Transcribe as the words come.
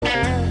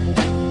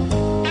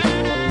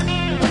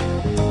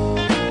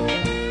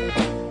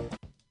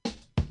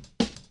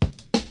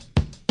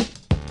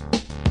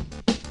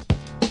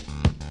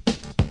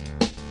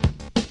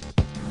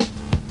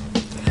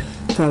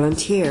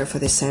volunteer for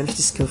the San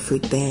Francisco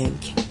Food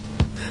Bank.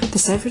 The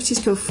San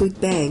Francisco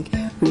Food Bank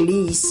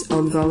relies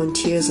on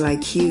volunteers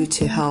like you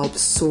to help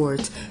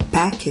sort,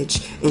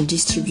 package, and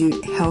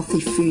distribute healthy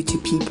food to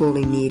people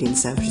in need in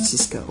San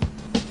Francisco.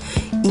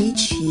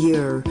 Each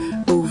year,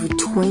 over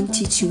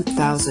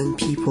 22,000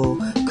 people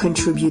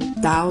contribute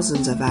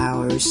thousands of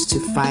hours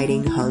to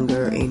fighting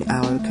hunger in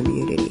our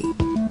community.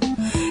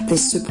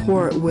 This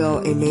support will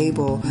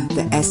enable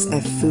the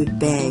SF Food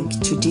Bank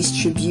to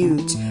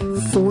distribute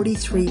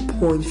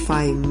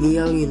 43.5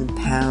 million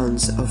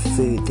pounds of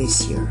food this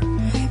year,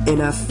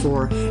 enough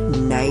for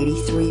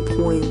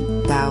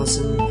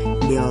 93,000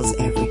 meals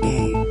every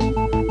day.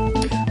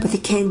 But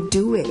they can't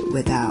do it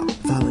without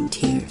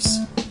volunteers.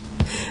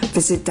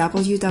 Visit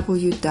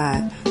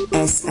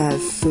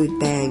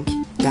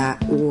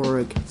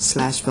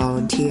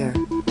www.sffoodbank.org/volunteer.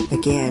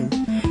 Again,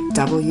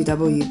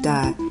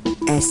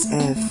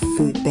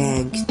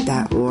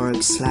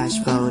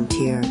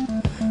 www.sffoodbank.org/volunteer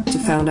to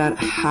find out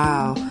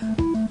how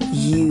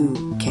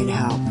you can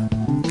help.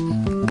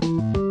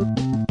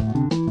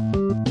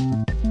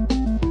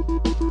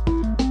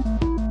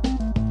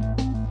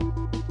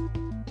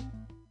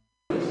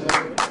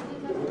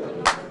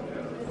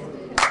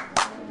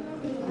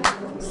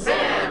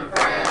 San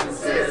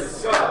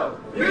Francisco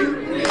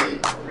Mutiny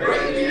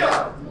Radio.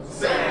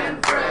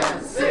 San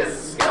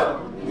Francisco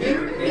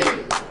Mutiny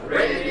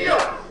Radio.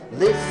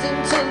 Listen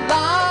to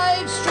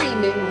live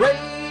streaming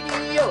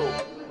radio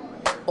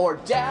or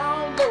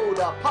download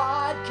a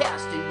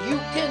podcast and you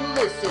can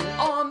listen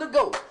on the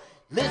go.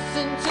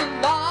 Listen to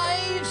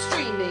live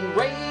streaming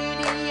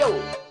radio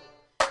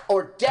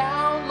or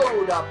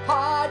download a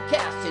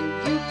podcast and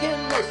you can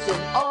listen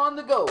on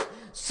the go.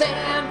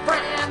 San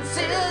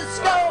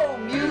Francisco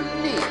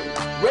Mutiny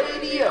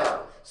Radio.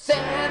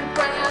 San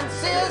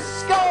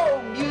Francisco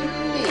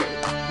Mutiny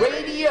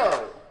Radio.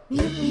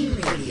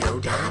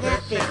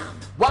 MutinyRadio.fm.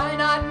 Why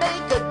not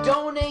make a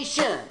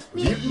donation?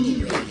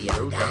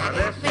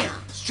 MutinyRadio.fm.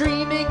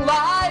 Streaming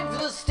live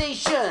the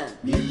station.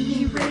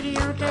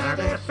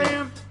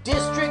 MutinyRadio.fm.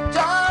 District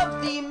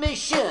of the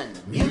Mission.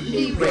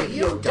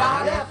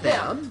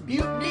 MutinyRadio.fm.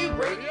 Mutiny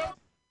Radio.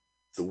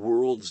 The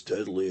world's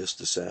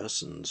deadliest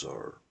assassins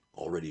are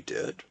already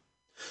dead.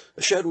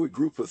 A shadowy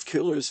group of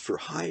killers for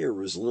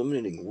hire is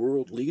eliminating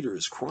world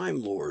leaders,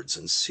 crime lords,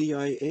 and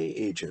CIA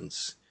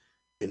agents.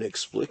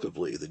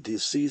 Inexplicably, the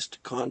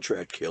deceased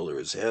contract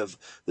killers have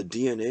the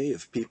DNA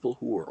of people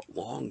who are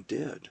long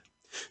dead.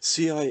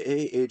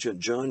 CIA agent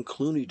John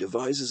Clooney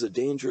devises a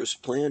dangerous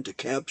plan to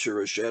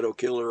capture a shadow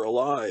killer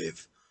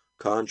alive.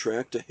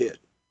 Contract a hit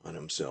on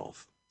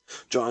himself.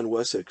 John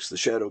Wessex, The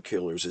Shadow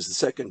Killers, is the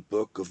second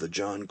book of the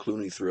John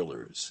Clooney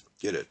thrillers.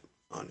 Get it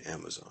on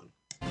Amazon.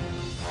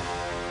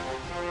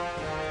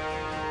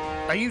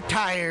 Are you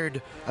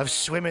tired of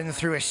swimming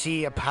through a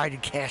sea of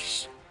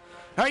podcasts?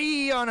 Are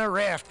ye on a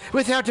raft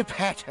without a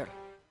paddle?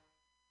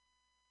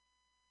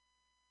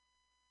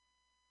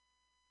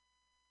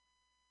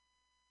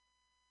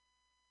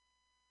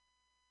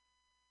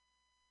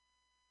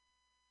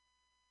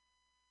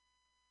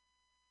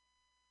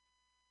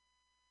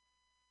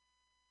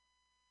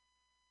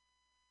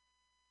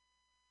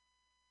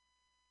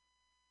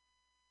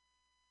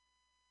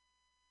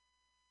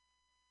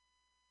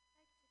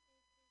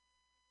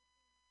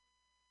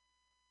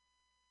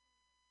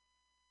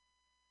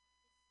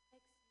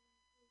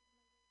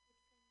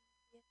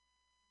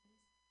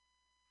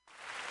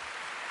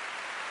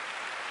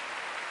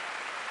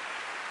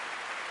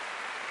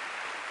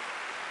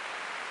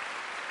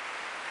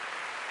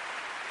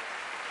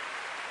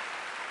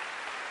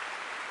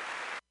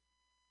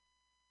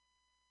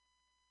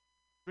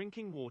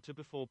 Drinking water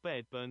before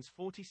bed burns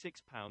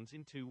 46 pounds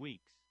in 2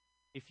 weeks.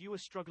 If you are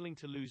struggling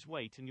to lose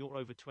weight and you're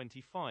over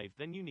 25,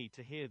 then you need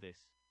to hear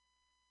this.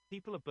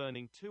 People are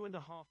burning 2.5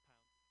 pounds.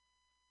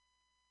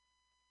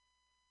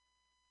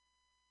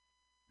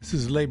 This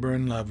is Labor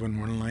and Love,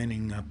 and we're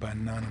lining up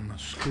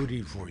Anonymous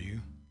Scooty for you.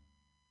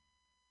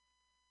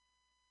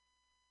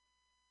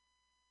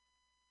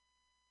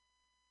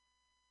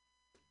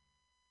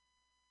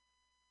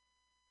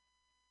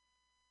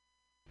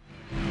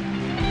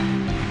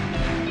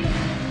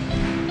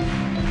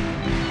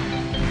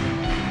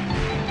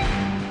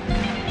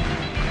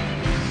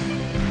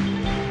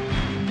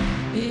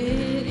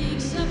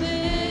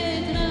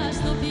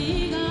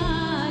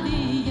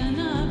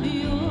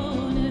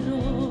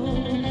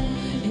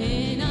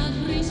 Ένα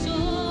χρυσό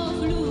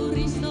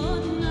φλουρί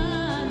στον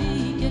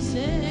άδειο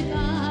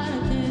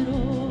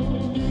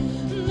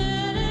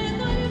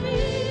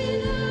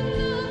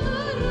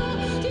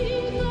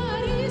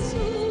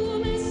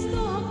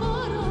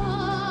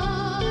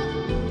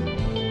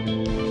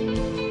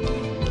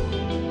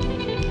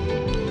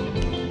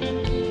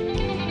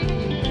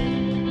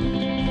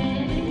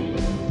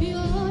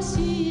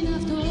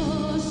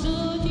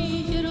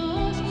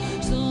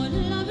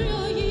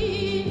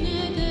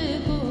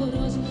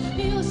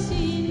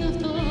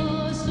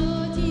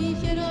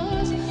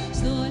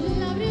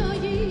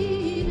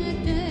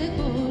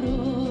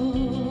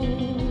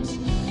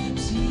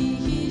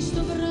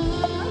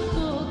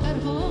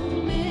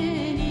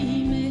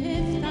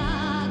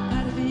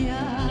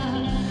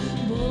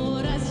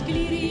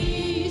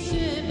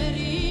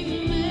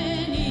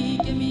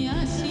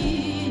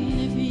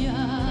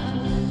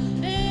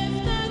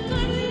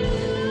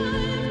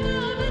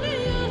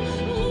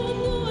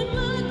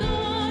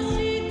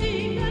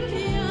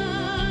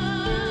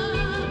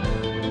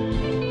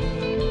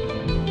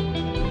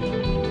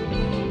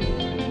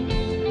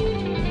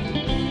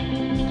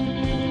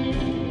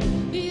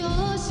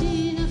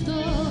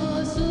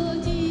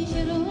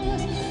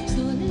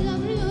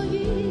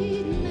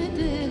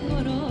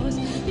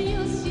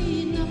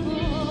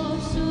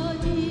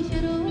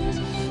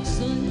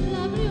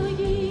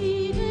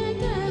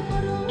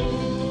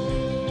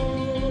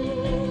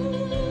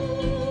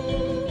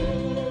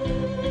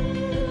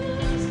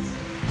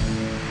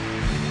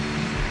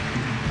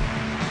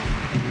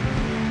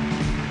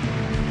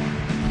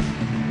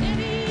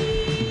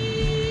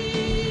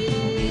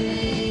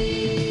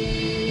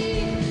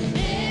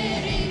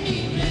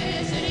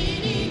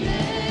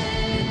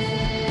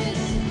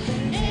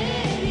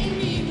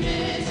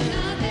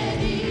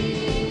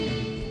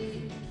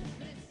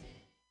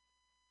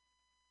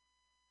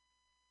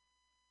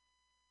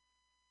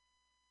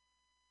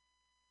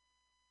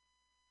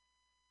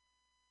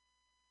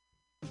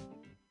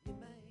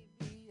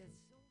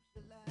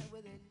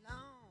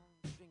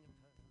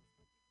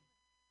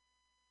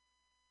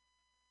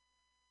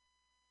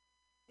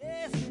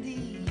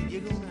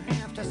you're gonna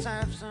have to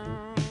serve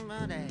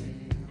somebody.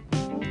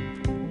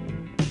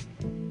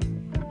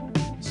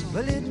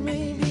 Well, it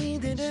may be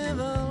the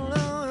devil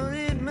or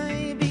it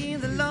may be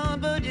the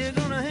Lord, but you're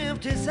gonna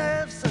have to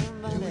serve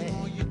somebody.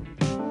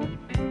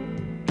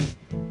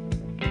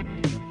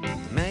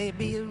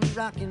 Maybe a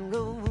rock and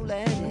roll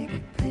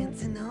addict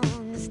prancing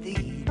on the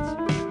stage,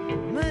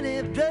 money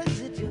of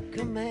drugs at your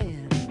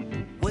command,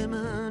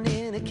 women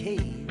in a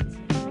cage.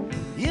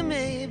 You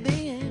may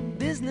be a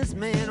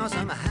businessman or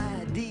some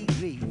high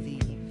degree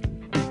thief.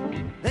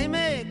 They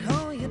may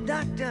call you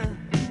doctor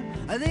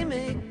or they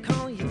may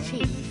call you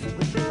chief,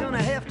 but you're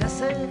gonna have to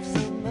serve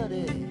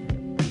somebody.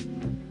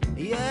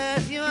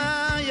 Yes, you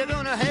are. You're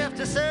gonna have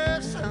to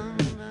serve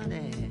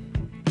somebody.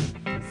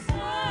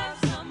 Serve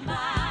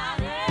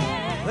somebody.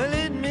 Well,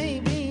 it may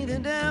be the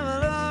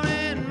devil or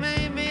it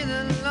may be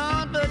the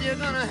Lord, but you're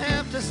gonna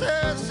have to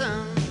serve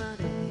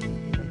somebody.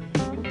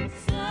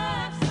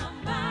 Serve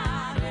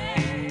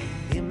somebody.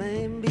 You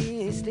may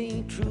be a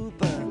state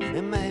trooper,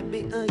 it may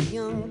be a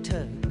young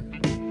Turk,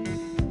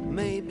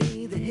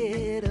 maybe the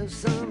head of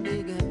some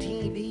bigger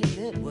TV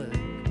network.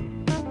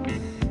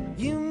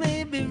 You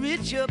may be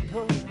rich or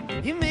poor,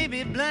 you may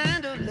be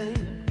blind or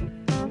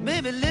lame,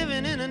 maybe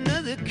living in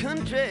another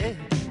country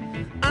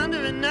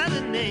under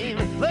another name,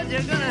 but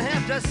you're gonna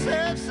have to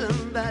serve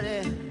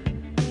somebody.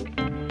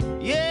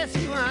 Yes,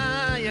 you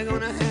are. You're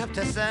gonna have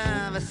to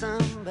serve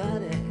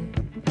somebody.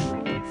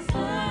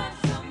 Serve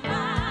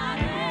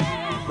somebody.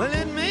 Well,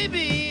 it may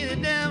be the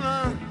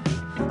devil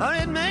or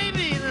it may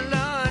be the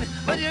Lord,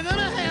 but you're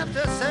gonna have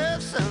to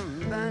serve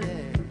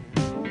somebody.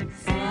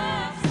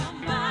 Serve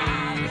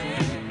somebody.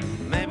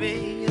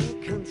 Maybe a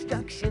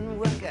construction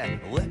worker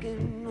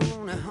working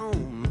on a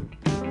home,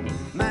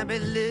 might be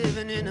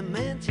living in a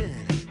mansion,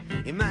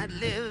 you might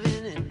live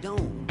in a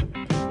dome.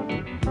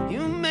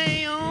 You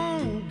may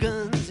own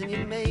guns and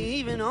you may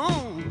even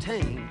own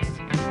tanks.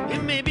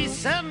 You may be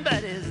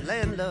somebody's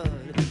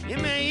landlord, you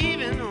may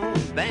even own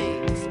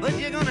banks, but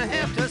you're gonna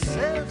have to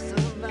serve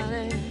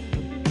somebody.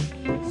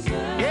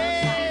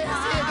 Yes,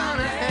 you're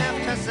gonna have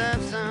to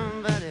serve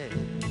somebody.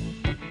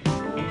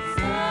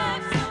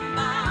 Serve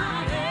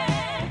somebody.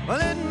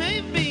 Well, it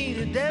may be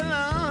the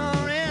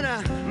devil or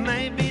it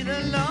may be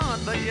the Lord,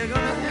 but you're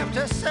gonna have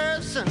to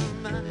serve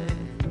somebody.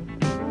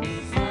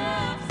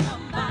 Serve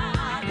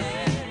somebody.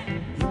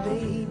 You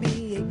may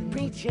be a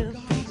preacher,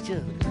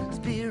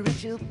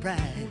 spiritual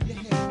pride.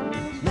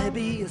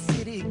 Maybe a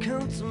city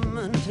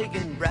councilman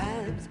taking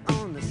bribes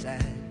on the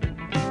side.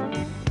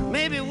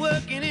 Maybe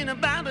working in a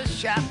barber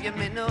shop, you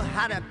may know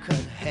how to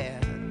cut hair.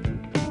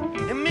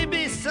 It may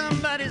be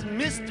somebody's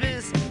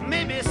mistress,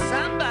 maybe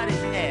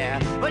somebody's heir,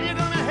 but you're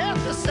gonna have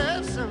to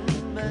serve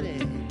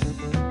somebody.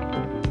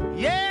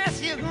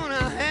 Yes, you're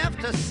gonna have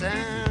to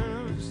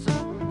serve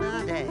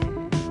somebody.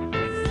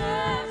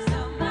 Serve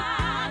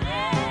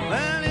somebody.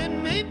 Well, it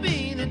may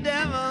be the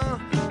devil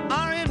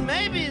or it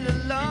may be the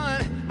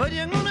Lord, but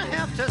you're gonna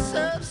have to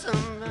serve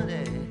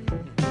somebody.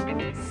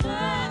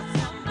 Serve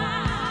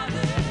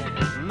somebody.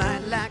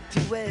 Might like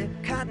to wear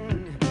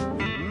cotton,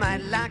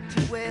 might like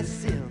to wear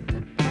silk,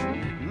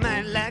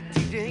 might like to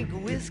drink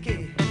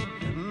whiskey,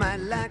 might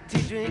like to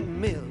drink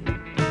milk,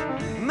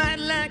 might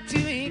like to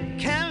eat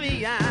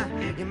caviar,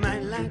 you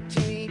might like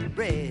to eat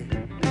bread,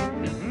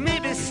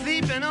 maybe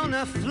sleeping on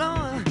the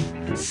floor,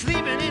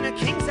 sleeping in a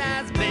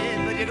king-size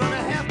bed, but you're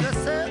gonna have to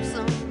serve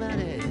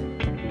somebody.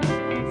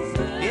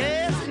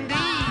 Yes,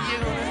 indeed,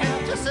 you're gonna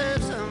have to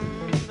serve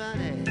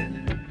somebody.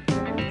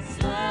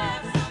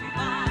 Serve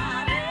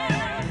somebody.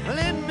 Well,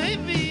 it may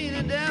be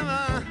the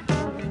devil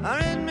or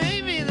it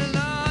may be the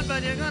Lord,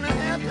 but you're gonna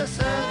have to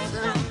serve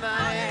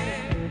somebody.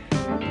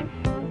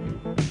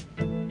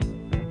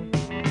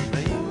 Now,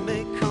 you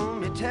may call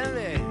me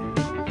Terry,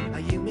 or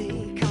you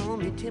may call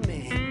me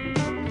Timmy.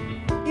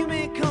 You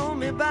may call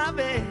me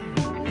Bobby,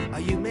 or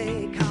you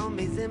may call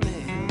me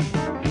Zimmy.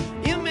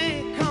 You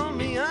may call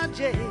me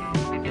RJ,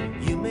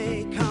 you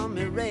may call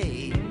me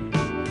Ray.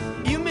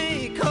 You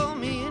may call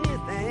me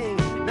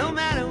anything, no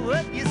matter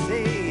what you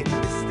say,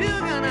 you're still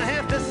gonna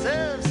have to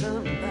serve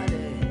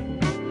somebody.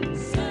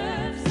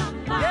 Serve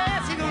somebody.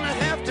 Yes, you're gonna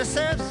have to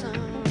serve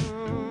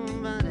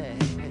somebody.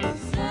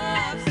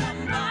 Serve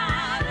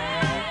somebody.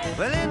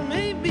 Well, it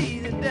may be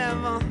the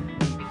devil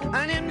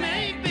and it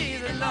may be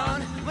the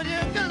Lord, but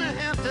you're gonna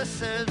have to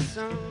serve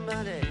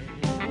somebody.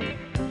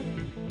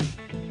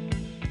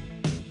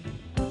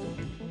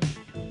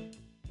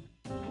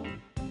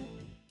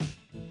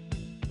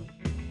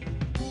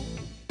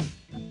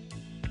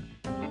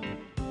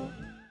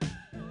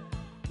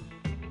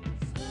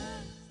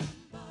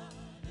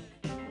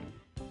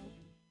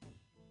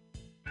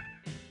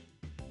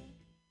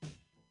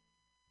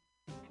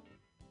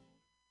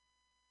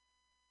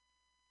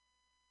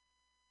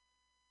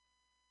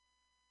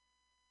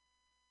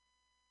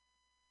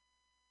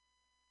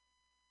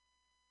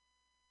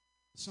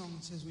 The song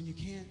says, when you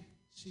can't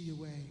see your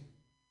way,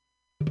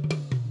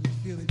 when you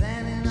feel it.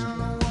 Standing on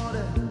the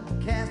water,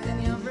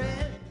 casting your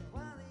bread.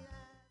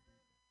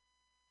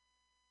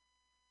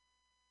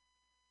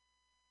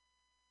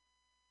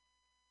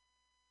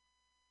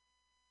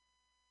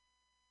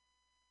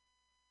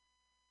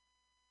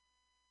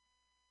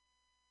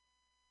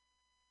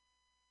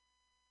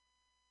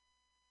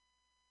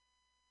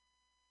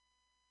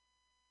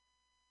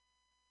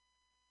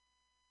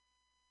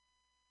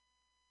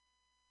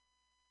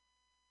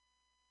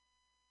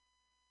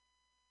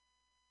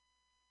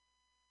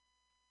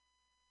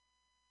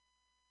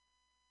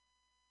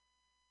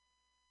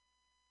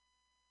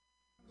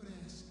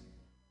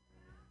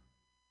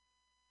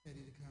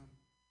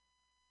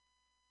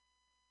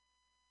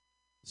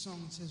 song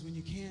that says, when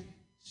you can't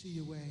see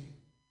your way,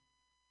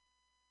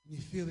 when you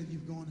feel that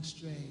you've gone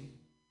astray,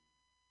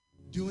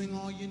 doing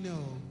all you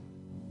know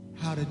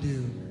how to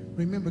do.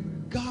 Remember,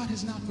 God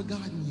has not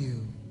forgotten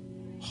you.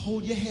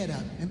 Hold your head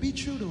up and be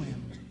true to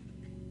him,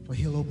 for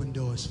he'll open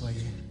doors for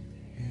you.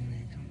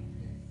 Amen. Come on.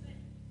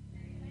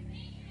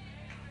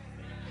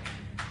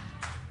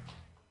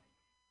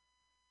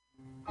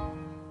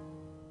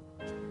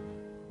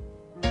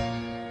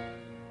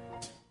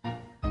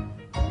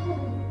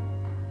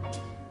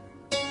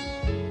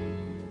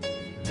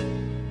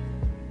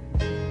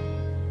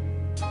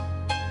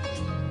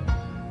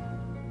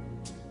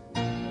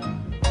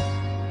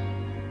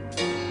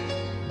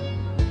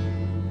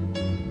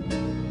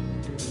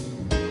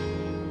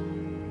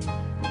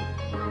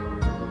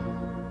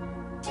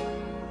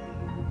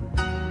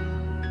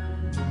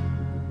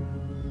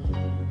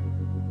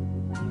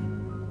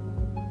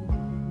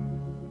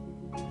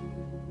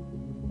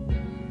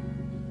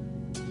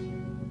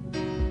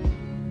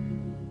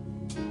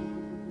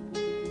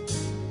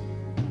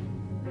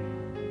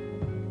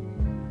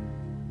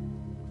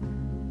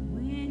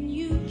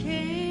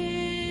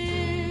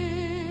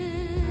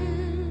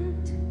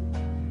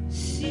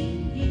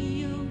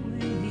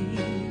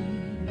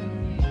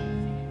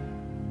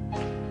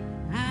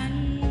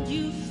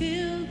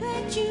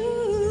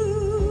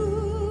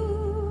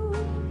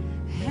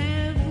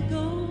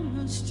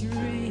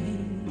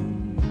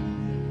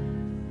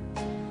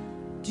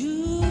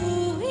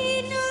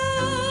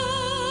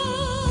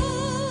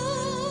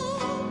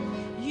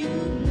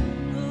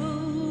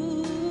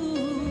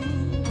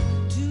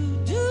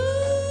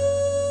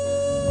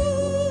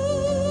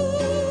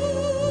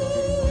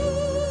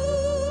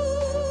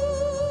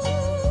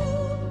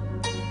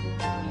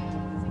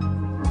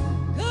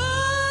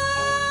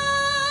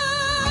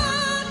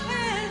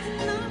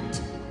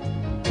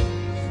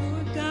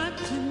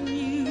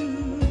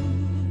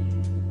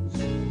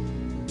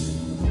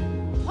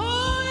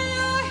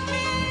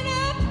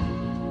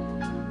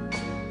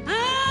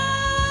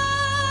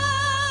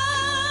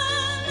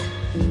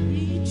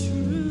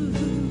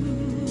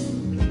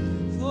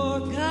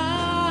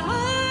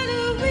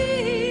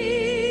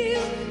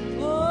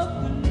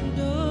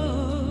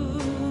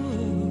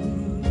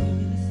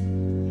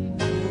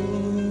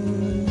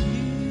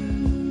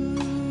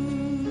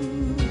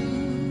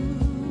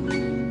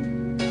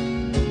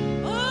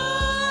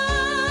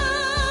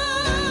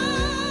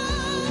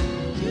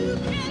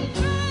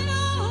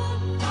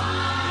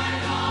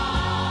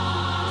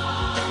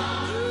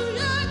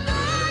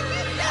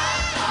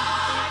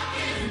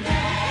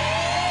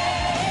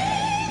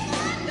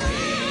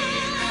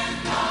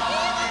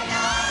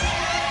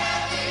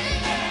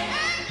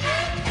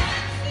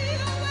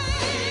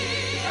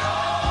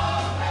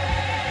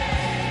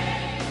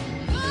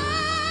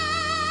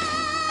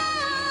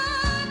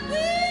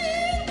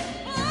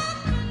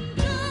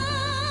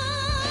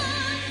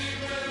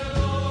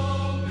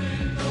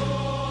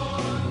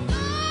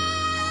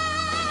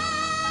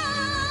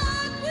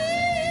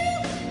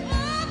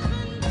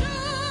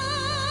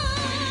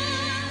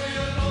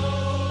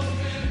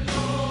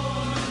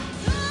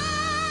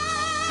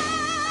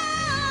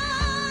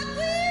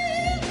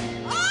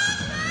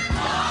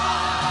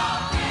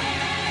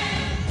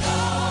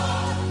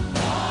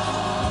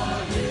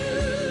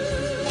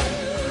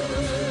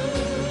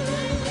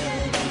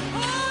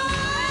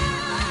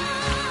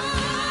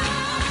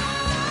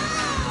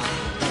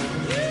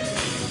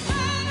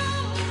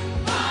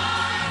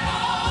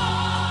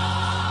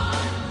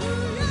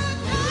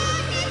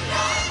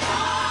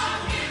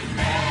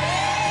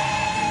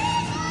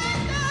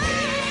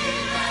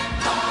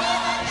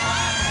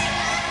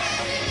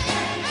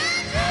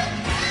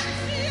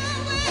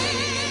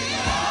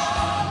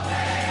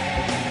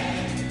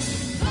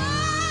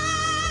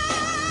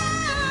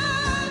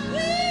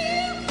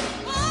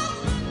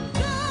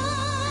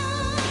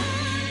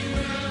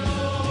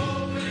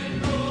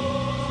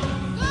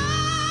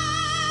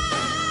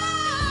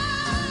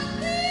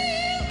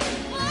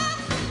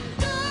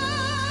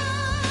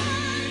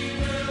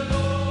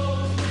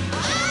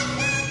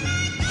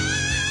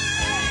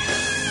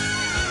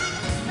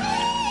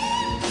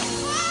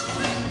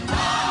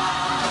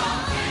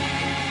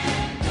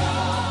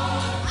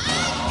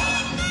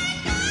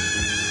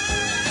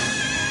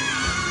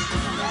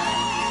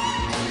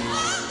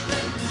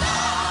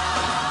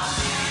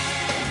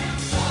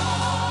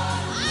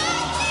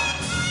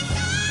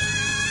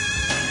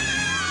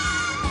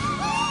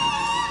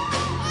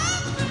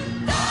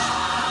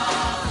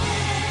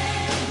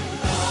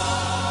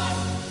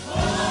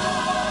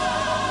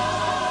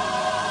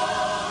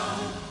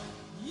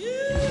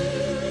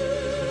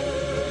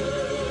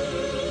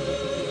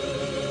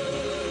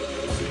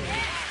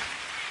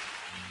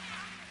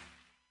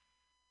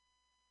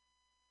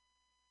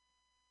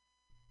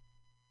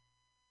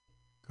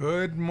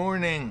 Good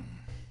morning.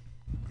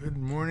 Good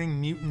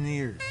morning,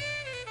 mutineers.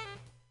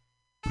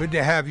 Good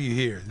to have you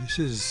here. This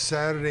is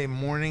Saturday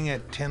morning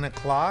at 10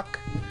 o'clock.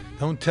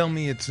 Don't tell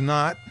me it's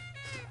not.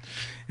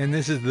 And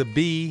this is the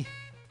B,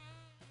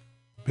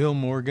 Bill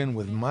Morgan,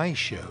 with my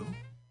show,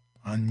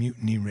 on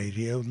Mutiny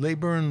Radio.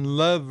 Labor and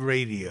Love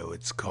Radio,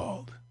 it's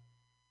called.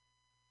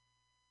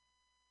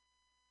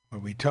 Where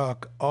we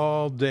talk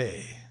all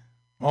day,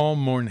 all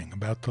morning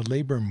about the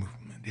labor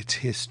movement, its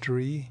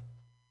history,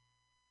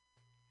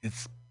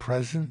 its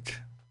present,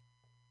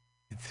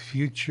 its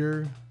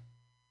future,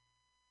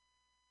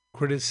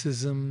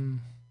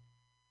 criticism,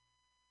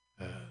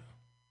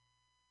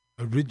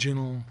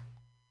 original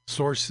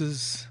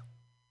sources.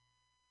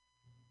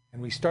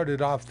 And we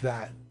started off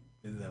that.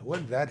 What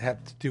did that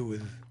have to do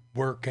with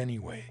work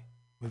anyway,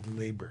 with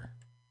labor?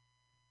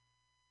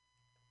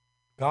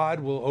 God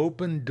Will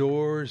Open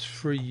Doors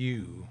for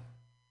You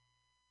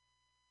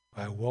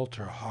by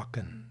Walter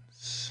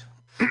Hawkins.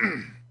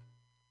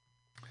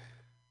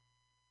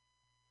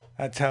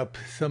 That's how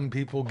some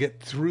people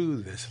get through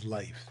this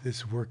life,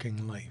 this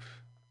working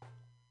life,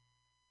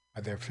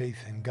 by their faith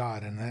in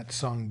God, and that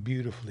song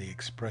beautifully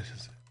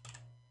expresses it.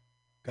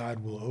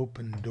 God will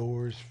open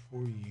doors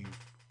for you.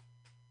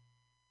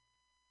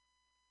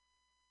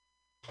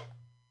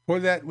 For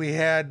that, we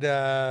had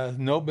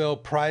Nobel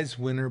Prize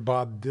winner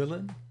Bob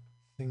Dylan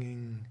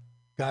singing,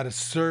 "Gotta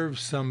serve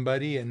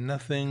somebody, and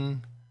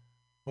nothing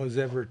was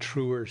ever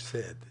truer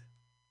said."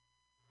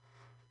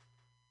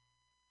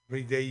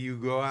 Every day you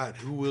go out,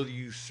 who will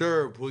you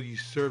serve? Will you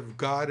serve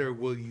God or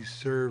will you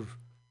serve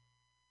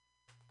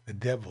the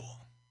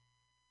devil?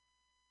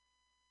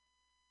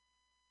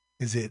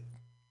 Is it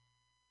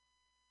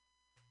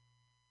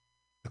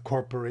the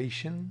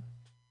corporation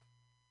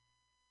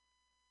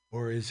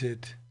or is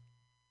it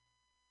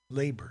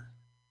labor?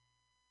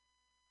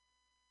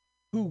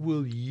 Who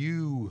will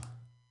you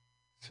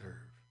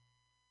serve?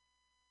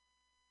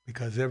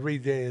 Because every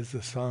day, as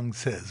the song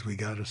says, we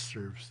got to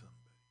serve somebody.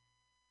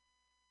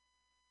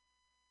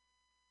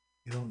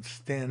 You don't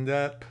stand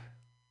up,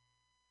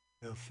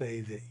 they'll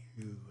say that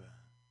you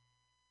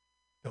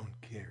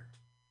don't care.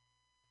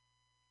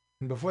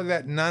 And before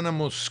that, Nana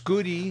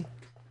Mouskouri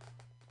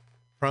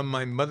from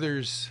my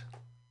mother's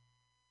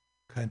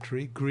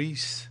country,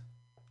 Greece.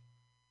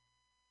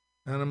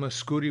 Nana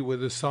Mouskouri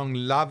with the song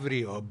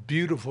Lavrio, a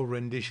beautiful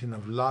rendition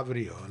of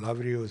Lavrio.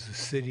 Lavrio is a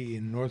city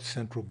in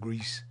north-central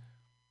Greece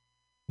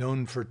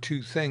known for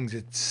two things.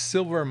 It's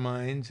silver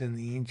mines in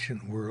the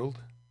ancient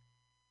world,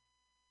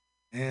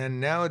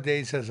 and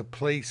nowadays as a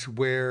place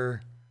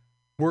where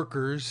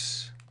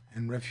workers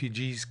and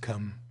refugees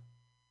come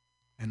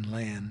and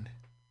land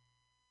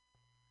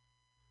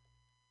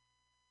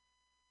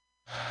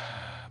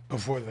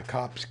before the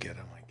cops get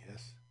them, I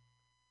guess.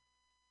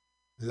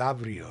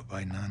 Lavrio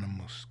by Nana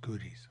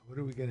Mouskouri. So what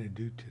are we going to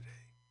do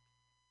today?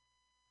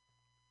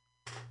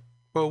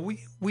 Well,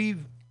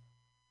 we've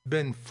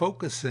been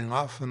focusing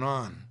off and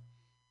on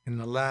in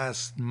the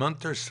last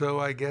month or so,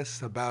 I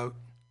guess, about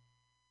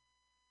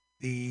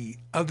the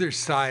other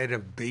side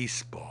of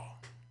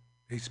baseball.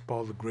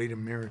 Baseball, the great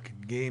American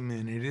game,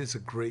 and it is a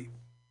great,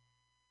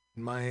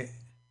 in my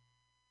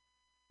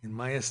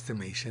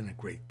estimation, a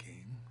great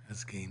game,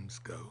 as games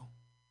go.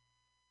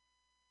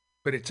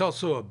 But it's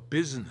also a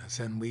business,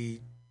 and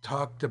we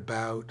talked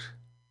about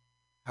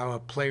how a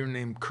player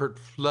named Curt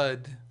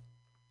Flood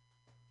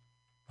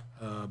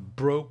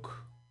broke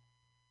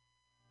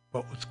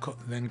what was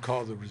then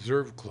called the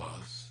reserve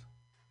clause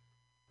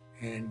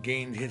and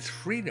gained his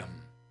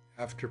freedom.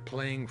 After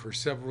playing for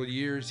several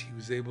years, he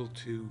was able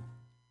to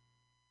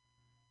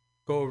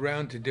go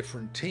around to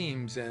different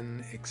teams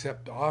and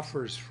accept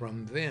offers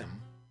from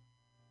them.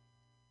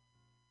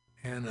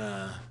 And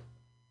it's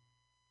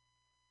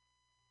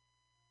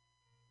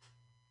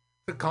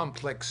a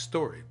complex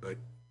story, but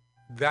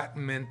that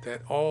meant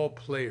that all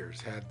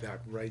players had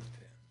that right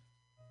then.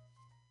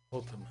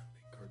 Ultimately,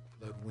 Curt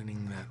Flood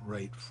winning that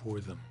right for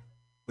them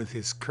with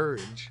his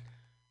courage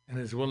and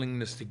his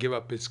willingness to give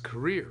up his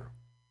career.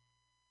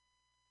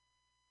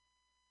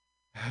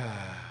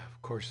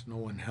 Of course, no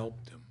one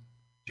helped him.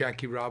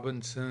 Jackie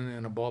Robinson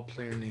and a ball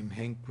player named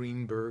Hank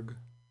Greenberg,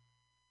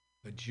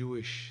 a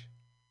Jewish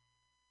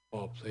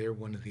ball player,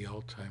 one of the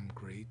all-time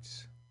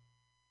greats,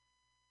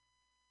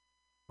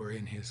 were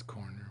in his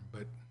corner,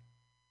 but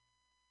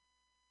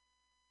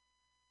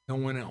no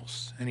one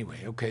else.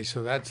 Anyway, okay,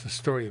 so that's the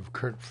story of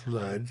Curt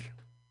Flood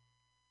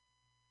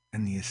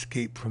and the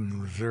escape from the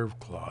reserve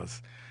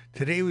clause.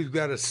 Today we've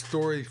got a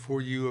story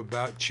for you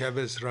about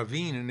Chavez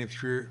Ravine, and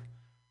if you're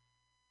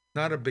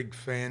not a big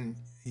fan,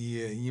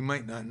 you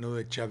might not know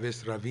that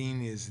Chavez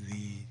Ravine is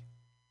the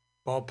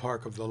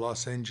ballpark of the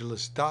Los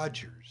Angeles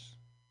Dodgers.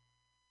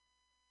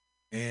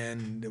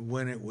 And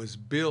when it was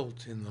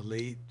built in the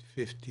late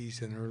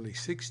 50s and early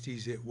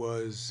 60s, it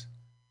was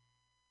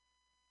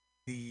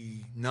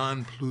the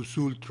non plus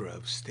ultra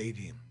of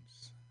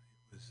stadiums.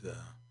 It was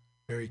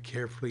very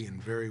carefully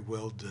and very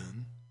well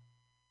done.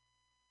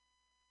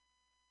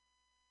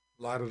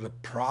 A lot of the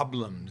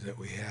problems that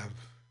we have,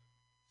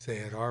 say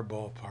at our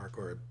ballpark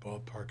or at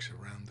ballparks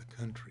around the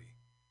country,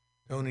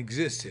 don't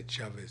exist at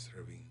Chavez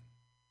Ravine.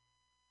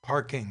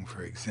 Parking,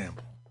 for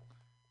example,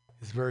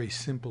 is very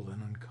simple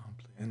and uncomplicated.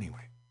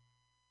 Anyway.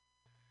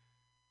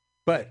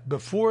 But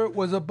before it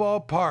was a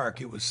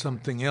ballpark, it was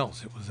something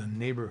else. It was a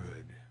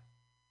neighborhood.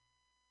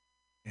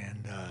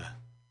 And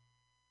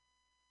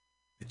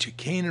the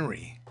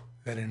chicanery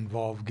that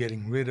involved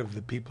getting rid of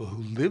the people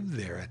who lived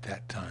there at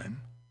that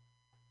time.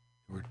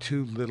 There were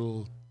two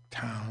little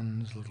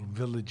towns, little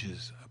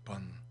villages up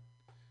on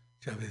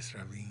Chavez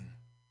Ravine.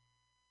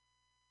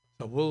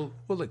 So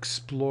we'll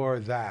explore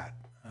that.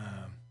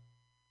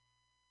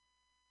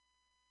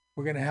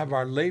 We're going to have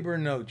our Labor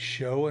Notes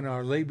show and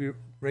our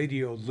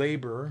Radio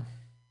Labor.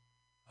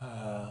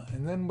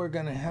 And then we're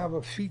going to have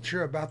a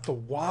feature about the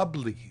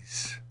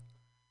Wobblies.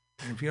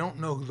 And if you don't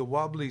know who the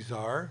Wobblies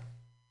are,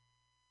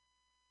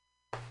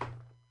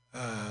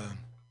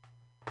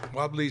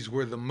 Wobblies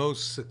were the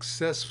most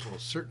successful,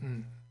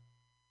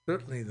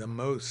 certainly the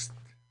most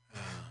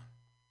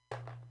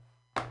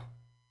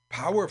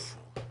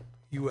powerful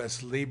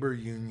U.S. labor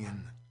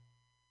union,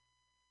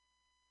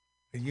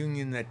 a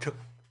union that took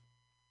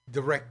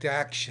direct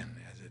action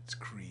as its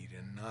creed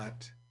and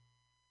not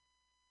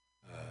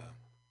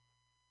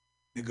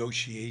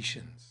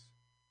negotiations.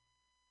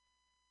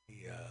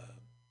 The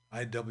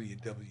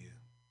IWW.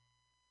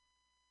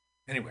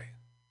 Anyway,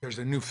 there's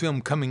a new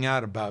film coming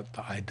out about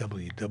the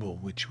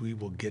IWW, which we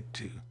will get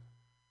to.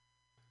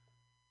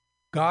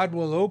 God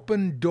will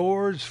open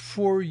doors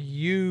for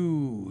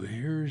you.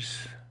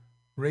 Here's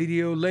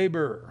Radio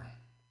Labor.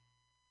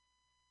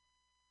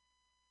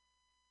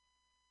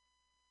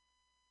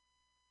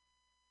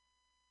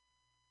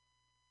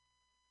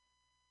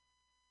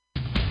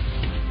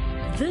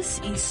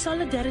 This is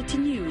Solidarity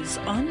News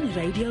on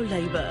Radio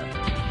Labor.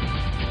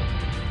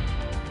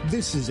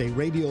 This is a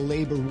Radio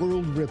Labor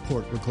World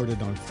Report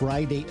recorded on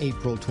Friday,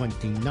 April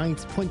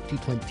 29th,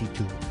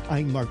 2022.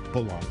 I'm Mark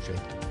Boulanger.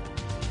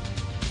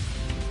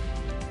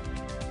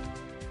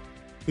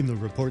 In the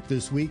report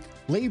this week,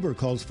 Labor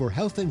calls for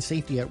health and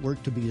safety at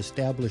work to be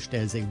established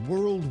as a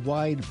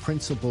worldwide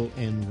principle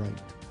and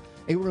right.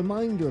 A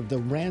reminder of the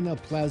Rana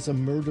Plaza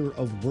murder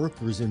of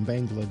workers in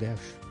Bangladesh.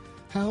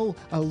 How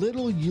a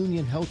little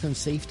union health and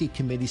safety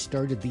committee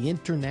started the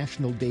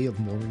International Day of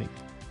Mourning.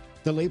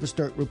 The Labor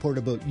Start report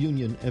about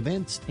union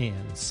events and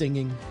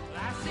singing.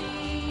 I've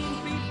seen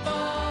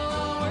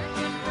people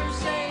working for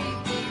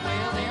safety.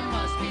 Well, there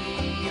must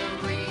be a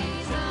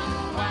reason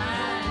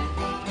why.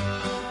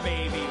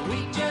 Baby,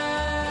 we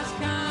just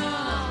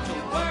come to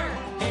work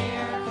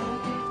here.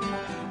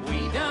 We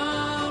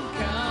don't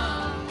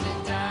come to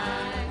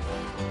die.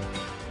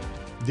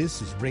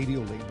 This is Radio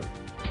Labor.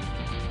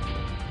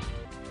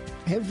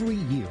 Every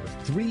year,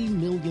 3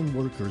 million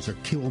workers are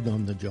killed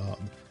on the job.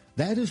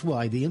 That is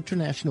why the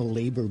International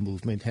Labor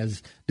Movement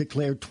has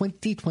declared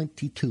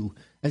 2022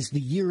 as the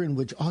year in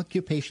which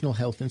occupational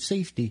health and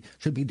safety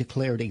should be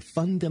declared a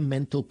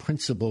fundamental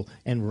principle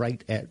and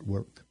right at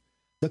work.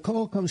 The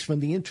call comes from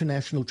the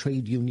International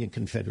Trade Union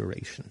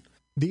Confederation.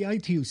 The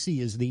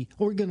ITUC is the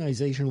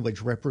organization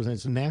which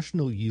represents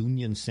national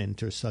union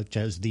centers such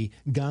as the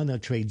Ghana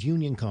Trade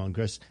Union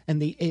Congress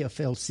and the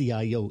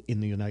AFL-CIO in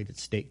the United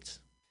States.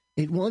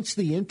 It wants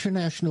the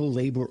International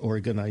Labor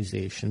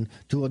Organization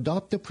to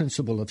adopt the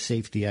principle of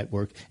safety at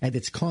work at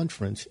its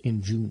conference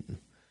in June.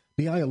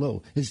 The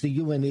ILO is the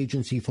UN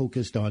agency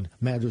focused on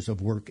matters of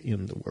work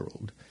in the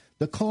world.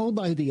 The call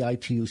by the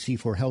ITUC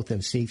for health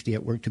and safety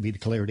at work to be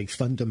declared a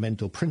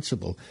fundamental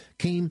principle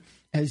came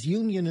as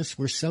unionists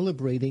were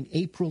celebrating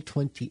April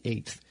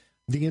 28th,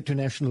 the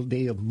International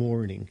Day of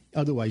Mourning,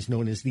 otherwise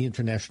known as the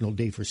International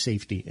Day for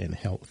Safety and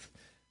Health.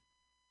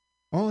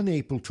 On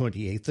April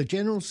 28th, the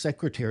General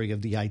Secretary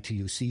of the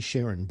ITUC,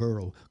 Sharon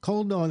Burrow,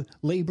 called on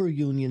labor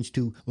unions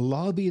to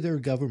lobby their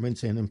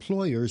governments and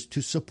employers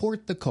to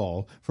support the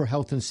call for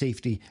health and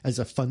safety as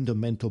a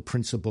fundamental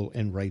principle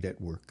and right at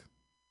work.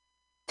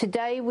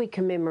 Today we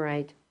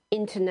commemorate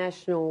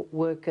International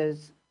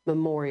Workers'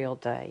 Memorial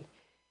Day.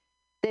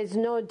 There's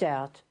no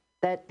doubt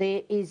that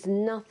there is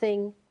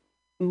nothing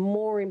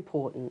more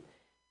important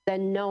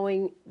than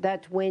knowing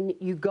that when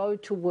you go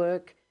to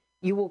work,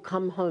 you will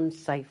come home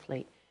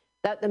safely.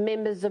 That the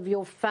members of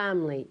your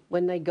family,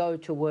 when they go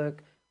to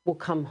work, will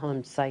come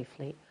home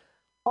safely.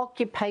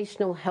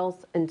 Occupational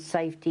health and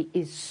safety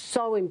is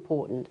so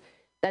important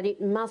that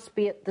it must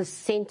be at the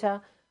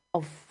centre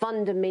of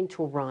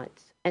fundamental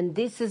rights. And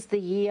this is the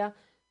year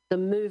the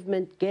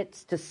movement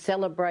gets to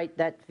celebrate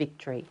that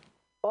victory.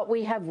 But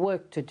we have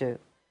work to do.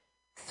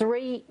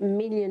 3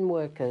 million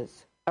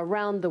workers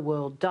around the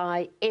world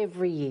die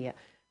every year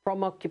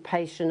from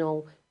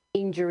occupational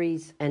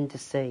injuries and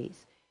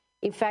disease.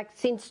 In fact,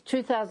 since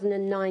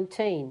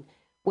 2019,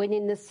 when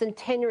in the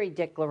Centenary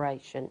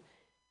Declaration,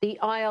 the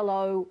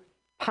ILO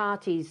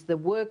parties, the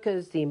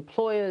workers, the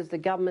employers, the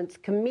governments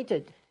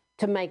committed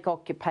to make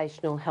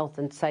occupational health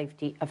and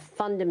safety a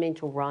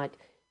fundamental right,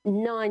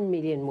 9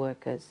 million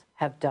workers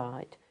have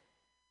died.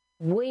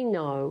 We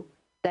know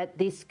that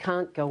this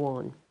can't go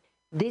on.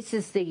 This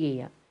is the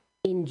year.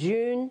 In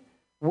June,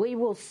 we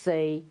will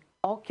see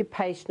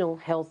occupational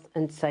health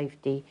and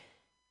safety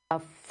a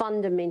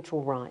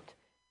fundamental right.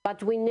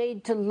 But we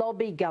need to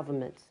lobby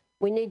governments.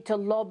 We need to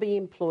lobby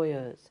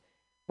employers.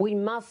 We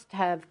must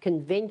have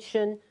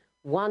Convention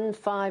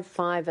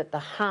 155 at the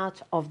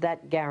heart of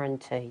that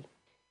guarantee.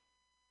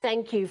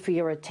 Thank you for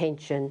your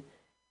attention.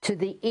 to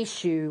the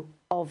issue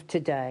of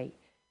today,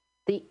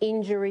 the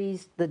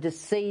injuries, the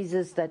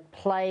diseases that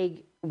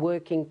plague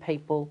working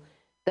people,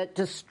 that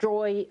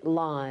destroy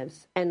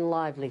lives and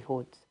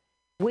livelihoods.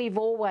 We've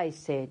always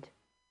said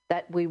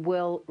that we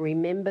will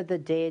remember the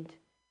dead,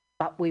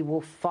 but we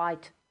will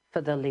fight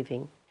for the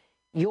living.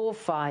 Your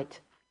fight,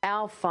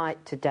 our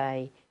fight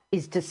today,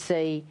 is to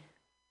see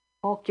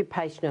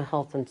occupational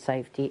health and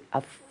safety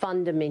a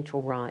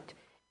fundamental right.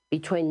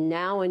 Between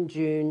now and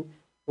June,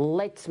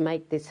 let's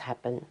make this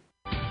happen.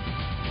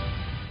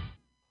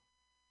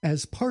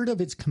 As part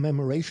of its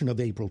commemoration of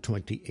April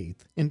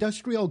 28th,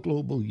 Industrial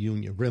Global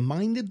Union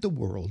reminded the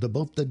world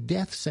about the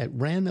deaths at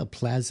Rana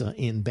Plaza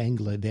in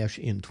Bangladesh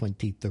in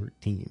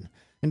 2013.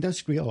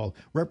 Industrial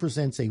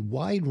represents a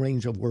wide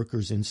range of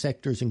workers in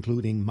sectors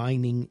including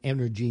mining,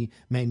 energy,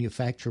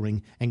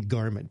 manufacturing, and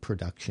garment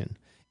production.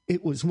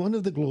 It was one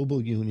of the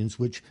global unions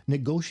which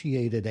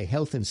negotiated a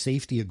health and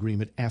safety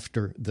agreement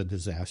after the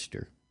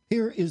disaster.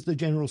 Here is the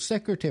General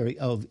Secretary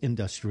of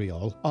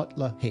Industrial,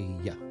 Atla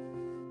Heya.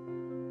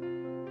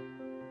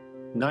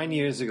 9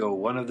 years ago,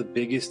 one of the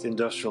biggest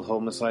industrial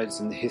homicides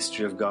in the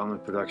history of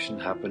garment production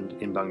happened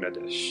in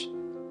Bangladesh.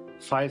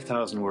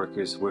 5,000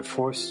 workers were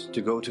forced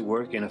to go to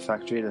work in a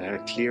factory that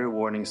had clear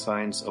warning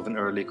signs of an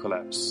early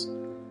collapse.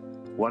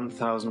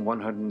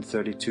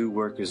 1,132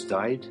 workers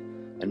died,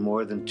 and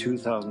more than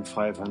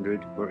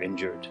 2,500 were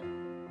injured.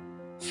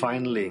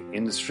 Finally,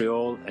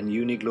 Industrial and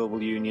Uni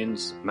Global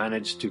Unions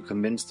managed to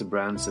convince the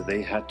brands that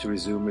they had to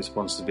resume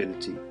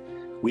responsibility.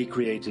 We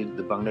created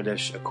the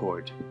Bangladesh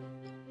Accord.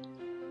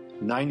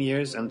 9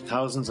 years and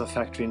thousands of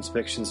factory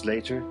inspections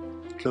later,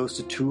 close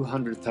to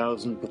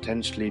 200,000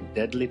 potentially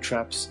deadly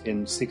traps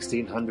in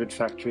 1,600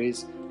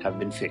 factories have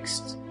been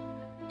fixed.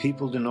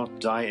 People do not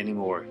die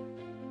anymore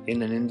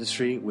in an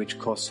industry which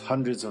cost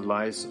hundreds of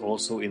lives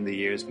also in the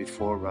years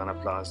before Rana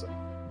Plaza.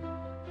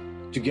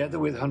 Together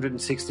with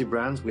 160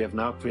 brands, we have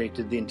now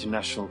created the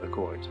International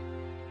Accord.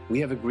 We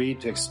have agreed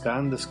to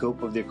expand the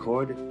scope of the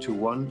accord to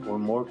one or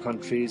more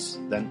countries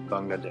than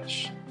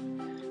Bangladesh.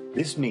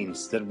 This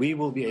means that we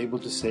will be able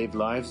to save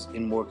lives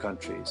in more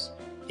countries.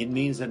 It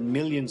means that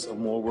millions of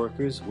more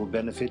workers will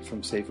benefit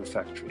from safer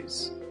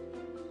factories.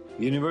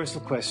 The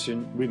universal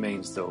question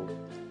remains, though,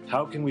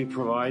 how can we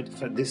provide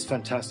this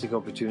fantastic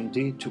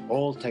opportunity to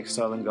all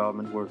textile and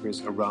garment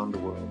workers around the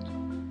world?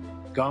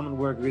 Garment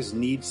workers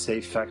need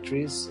safe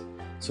factories,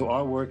 so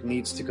our work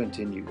needs to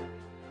continue.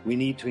 We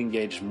need to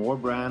engage more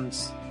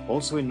brands,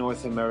 also in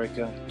North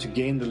America, to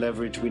gain the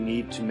leverage we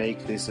need to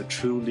make this a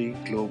truly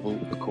global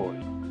accord.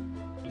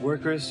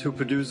 Workers who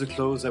produce the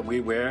clothes that we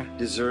wear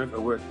deserve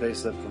a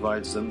workplace that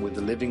provides them with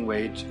a living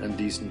wage and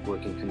decent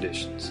working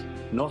conditions,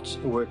 not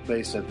a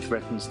workplace that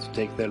threatens to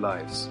take their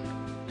lives.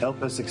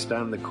 Help us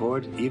expand the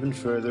accord even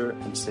further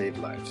and save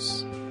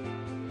lives.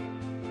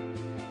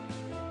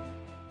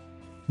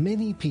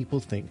 Many people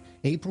think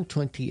April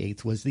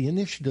 28th was the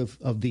initiative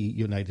of the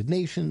United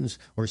Nations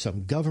or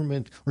some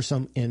government or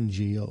some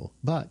NGO,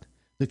 but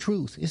the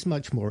truth is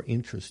much more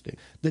interesting.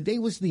 The day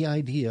was the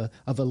idea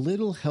of a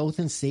little health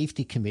and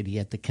safety committee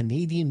at the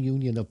Canadian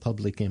Union of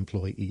Public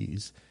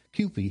Employees.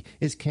 CUPE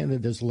is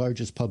Canada's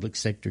largest public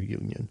sector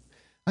union.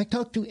 I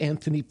talked to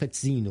Anthony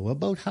Pezzino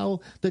about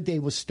how the day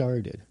was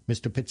started.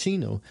 Mr.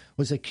 Pezzino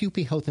was a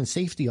CUPE health and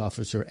safety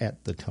officer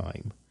at the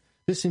time.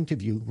 This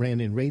interview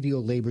ran in Radio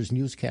Labor's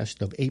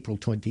newscast of April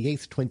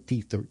 28,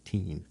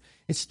 2013.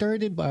 It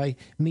started by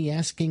me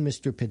asking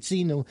Mr.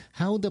 Pezzino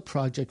how the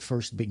project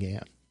first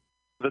began.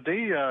 The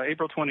day,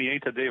 April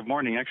 28th, a day of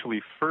mourning,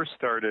 actually first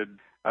started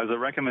as a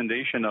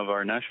recommendation of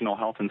our National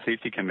Health and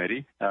Safety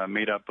Committee,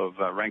 made up of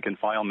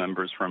rank-and-file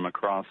members from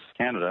across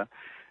Canada.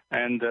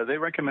 And they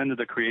recommended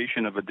the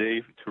creation of a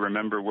day to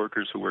remember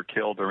workers who were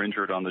killed or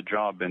injured on the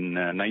job in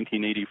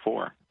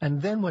 1984.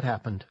 And then what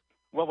happened?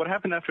 Well, what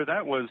happened after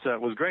that was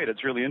great.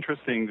 It's really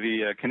interesting.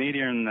 The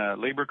Canadian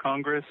Labour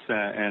Congress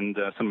and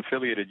some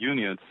affiliated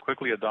unions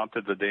quickly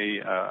adopted the day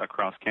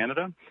across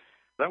Canada.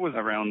 That was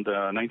around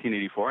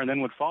 1984. And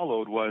then what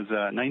followed was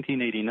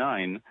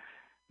 1989.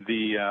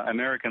 The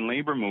American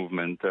labor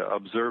movement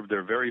observed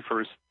their very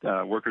first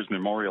Workers'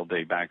 Memorial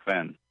Day back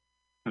then.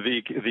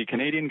 The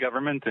Canadian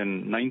government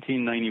in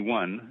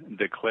 1991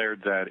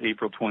 declared that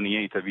April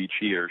 28th of each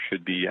year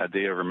should be a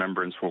day of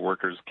remembrance for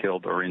workers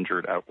killed or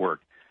injured at work.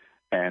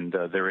 And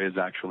there is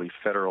actually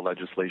federal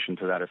legislation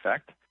to that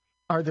effect.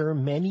 Are there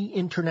many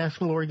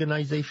international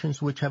organizations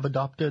which have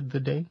adopted the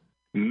day?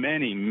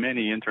 Many,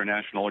 many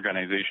international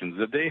organizations.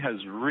 The day has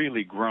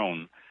really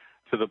grown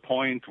to the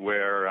point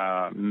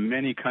where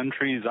many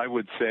countries, I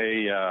would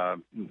say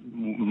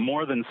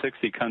more than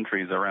 60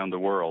 countries around the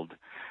world,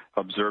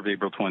 observe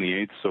April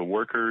 28th. So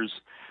workers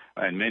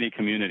and many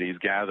communities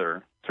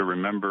gather to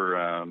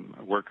remember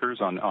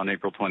workers on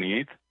April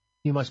 28th.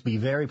 You must be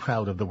very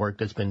proud of the work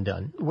that's been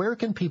done. Where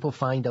can people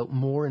find out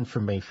more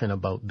information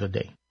about the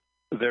day?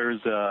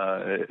 There's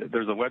a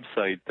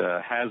website,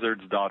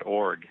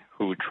 hazards.org,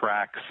 who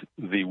tracks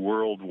the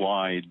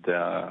worldwide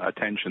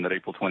attention that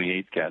April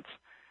 28th gets.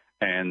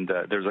 And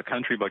there's a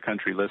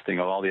country-by-country listing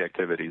of all the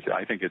activities.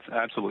 I think it's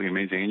absolutely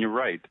amazing. And you're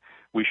right.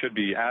 we should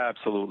be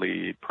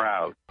absolutely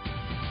proud.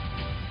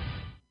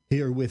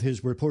 Here with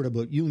his report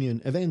about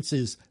union events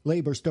is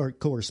Labor Start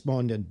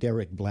correspondent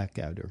Derek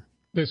Blackadder.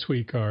 This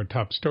week, our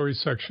top stories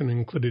section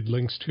included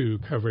links to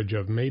coverage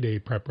of May Day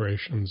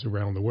preparations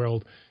around the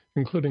world,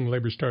 including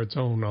Labor Start's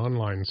own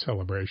online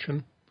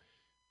celebration,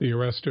 the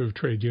arrest of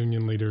trade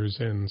union leaders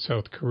in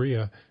South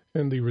Korea,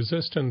 and the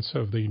resistance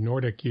of the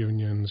Nordic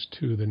unions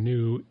to the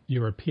new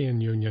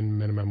European Union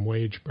minimum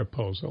wage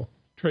proposal.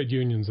 Trade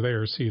unions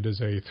there see it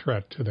as a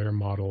threat to their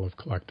model of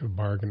collective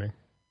bargaining.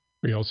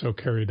 We also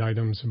carried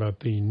items about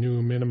the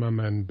new minimum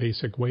and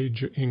basic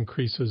wage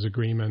increases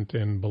agreement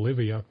in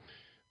Bolivia,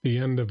 the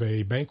end of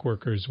a bank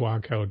workers'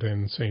 walkout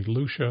in St.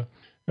 Lucia,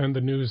 and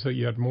the news that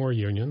yet more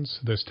unions,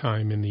 this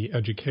time in the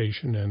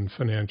education and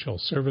financial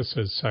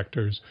services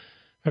sectors,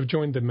 have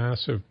joined the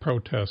massive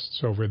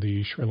protests over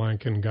the Sri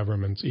Lankan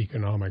government's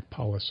economic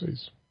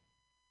policies.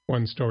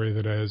 One story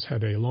that has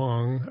had a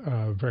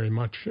long, very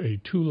much a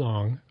too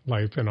long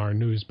life in our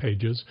news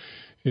pages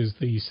is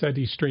the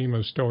steady stream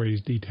of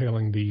stories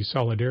detailing the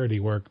solidarity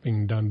work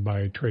being done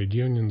by trade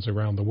unions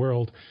around the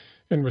world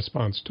in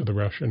response to the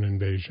Russian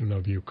invasion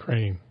of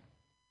Ukraine.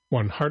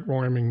 One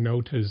heartwarming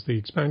note is the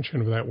expansion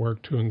of that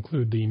work to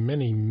include the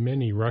many,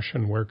 many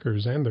Russian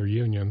workers and their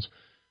unions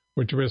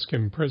which risk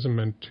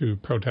imprisonment to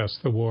protest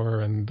the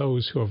war, and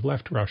those who have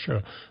left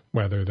Russia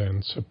rather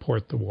than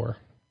support the war.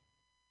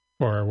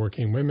 For our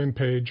Working Women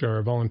page,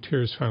 our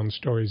volunteers found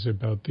stories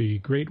about the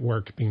great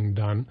work being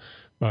done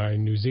by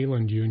New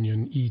Zealand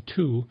union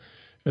E2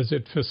 as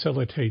it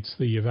facilitates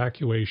the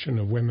evacuation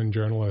of women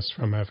journalists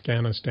from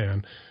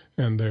Afghanistan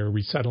and their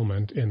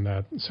resettlement in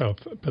that South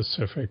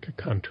Pacific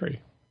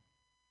country.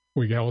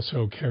 We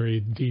also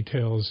carried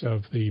details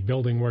of the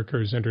Building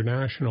Workers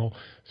International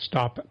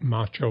Stop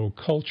Macho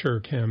Culture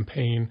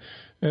campaign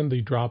and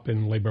the drop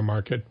in labor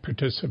market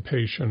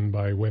participation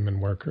by women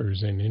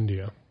workers in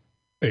India.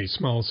 A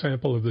small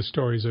sample of the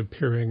stories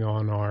appearing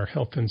on our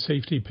health and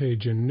safety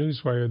page in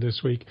Newswire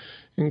this week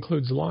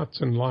includes lots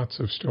and lots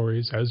of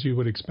stories, as you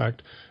would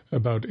expect,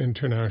 about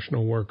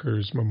International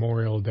Workers'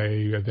 Memorial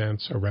Day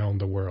events around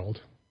the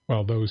world.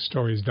 While those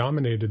stories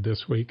dominated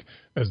this week,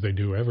 as they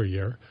do every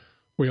year,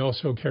 we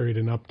also carried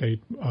an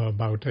update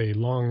about a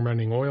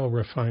long-running oil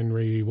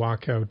refinery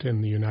walkout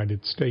in the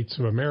United States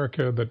of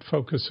America that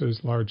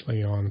focuses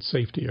largely on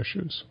safety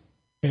issues,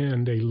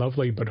 and a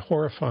lovely but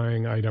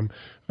horrifying item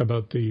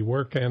about the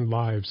work and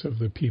lives of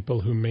the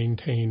people who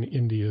maintain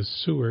India's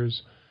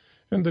sewers,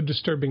 and the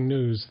disturbing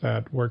news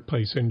that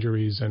workplace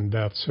injuries and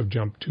deaths have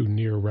jumped to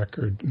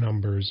near-record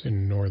numbers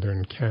in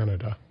northern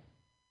Canada.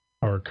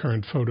 Our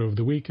current photo of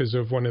the week is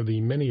of one of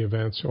the many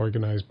events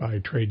organized by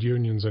trade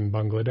unions in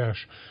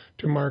Bangladesh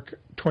to mark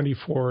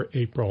 24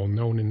 April,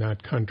 known in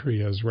that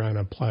country as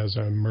Rana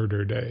Plaza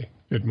Murder Day.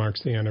 It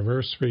marks the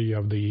anniversary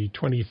of the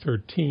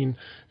 2013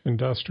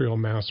 industrial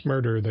mass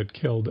murder that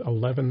killed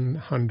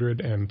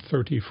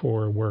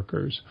 1,134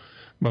 workers,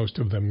 most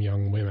of them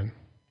young women.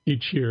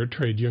 Each year,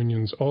 trade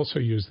unions also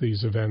use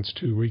these events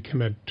to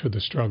recommit to the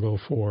struggle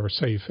for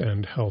safe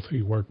and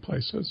healthy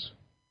workplaces.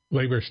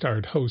 Labor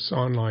Start hosts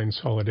online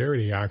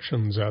solidarity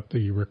actions at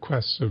the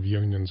requests of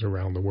unions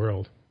around the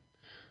world.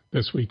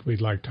 This week, we'd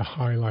like to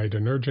highlight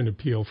an urgent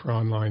appeal for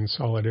online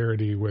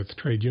solidarity with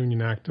trade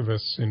union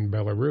activists in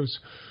Belarus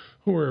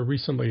who were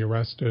recently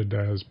arrested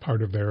as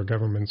part of their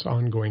government's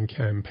ongoing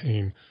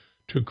campaign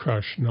to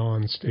crush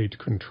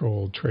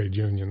non-state-controlled trade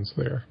unions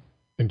there.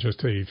 In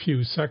just a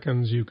few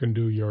seconds, you can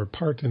do your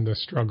part in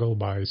this struggle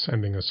by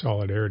sending a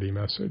solidarity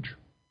message.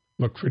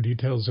 Look for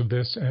details of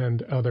this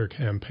and other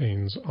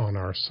campaigns on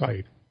our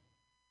site.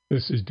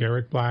 This is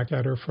Derek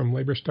Blackadder from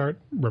Labor Start,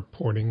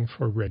 reporting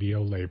for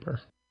Radio Labor.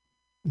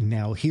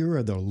 Now, here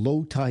are the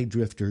Low Tide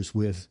Drifters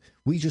with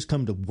 "We Just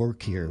Come to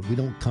Work Here, We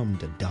Don't Come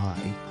to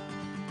Die."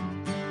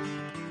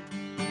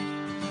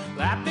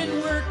 I've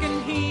been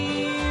working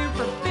here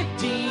for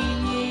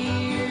 15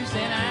 years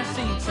and I've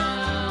seen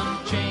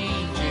some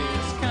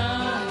changes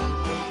come.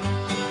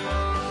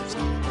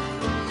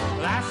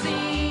 Well, I've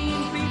seen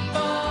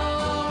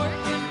people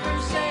working for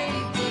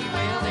safety.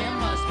 Well, there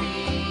must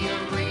be a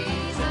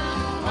reason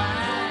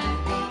why.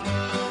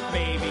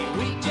 Baby,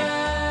 we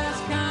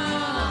just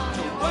come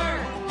to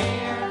work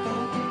here.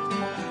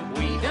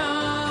 We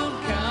don't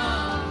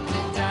come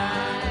to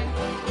die.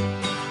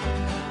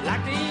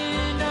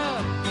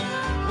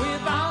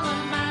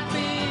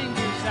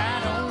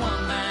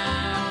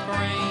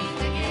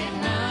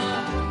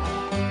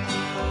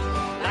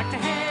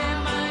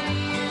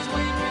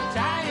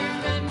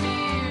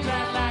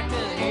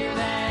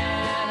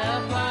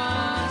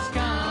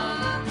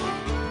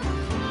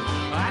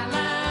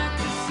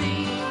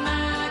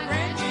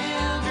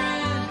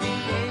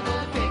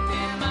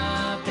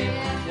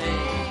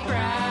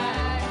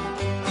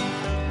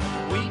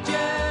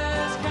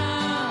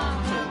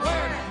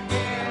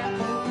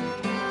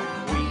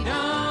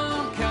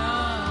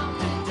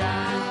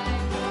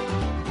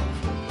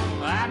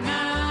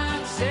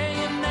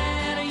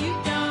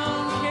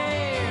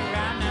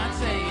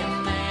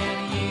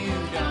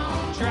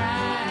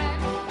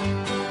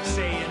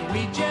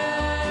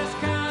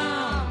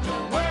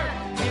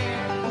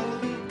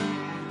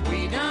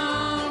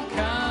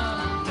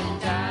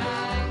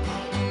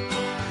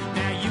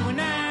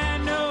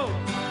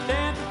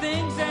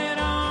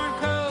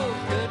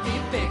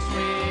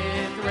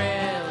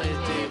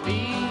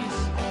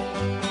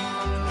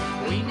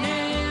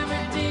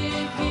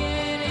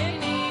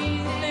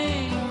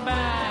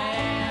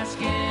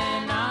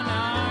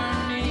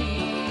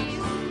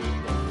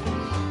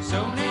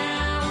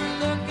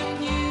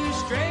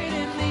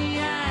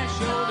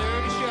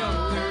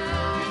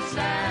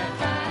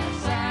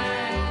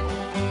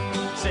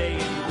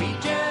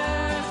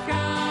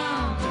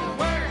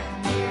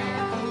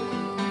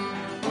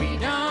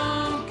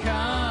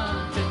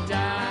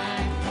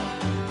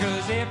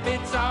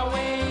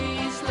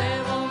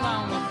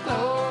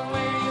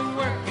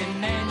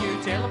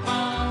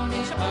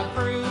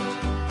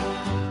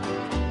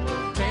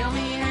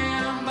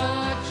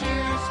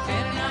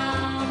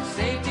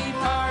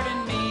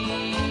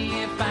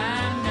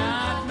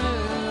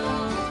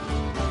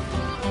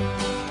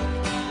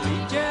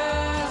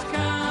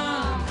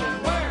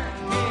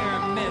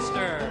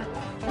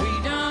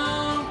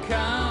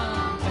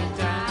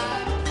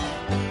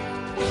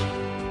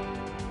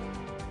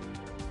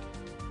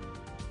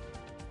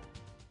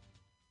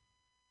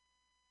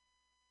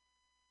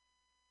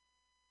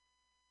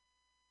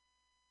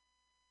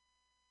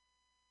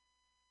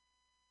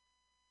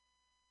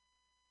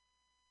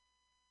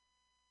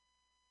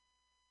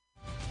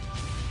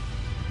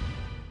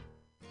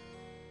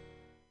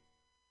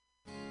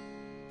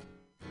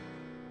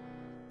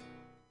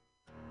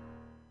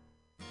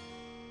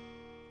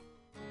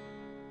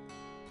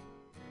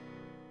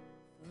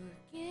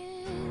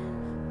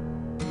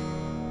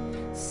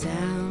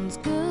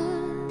 sounds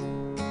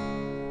good.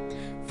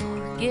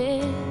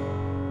 Forget,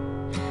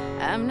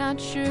 I'm not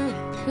sure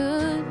I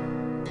could.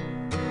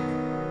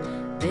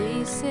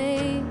 They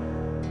say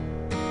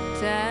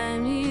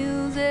time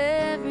heals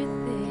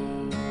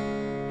everything,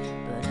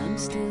 but I'm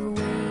still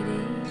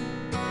waiting.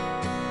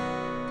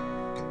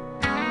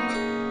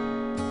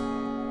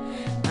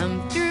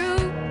 I'm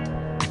through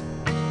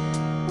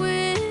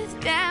with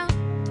doubt.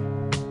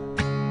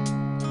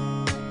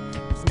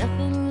 There's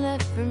nothing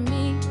left for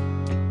me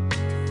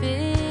to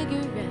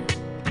figure out.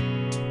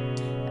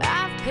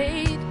 I've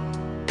paid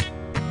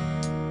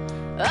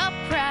a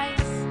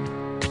price,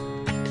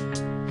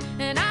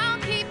 and I'll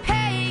keep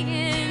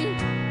paying.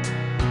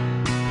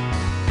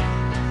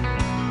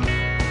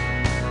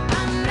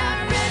 I'm not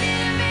ready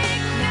to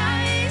make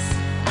nice.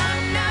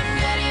 I'm not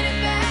ready to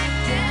back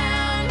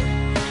down.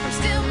 I'm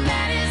still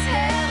mad as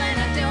hell, and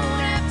I don't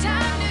have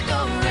time to go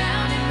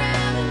round and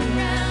round and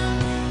round.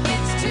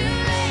 It's too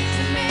late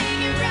to make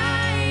it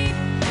right.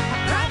 I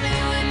probably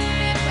wouldn't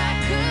if I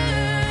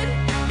could,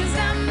 'cause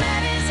I'm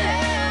mad as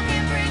hell,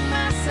 can't bring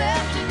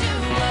myself to do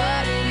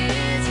what it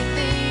is you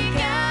think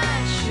I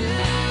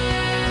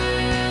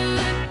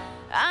should.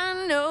 I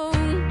know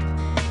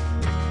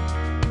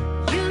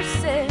you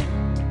said,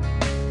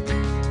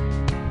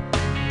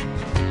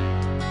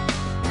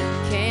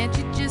 can't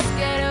you just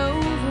get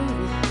over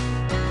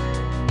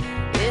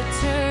it? It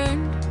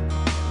turned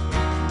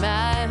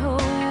my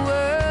whole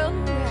world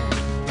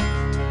around,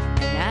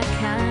 and I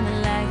kinda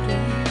like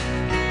it.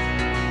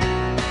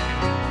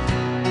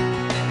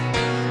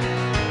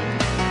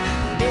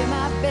 Made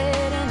my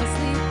bed and I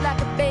sleep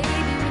like a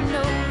baby with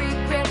no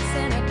regrets,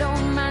 and I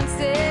don't mind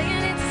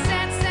saying it's a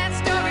sad, sad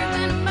story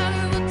when a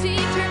mother will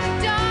teach her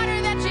daughter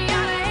that she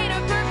ought to hate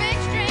a perfect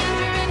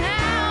stranger. And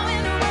how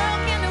in the world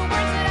can the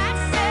words that I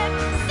said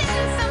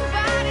send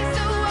somebody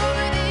so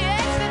over the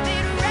edge that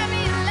they'd write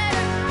me a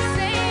letter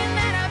saying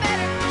that I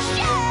better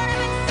shut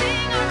up and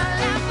sing or my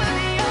life will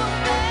be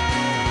over.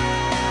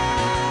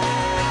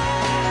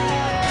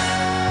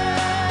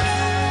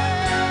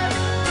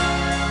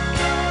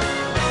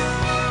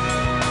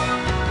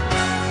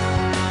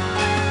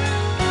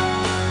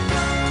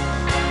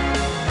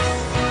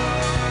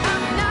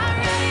 I'm not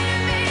ready to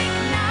make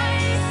it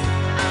nice.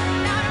 I'm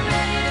not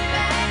ready to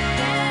back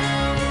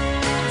down.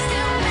 I'm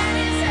still mad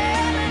as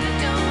hell, and I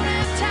don't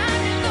have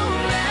time to go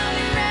round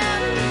and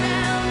round and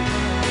round.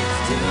 It's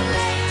too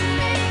late to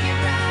make it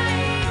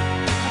right.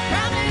 I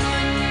probably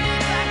wouldn't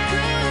if I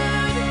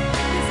could,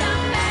 'cause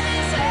I'm mad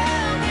as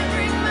hell, can't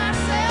bring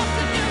myself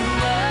to do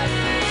what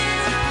it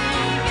is you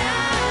think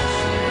I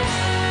should.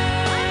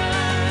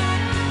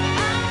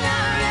 I'm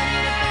not ready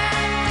to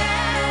back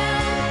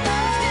down.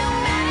 I'm still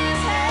mad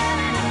as hell,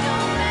 and I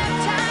don't have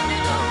time to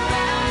go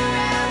round and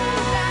round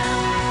and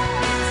round.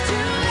 It's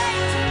too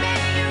late to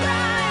make it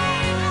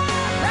right.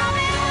 I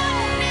probably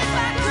wouldn't if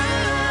I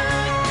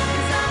could,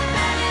 'cause I'm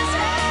mad as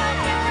hell,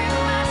 can't bring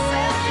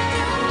myself to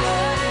do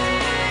what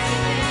it is you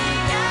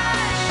think I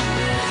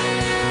should.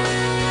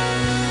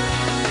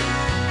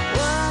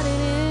 What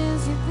it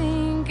is you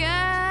think I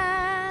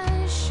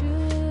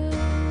should.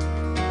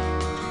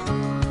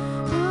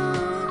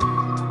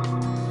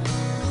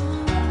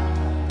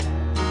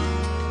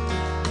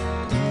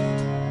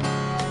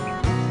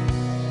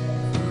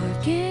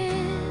 Forgive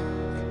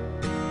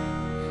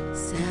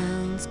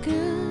sounds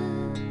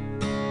good.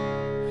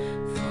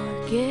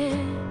 Forget,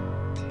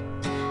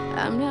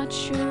 I'm not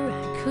sure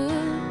I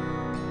could.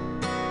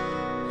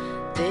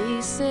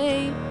 They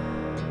say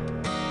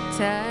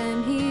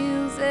time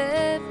heals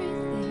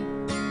everything,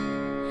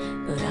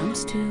 but I'm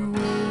still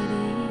waiting.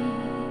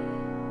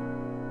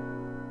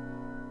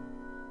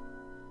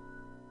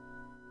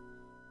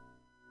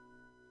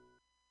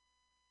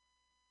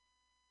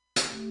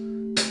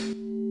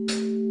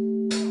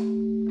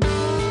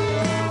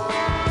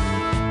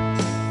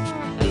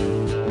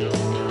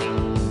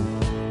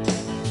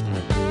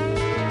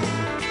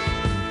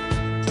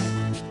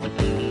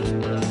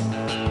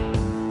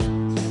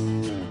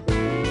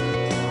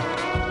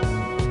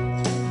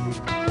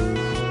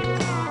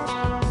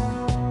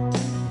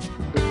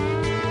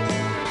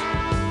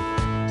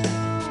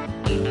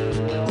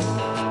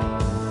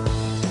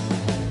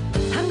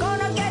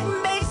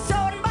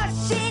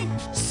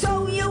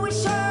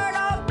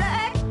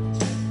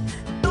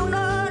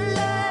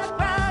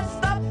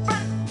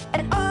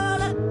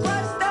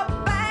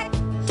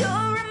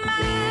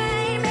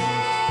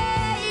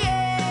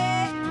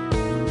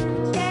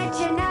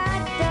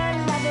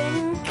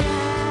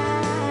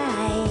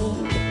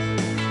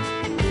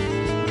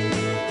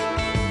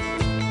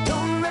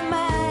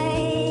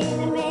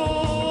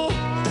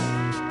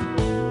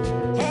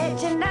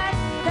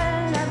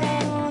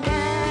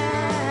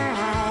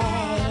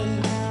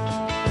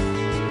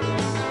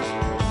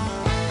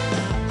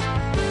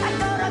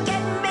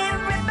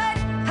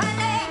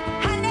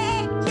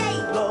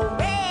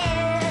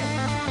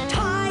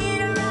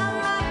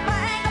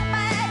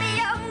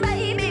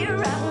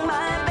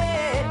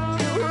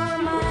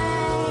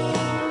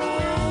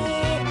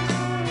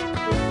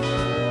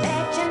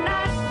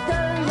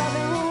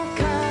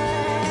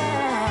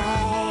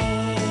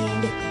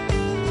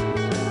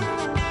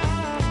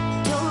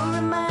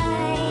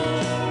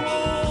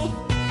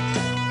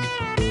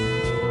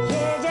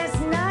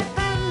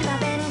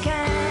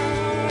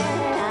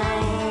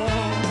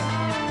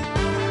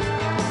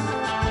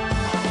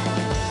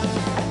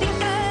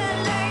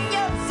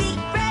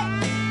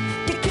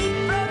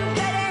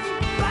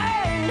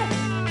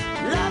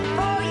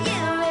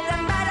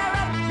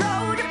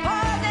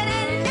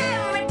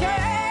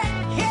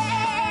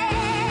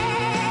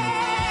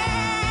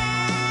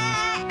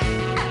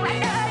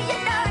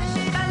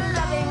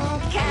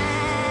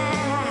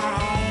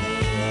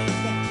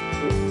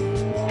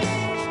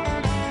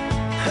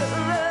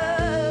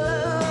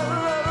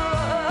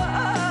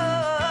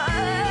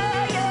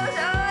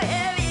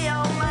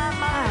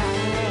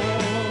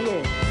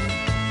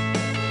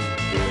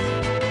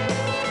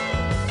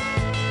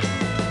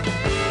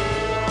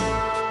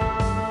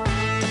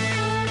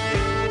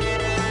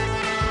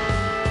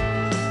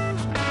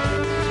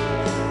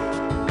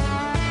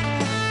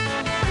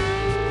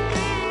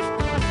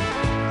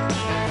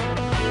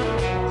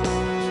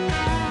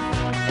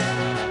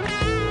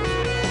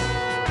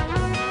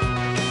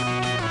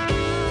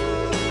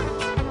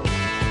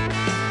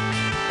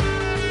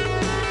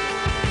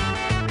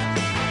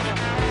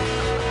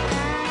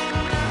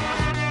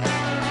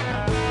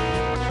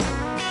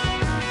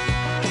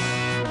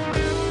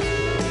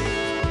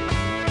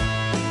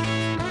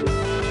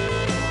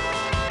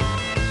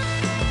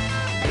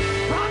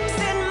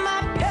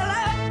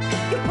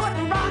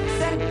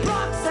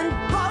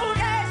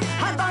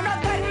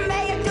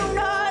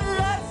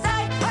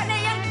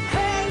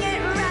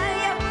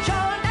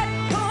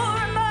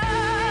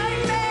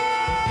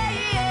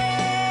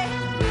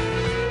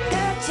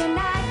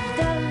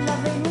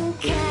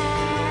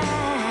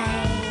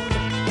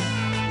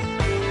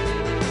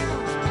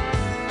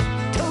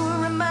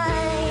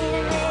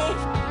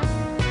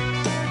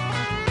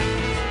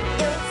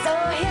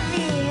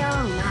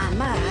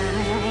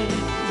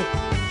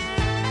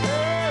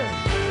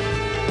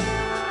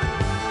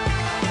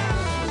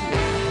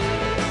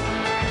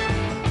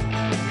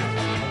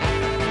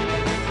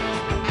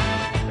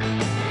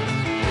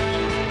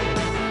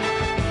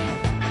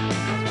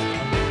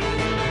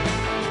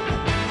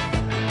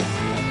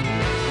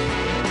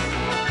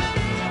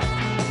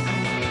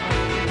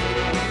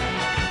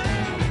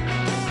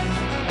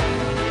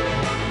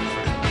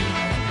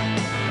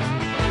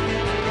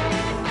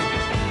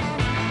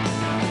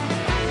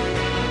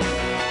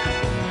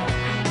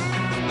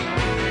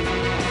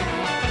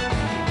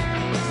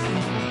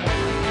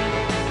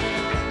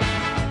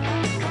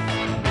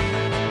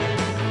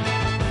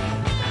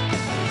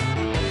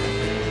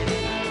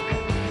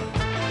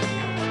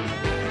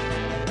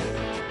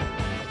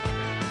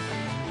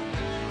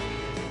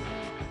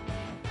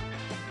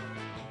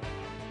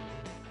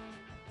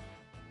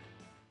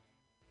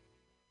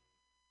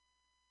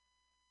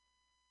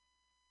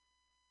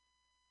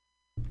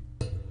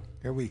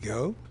 There we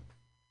go.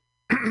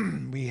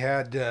 We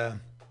had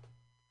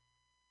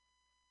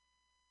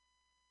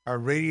our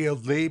radio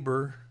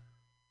labor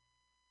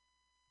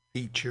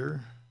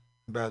feature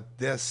about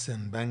deaths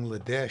in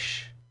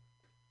Bangladesh.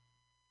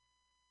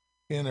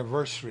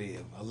 Anniversary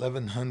of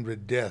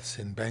 1,100 deaths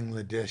in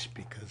Bangladesh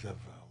because of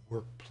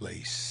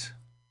workplace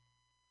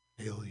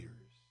failures,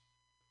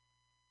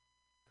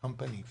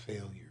 company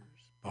failures,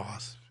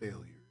 boss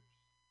failures.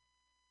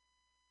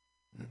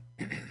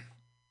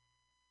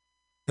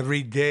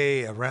 Every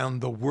day around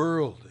the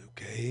world,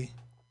 okay?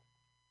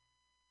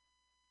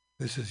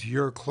 This is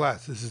your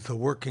class. This is the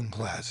working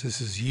class.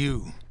 This is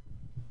you.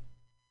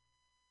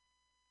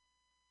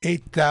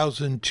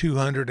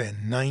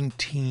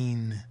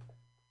 8,219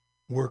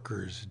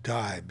 workers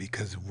die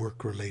because of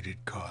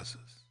work-related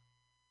causes.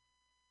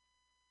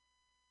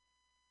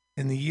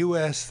 In the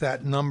U.S.,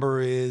 that number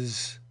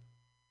is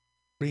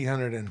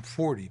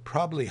 340,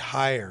 probably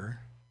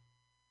higher,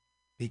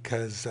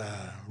 because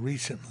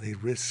recently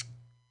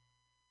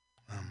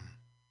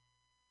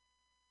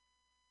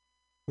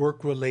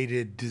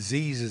work-related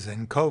diseases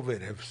and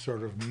COVID have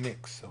sort of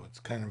mixed, so it's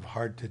kind of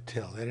hard to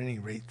tell. At any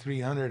rate,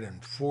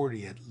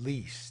 340 at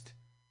least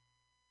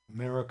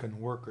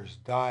American workers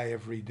die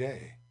every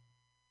day.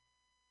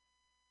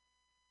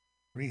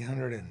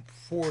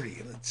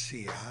 340, let's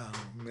see,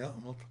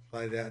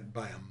 multiply that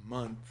by a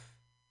month.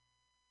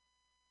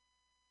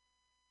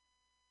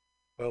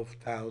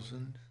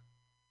 12,000.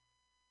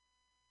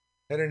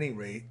 At any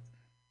rate,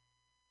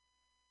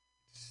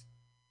 it's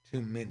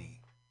too many.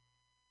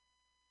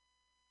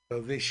 So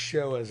this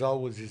show, as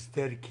always, is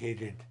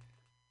dedicated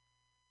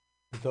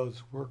to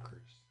those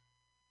workers.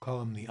 Call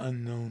them the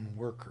unknown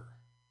worker.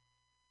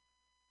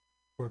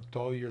 Worked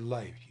all your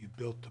life. You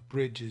built the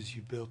bridges,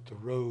 you built the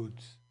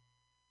roads,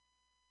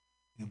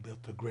 you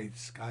built the great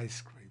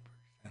skyscrapers.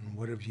 And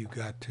what have you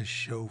got to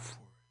show for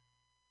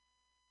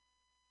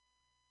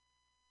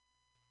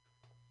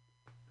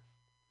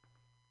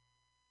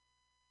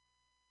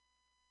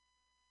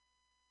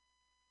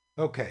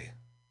it? Okay.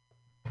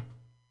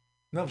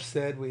 Enough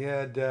said. We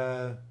had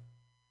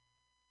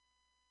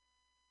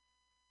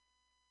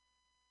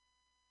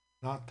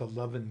Not the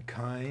Lovin'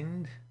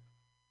 Kind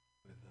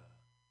with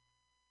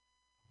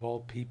of all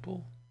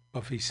people,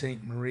 Buffy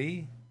St.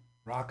 Marie,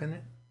 rocking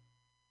it.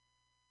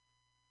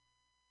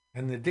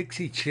 And the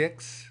Dixie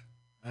Chicks,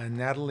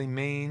 Natalie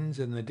Maines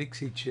and the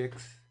Dixie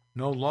Chicks,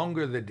 no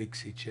longer the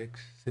Dixie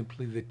Chicks,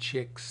 simply the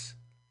Chicks.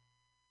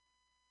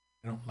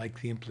 I don't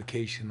like the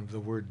implication of the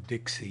word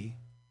Dixie.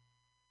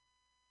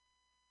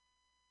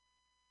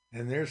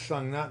 And their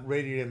song, Not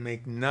Ready to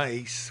Make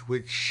Nice,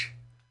 which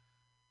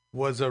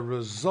was a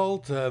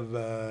result of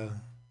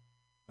a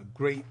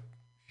great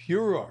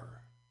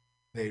furor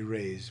they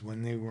raised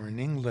when they were in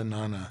England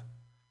on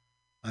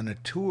a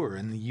tour,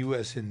 and the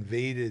U.S.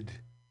 invaded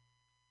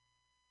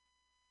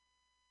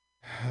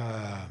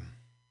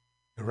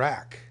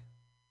Iraq.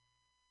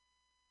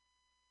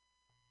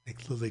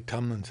 Like Lily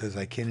Tomlin says,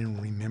 I can't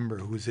even remember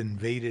who was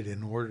invaded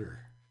in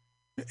order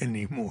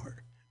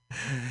anymore.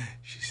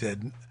 She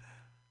said,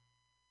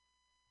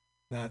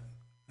 not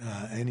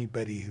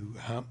anybody who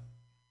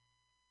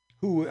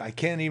I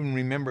can't even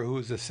remember who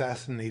was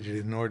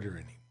assassinated in order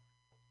anymore,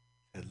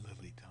 said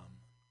Lily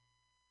Tomlin,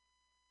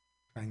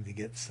 trying to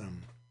get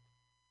some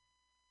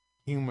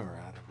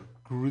humor out of a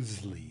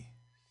grisly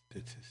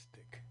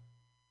statistic.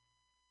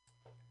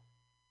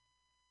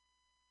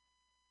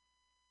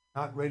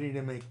 Not Ready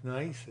to Make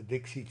Nice, the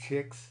Dixie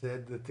Chicks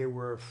said that they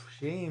were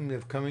ashamed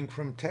of coming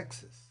from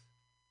Texas.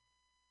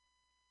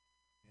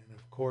 And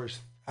of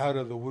course, out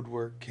of the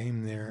woodwork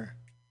came their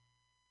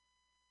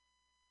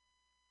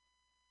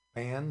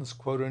fans,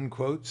 quote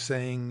unquote,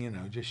 saying,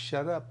 just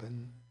shut up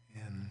and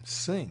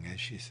sing, as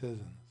she says in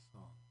the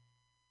song.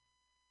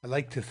 I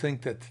like to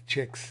think that the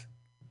Chicks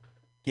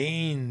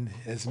gained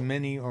as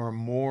many or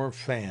more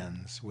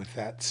fans with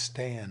that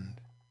stand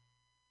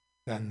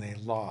than they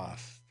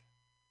lost.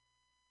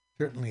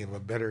 Certainly of a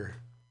better,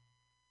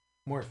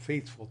 more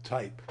faithful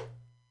type.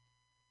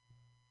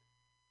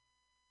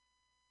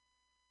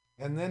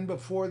 And then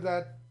before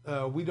that,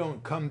 We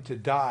Don't Come to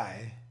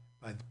Die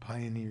by the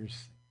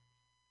Pioneers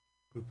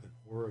group in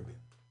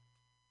Oregon.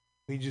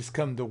 We just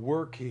come to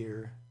work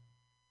here.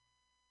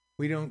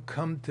 We don't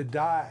come to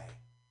die.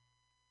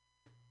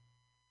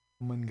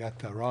 Someone got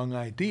the wrong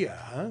idea,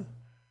 huh?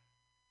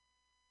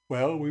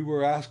 Well, we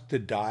were asked to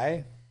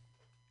die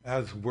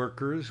as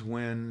workers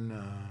when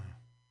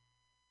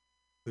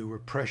we were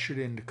pressured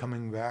into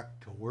coming back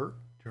to work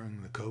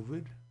during the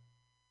COVID.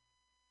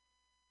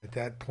 At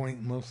that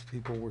point, most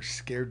people were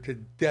scared to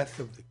death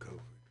of the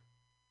COVID.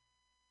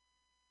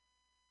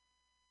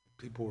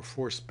 People were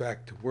forced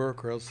back to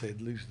work or else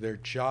they'd lose their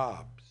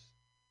jobs.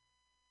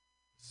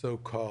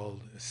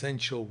 So-called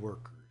essential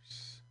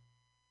workers.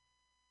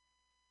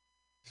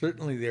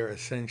 Certainly they're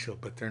essential,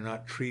 but they're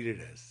not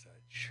treated as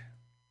such.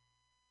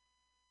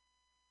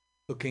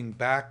 Looking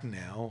back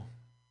now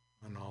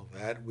on all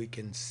that, we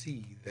can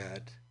see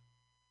that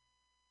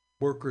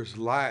workers'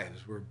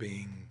 lives were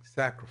being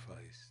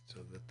sacrificed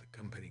so that the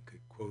company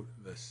could, quote,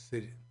 the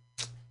city,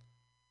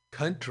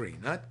 country,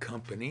 not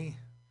company,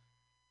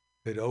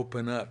 could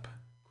open up,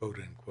 quote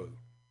unquote.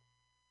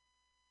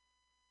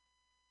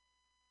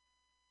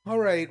 All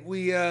right,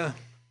 we got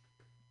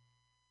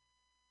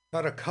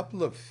a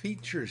couple of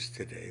features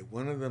today.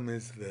 One of them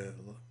is the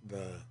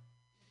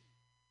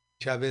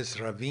Chavez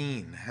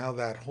Ravine, how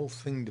that whole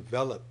thing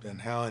developed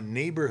and how a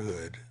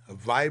neighborhood, a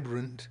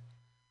vibrant,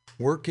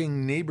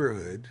 working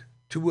neighborhood,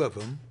 two of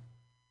them,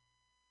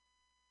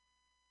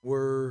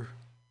 were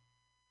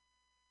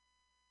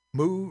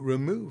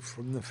removed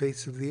from the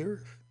face of the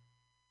earth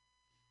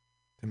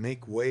to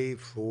make way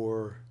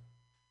for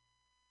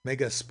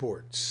mega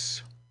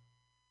sports.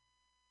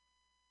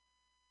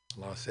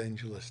 Los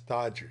Angeles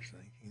Dodgers,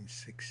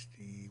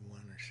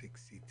 1961 or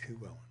 62,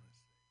 I want to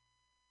say.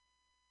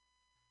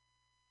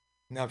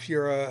 Now, if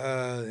you're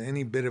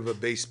any bit of a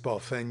baseball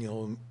fan,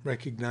 you'll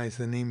recognize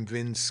the name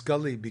Vin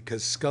Scully,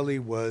 because Scully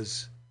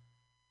was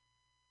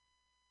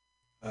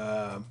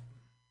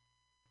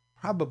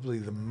probably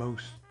the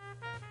most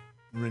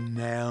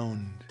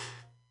renowned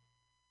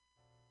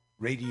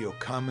radio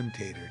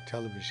commentator,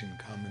 television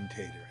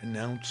commentator,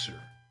 announcer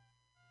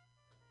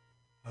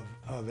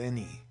of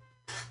any.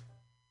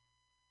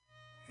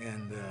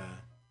 And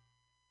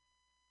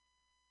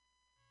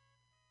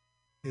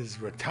his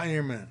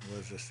retirement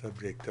was a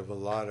subject of a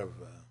lot of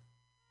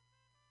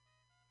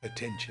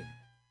attention.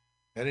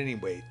 At any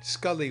rate,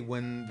 Scully,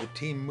 when the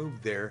team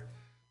moved there,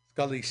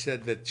 Scully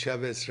said that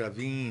Chavez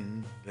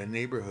Ravine, the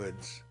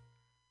neighborhoods,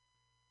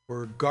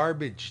 were a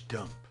garbage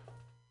dump.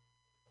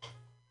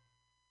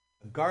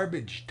 A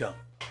garbage dump.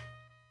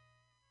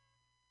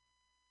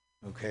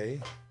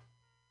 Okay?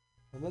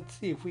 So let's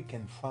see if we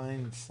can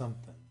find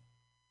something.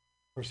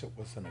 Of course, it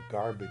wasn't a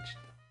garbage dump.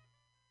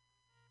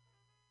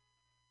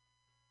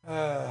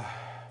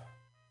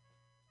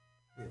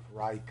 We have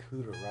Ry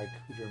Cooder. Ry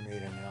Cooder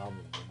made an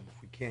album, and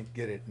if we can't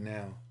get it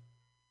now,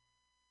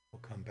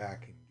 we'll come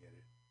back and get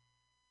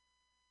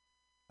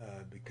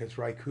it. Because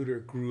Ry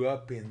Cooder grew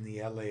up in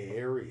the LA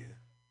area.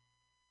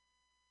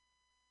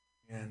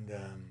 And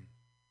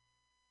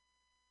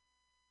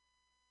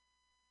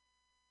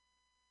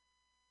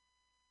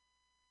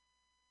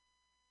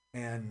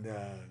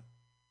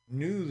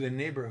knew the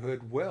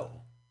neighborhood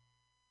well.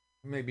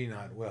 Maybe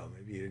not well,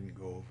 maybe he didn't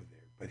go over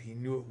there, but he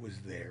knew it was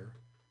there,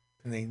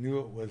 and they knew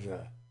it was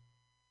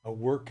a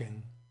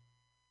working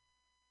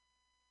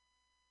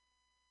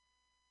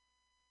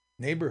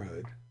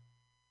neighborhood.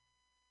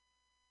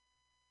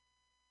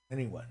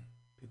 Anyone,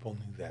 people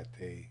knew that.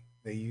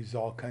 They use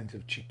all kinds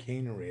of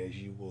chicanery, as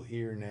you will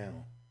hear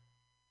now,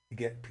 to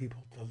get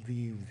people to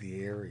leave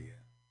the area.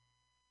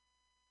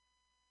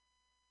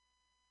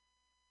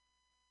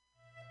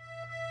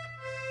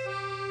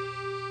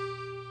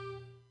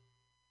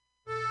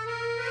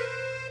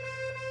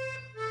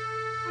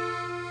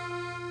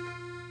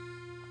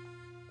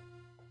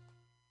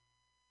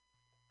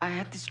 I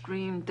had this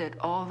dream that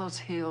all those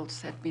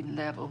hills had been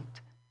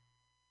leveled,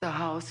 the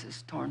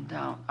houses torn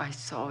down. I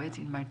saw it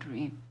in my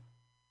dream.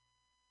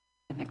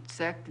 And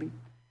exactly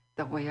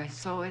the way I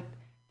saw it,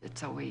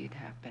 that's the way it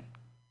happened.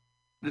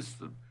 It's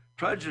the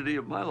tragedy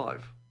of my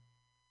life.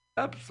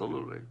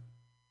 Absolutely.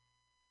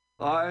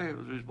 I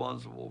was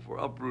responsible for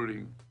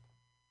uprooting,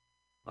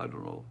 I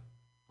don't know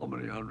how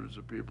many hundreds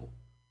of people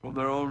from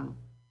their own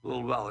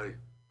little valley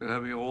and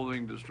having the whole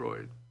thing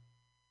destroyed.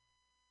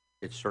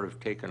 It's sort of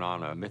taken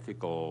on a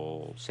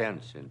mythical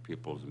sense in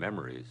people's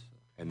memories,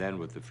 and then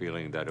with the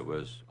feeling that it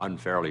was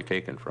unfairly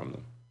taken from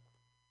them.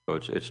 So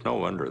it's no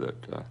wonder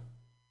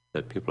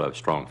that people have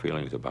strong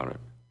feelings about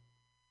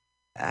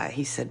it.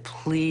 He said,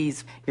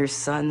 please, your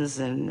son's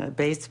in a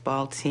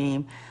baseball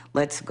team.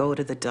 Let's go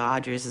to the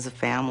Dodgers as a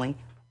family.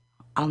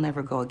 I'll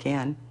never go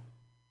again.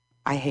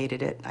 I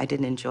hated it. I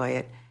didn't enjoy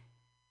it.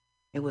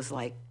 It was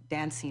like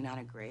dancing on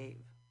a grave.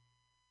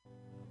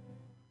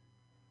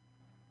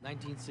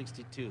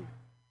 1962. In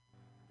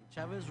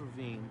Chavez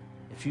Ravine,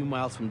 a few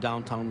miles from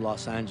downtown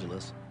Los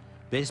Angeles,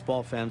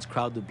 baseball fans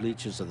crowd the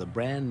bleachers of the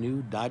brand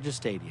new Dodger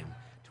Stadium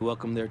to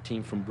welcome their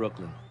team from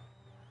Brooklyn.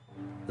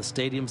 The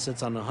stadium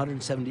sits on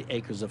 170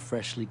 acres of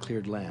freshly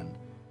cleared land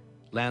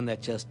that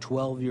just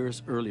 12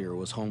 years earlier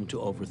was home to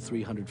over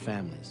 300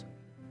 families.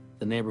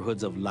 The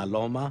neighborhoods of La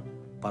Loma,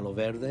 Palo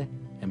Verde,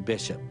 and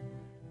Bishop,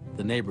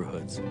 the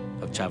neighborhoods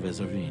of Chavez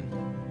Ravine.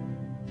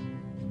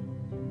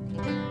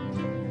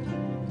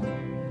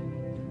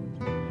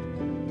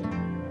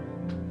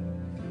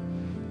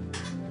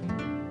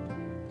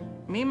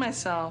 Me,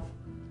 myself,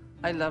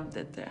 I loved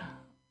it there.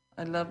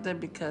 I loved it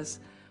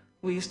because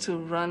we used to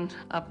run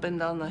up and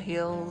down the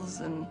hills,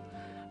 and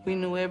we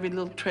knew every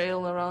little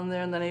trail around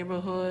there in the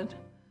neighborhood.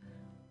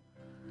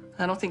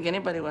 I don't think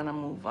anybody want to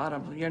move out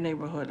of your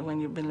neighborhood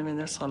when you've been living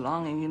there so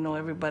long and you know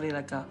everybody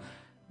like a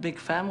big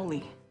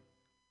family.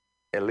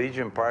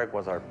 Elysian Park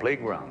was our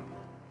playground.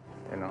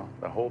 You know,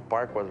 the whole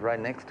park was right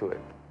next to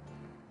it.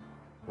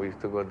 We used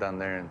to go down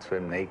there and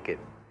swim naked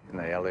in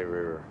the LA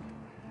River.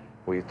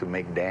 We used to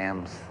make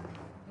dams,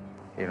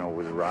 you know,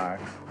 with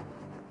rocks,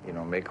 you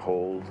know, make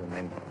holes and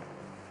then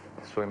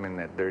swim in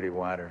that dirty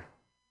water.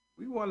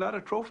 We won a lot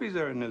of trophies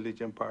there in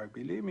Elysian Park.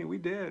 Believe me, we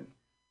did.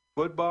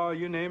 football,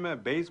 you name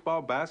it,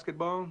 baseball,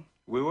 basketball,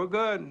 we were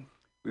good.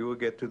 We would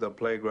get to the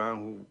playground,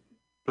 who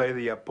play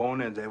the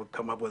opponents. They would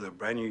come up with their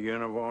brand new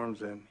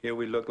uniforms, and here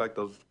we look like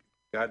those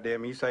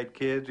goddamn East Side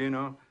kids, you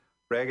know,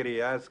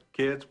 raggedy-ass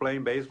kids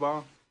playing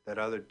baseball. That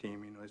other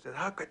team, you know, they said,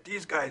 how could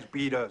these guys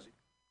beat us?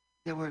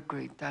 They were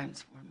great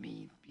times for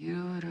me,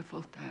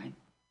 beautiful time.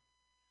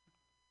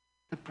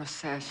 The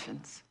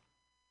processions,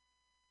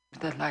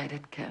 the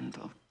lighted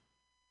candle.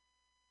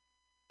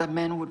 The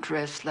men would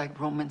dress like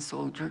Roman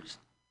soldiers.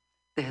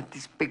 They had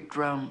this big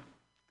drum,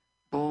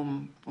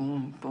 boom,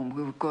 boom, boom.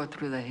 We would go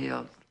through the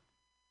hills.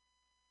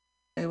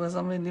 It was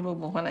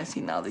unbelievable when I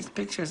seen all these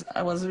pictures.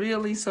 I was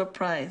really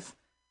surprised.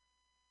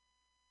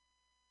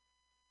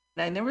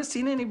 I never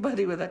seen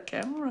anybody with a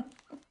camera.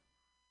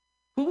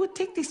 Who would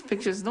take these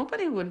pictures?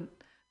 Nobody would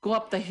go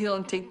up the hill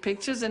and take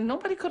pictures, and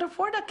nobody could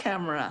afford a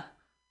camera.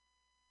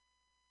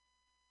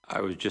 I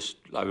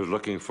was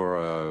looking for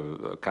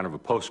a kind of a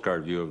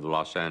postcard view of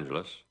Los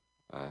Angeles.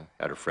 I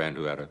had a friend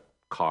who had a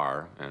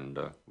car, and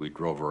we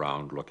drove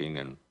around looking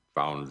and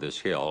found this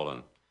hill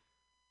and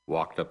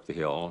walked up the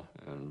hill.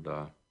 And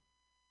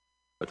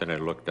but then I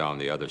looked down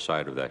the other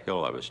side of that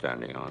hill I was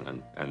standing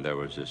on, and there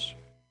was this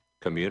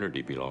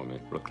community below me.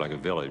 It looked like a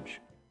village,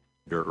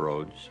 dirt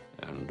roads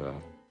and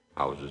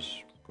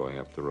houses going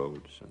up the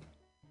roads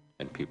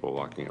and people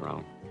walking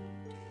around.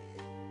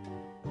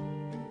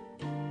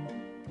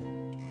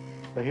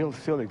 The hill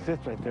still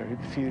exists right there. You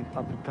can see it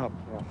up the top.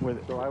 Yeah.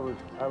 So I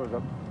was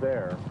up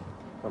there,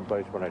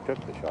 someplace when I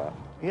took the shot.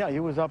 Yeah, he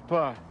was up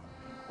on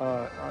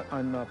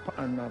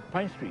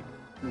Pine Street,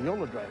 the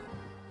Yola Drive.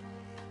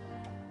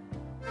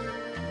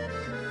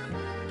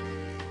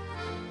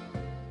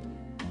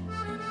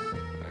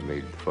 I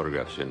made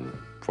photographs in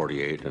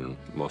 '48 and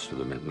most of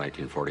them in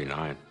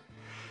 1949,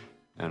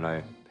 and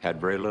I had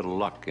very little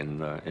luck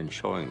in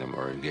showing them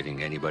or in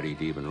getting anybody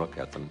to even look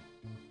at them.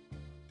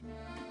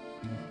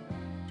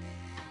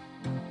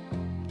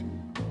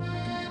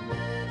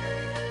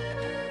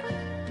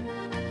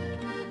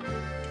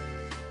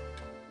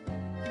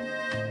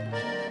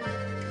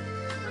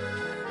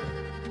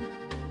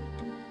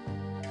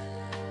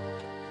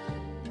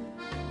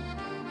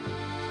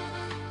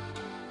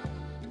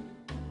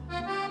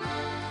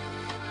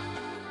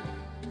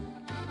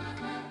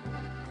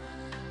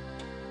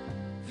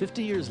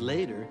 Years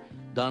later,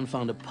 Don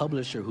found a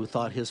publisher who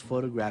thought his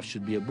photograph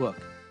should be a book.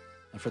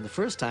 And for the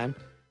first time,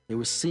 they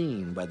were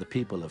seen by the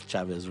people of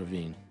Chavez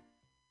Ravine.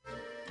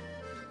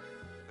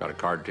 Got a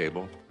card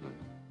table,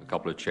 a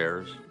couple of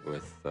chairs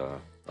with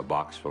a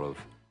box full of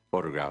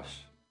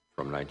photographs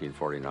from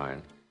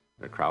 1949.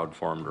 And a crowd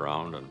formed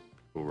around and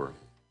people were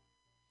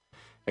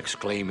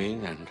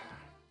exclaiming and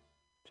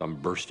some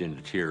burst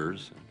into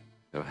tears.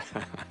 It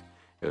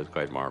was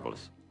quite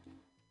marvelous.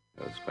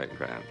 It was quite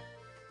grand.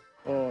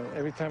 Oh,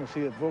 every time I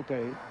see that book,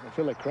 I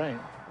feel like crying.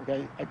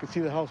 Like I could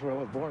see the house where I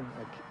was born.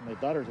 Like my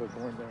daughters were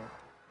born there.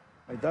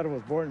 My daughter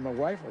was born, my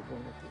wife was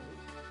born there.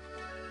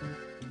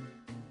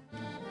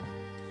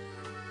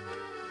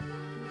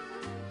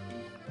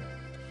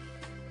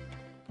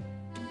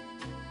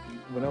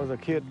 When I was a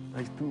kid, I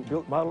used to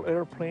build model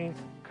airplanes,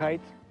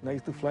 kites, and I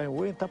used to fly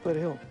way on top of that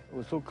hill. It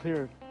was so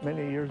clear.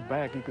 Many years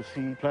back, you could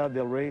see Playa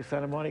del Rey,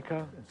 Santa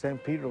Monica, and San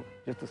Pedro.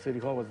 Just the city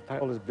hall was the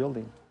tallest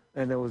building.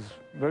 And it was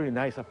very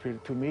nice up here.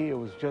 To me, it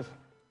was just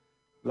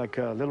like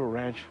a little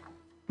ranch.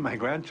 My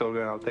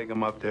grandchildren, I'll take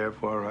them up there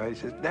for a ride. He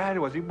says, Dad,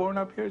 was he born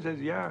up here? He says,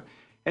 yeah.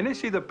 And they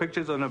see the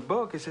pictures on the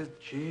book. He says,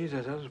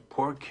 Jesus, those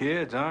poor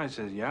kids, huh? He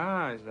says,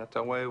 yeah, that's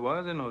the way it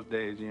was in those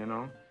days, you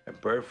know. And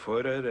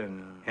barefooted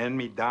and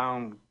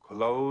hand-me-down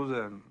clothes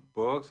and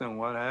books and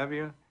what have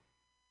you.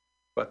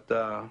 But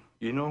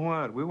you know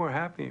what? We were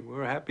happy. We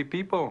were happy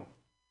people.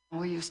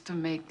 We used to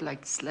make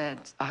like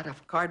sleds out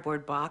of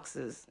cardboard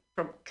boxes.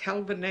 From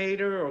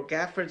Kelvinator or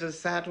Gaffers and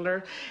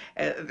Saddler,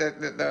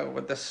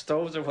 with the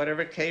stoves or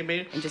whatever came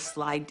in. And just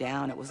slide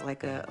down. It was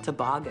like a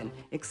toboggan,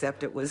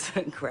 except it was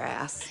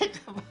grass.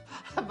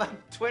 About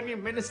 20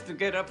 minutes to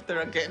get up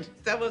there again.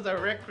 That was our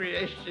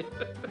recreation.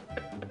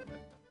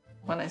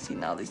 When I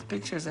seen all these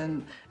pictures,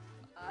 and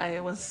I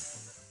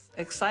was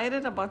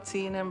excited about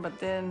seeing them, but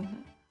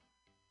then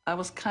I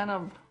was kind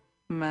of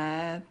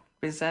mad,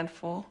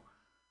 resentful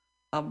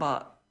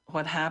about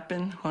what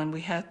happened when we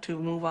had to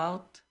move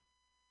out.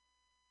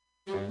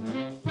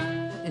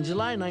 In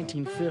July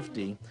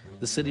 1950,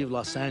 the city of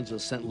Los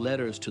Angeles sent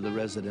letters to the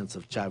residents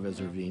of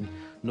Chavez Ravine,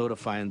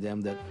 notifying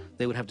them that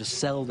they would have to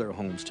sell their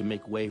homes to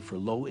make way for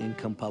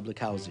low-income public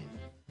housing.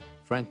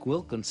 Frank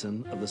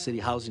Wilkinson of the City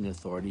Housing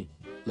Authority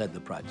led the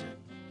project.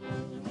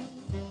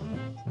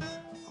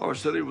 Our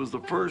city was the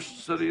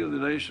first city in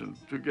the nation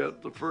to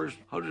get the first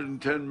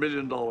 $110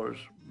 billion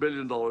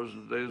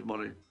in today's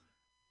money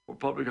for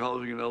public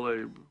housing in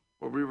LA,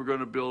 where we were going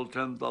to build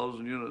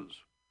 10,000 units.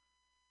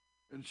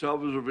 And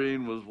Chavez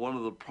Ravine was one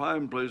of the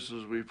prime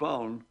places we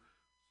found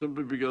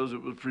simply because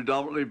it was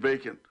predominantly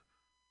vacant.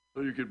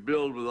 So you could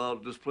build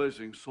without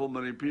displacing so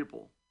many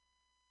people.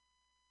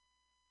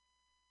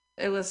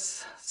 It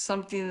was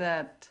something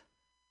that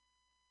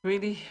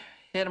really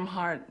hit him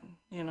hard,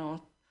 you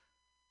know.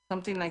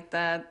 something like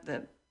that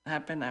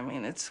happened. I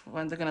mean, it's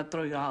when they're going to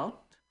throw you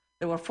out.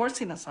 They were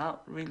forcing us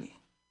out, really.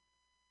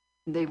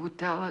 They would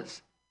tell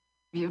us,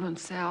 if you don't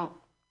sell,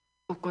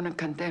 we're going to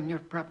condemn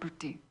your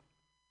property.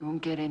 You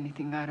won't get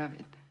anything out of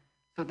it.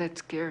 So that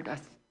scared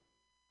us,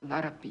 a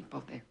lot of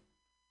people there.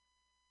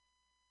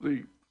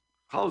 The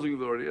housing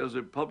authority, as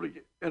a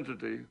public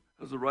entity,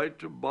 has the right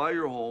to buy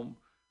your home.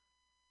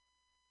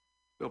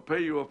 They'll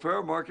pay you a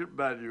fair market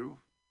value,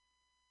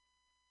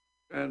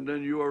 and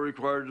then you are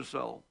required to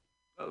sell.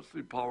 That's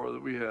the power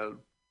that we had.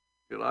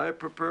 And I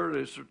prepared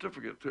a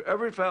certificate to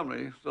every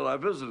family that I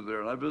visited there,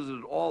 and I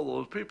visited all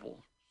those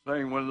people,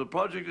 saying when the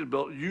project is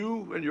built,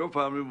 you and your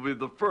family will be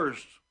the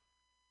first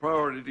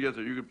priority to get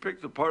there. You can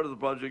pick the part of the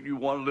project you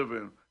want to live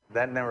in.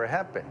 That never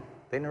happened.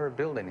 They never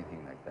built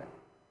anything like that.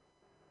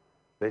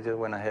 They just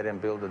went ahead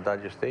and built the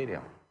Dodger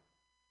Stadium.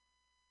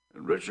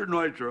 And Richard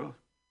Nitra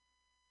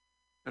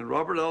and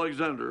Robert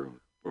Alexander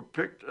were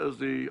picked as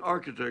the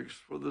architects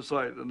for the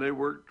site, and they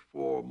worked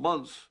for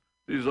months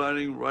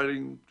designing,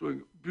 writing,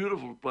 doing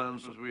beautiful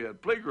plans. We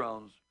had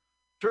playgrounds,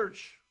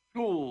 church,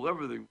 school,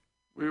 everything.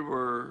 We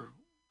were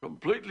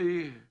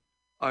completely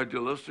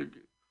idealistic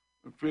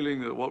and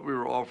feeling that what we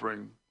were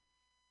offering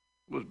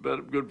was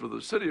good for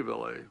the city of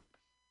LA,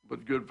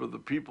 but good for the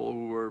people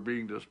who were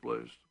being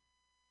displaced.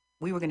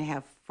 We were going to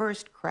have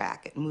first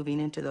crack at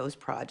moving into those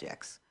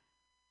projects.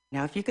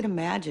 Now, if you could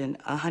imagine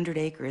 100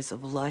 acres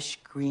of lush,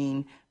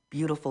 green,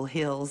 beautiful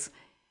hills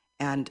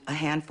and a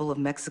handful of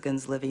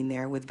Mexicans living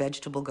there with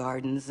vegetable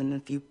gardens and a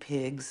few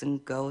pigs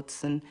and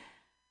goats and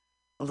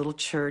a little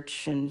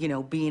church and, you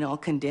know, being all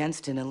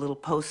condensed in a little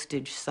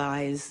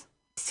postage-size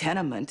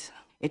tenement,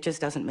 it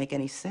just doesn't make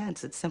any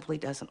sense. It simply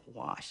doesn't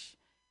wash.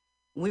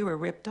 We were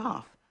ripped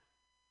off.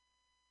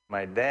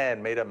 My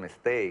dad made a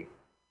mistake.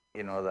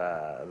 You know,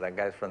 the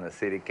guys from the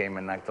city came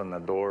and knocked on the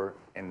door,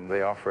 and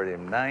they offered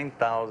him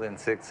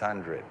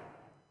 $9,600.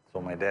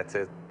 So my dad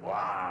said,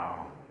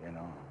 wow, you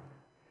know,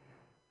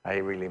 I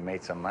really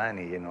made some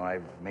money. You know, I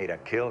made a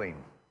killing.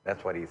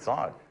 That's what he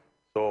thought.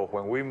 So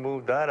when we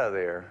moved out of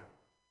there,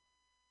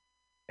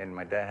 and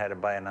my dad had to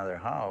buy another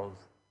house,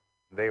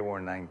 they were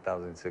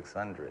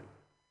 $9,600.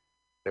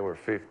 They were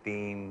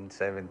 $15,000,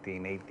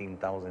 $17,000,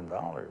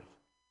 $18,000.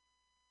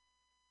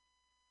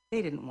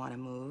 They didn't want to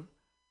move.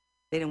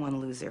 They didn't want to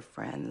lose their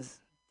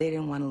friends. They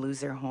didn't want to lose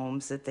their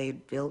homes that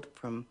they'd built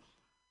from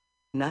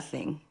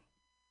nothing.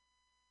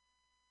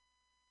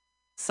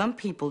 Some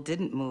people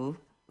didn't move.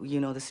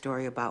 You know the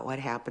story about what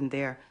happened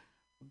there.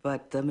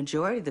 But the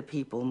majority of the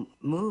people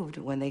moved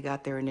when they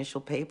got their initial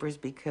papers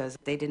because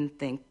they didn't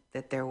think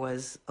that there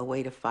was a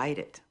way to fight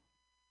it.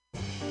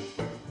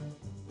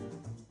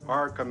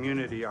 Our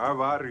community, our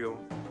barrio,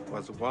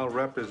 was well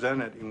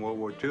represented in World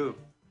War II.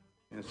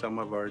 And some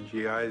of our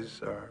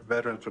GIs, our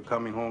veterans, were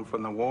coming home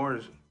from the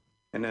wars.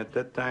 And at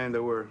that time, they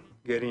were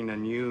getting the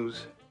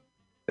news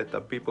that the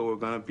people were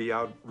going to be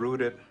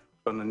uprooted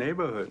from the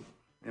neighborhood.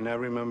 And I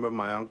remember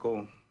my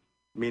uncle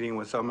meeting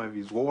with some of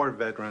his war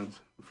veterans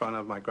in front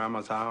of my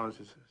grandma's house.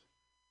 He says,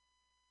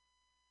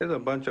 there's a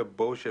bunch of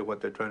bullshit what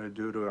they're trying to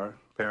do to our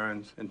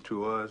parents and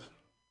to us.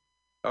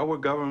 Our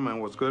government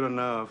was good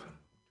enough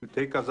to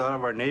take us out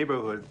of our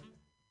neighborhood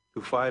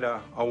to fight a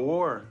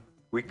war.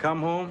 We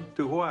come home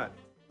to what?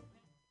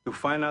 To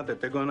find out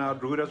that they're going to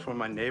outroot us from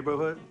my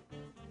neighborhood?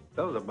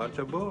 That was a bunch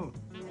of bull.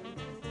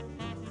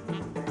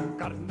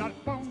 Carnal,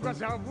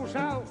 póngase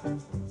abusado,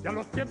 ya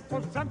los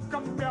tiempos han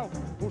cambiado.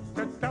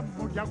 Usted está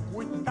muy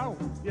agüitado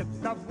y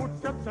está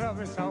mucho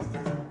atravesado.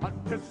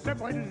 Antes se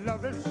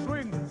bailaba el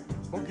swing,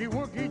 boogie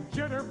woogie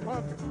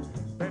jitterbug,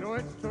 pero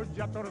esto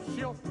ya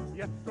torció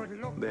y esto es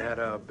lo. They had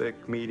a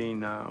big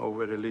meeting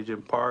over at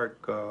Legion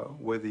Park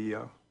with the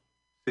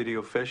city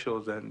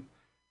officials and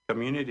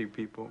community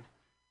people.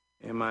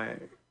 And my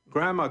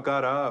grandma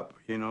got up,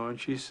 you know, and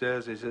she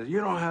says, you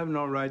don't have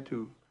no right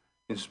to,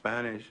 in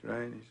Spanish,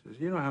 right? He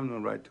says, you don't have no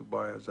right to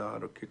buy us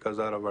out or kick us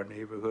out of our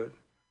neighborhood.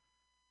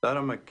 A lot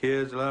of my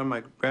kids, a lot of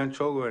my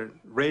grandchildren were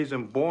raised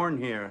and born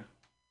here.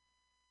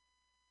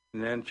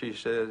 And then she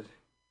says,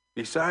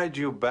 besides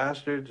you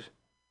bastards,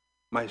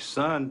 my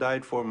son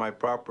died for my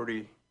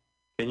property.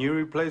 Can you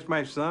replace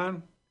my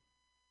son?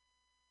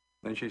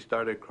 Then she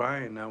started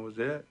crying, that was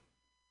it.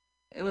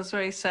 It was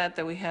very sad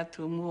that we had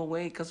to move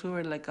away because we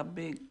were like a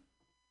big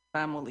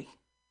family.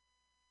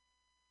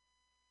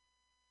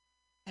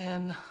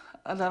 And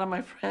a lot of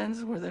my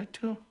friends were there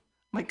too,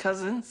 my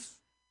cousins.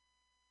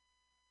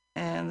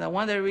 And the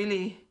one that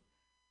really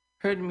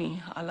hurt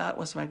me a lot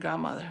was my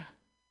grandmother.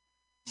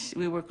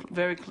 We were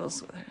very close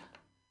with her.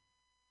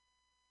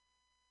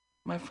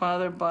 My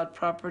father bought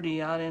property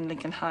out in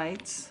Lincoln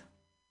Heights,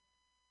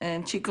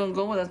 and she couldn't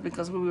go with us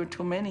because we were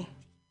too many.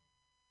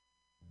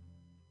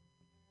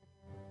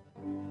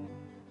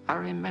 I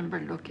remember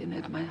looking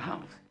at my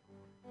house.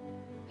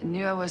 I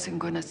knew I wasn't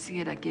going to see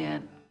it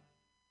again.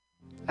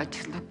 I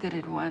just looked at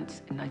it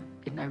once, and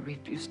I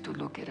refused to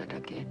look at it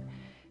again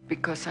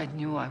because I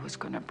knew I was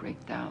going to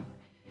break down.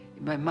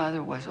 My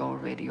mother was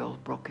already all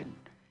broken,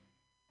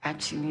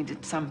 and she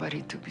needed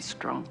somebody to be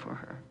strong for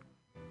her.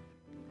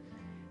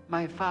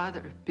 My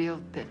father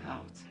built that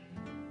house.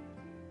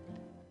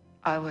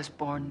 I was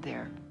born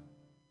there.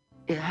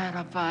 It had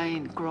a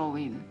vine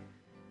growing,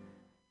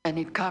 and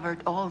it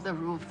covered all the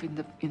roof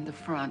in the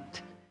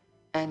front.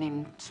 And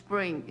in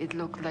spring, it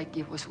looked like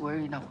it was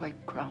wearing a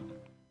white crown.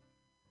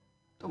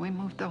 So we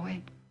moved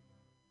away.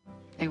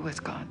 It was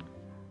gone.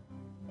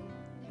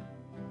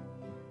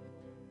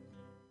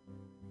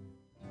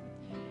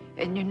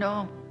 And you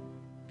know,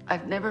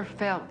 I've never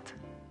felt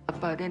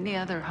about any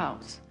other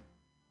house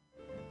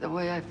the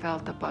way I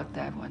felt about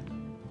that one.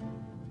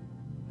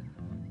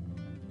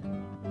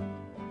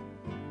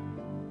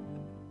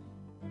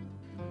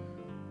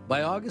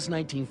 By August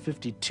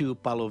 1952,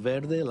 Palo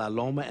Verde, La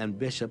Loma, and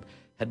Bishop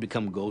had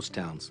become ghost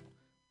towns.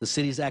 The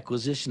city's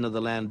acquisition of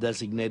the land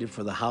designated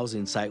for the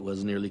housing site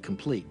was nearly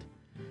complete.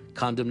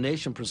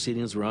 Condemnation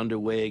proceedings were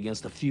underway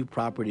against a few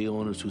property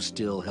owners who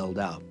still held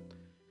out.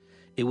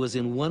 It was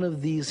in one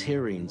of these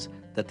hearings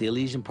that the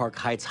Elysian Park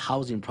Heights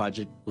housing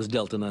project was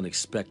dealt an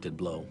unexpected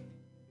blow.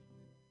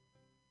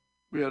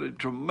 We had a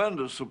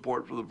tremendous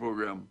support for the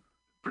program.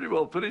 Pretty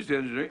well finished the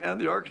engineering and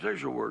the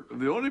architectural work.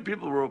 And the only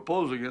people who were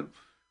opposing it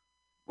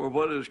were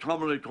what is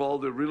commonly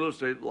called the real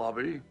estate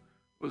lobby,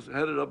 was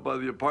headed up by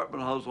the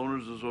Apartment House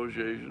Owners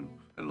Association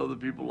and other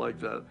people like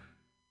that.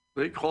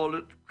 They called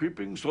it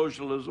creeping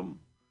socialism.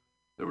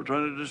 They were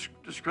trying to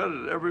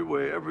discredit it every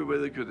way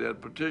they could. They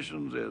had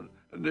petitions, they had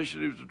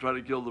initiatives to try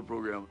to kill the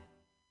program.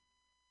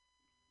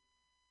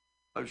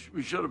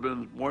 We should have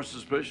been more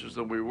suspicious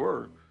than we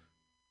were.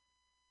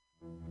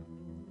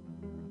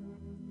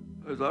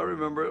 As I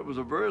remember, it was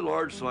a very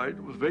large site.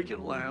 It was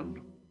vacant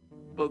land,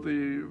 but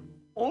the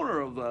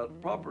owner of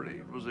that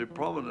property was a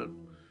prominent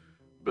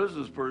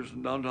business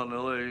person downtown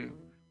LA,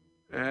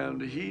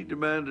 and he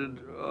demanded,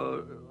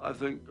 I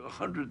think,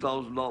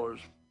 $100,000,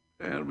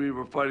 and we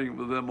were fighting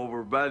with them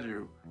over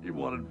value. He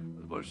wanted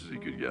as much as he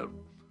could get.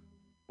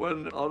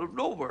 When out of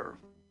nowhere,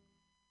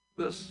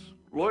 this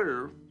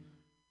lawyer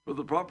for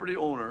the property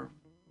owner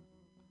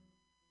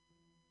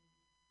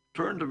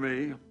turned to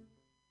me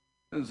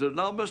and said,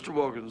 "Now, Mr.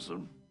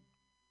 Wilkinson,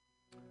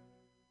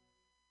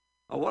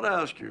 I want to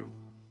ask you,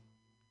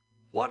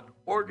 what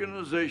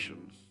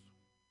organizations,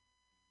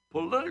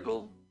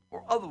 political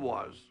or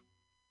otherwise,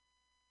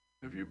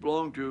 have you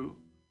belonged to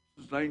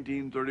since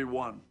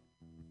 1931?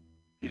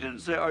 He didn't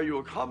say, "Are you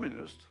a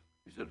communist?"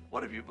 He said,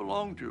 "What have you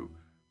belonged to?"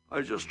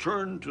 I just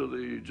turned to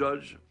the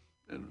judge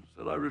and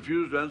said, "I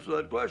refuse to answer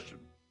that question."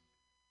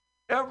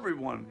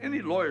 Everyone,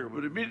 any lawyer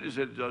would immediately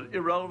say to the judge,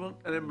 irrelevant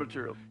and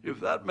immaterial. If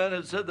that man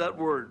had said that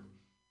word,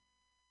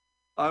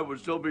 I would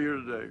still be here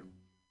today,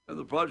 and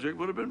the project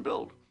would have been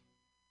built.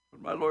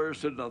 But my lawyer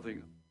said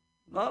nothing,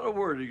 not a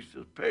word. He's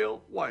just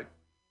pale white.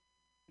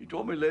 He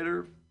told me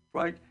later,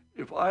 "Frank,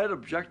 if I had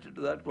objected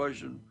to that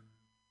question,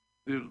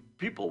 the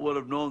people would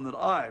have known that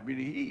I,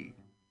 meaning he,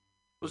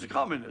 was a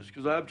communist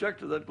because I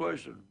objected to that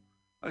question."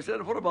 I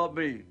said, "What about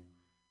me?"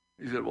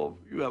 He said, "Well,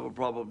 you have a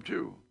problem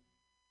too."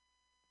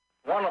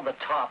 One of the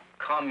top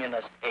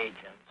communist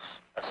agents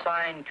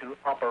assigned to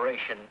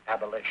Operation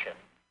Abolition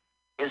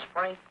is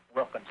Frank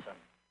Wilkinson,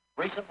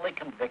 recently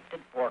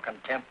convicted for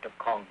contempt of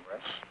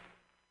Congress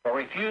for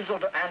refusal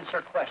to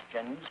answer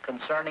questions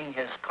concerning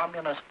his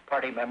Communist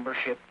Party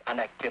membership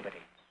and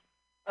activities.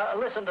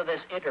 Listen to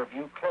this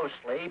interview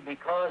closely,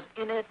 because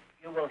in it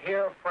you will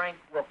hear Frank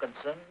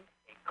Wilkinson,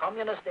 a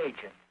communist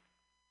agent,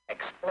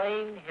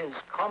 explain his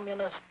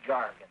communist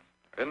jargon.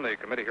 In the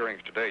committee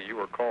hearings today, you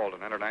were called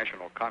an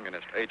international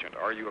communist agent.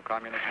 Are you a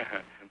communist?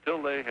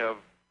 Until they have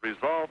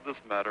resolved this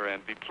matter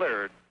and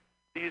declared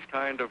these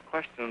kind of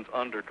questions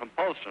under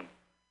compulsion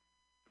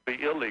to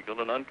be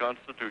illegal and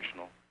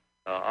unconstitutional,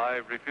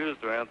 I refuse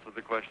to answer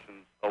the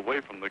questions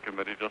away from the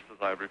committee, just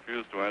as I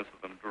refuse to answer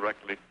them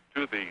directly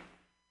to the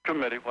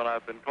committee when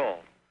I've been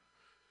called.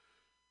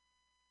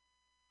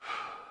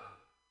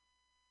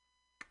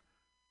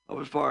 I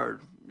was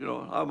fired. You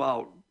know, I'm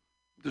out,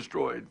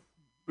 destroyed,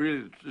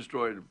 really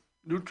destroyed,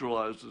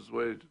 neutralized is the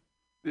way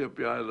the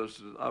FBI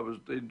listed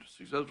it. They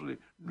successfully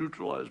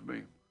neutralized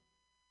me.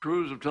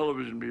 Crews of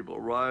television people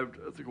arrived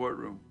at the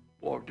courtroom,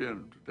 walked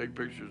in to take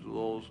pictures of the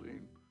whole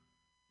scene.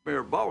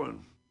 Mayor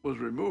Bowen was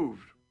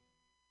removed.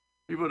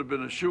 He would have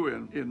been a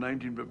shoo-in in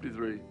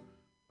 1953.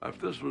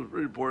 After this was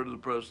reported to the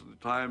press, the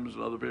Times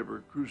and other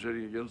papers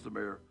crusading against the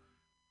mayor,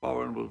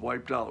 Bowen was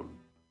wiped out.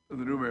 And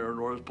the new mayor,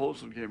 Norris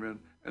Polson, came in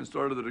and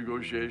started the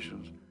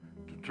negotiations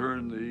to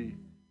turn the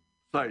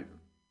site,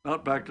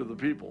 not back to the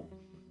people,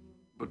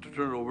 but to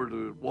turn it over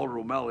to Walter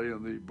O'Malley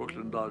and the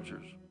Brooklyn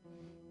Dodgers.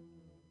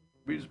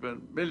 We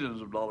spent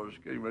millions of dollars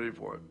getting ready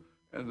for it,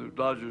 and the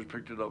Dodgers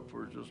picked it up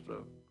for just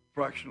a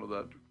fraction of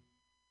that.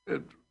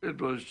 It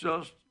was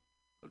just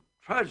a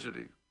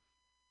tragedy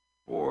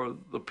for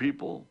the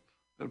people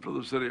and for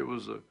the city. It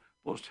was the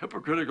most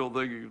hypocritical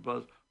thing that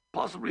could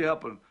possibly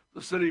happen.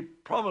 The city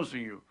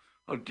promising you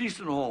a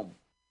decent home.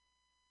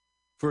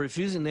 For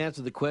refusing to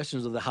answer the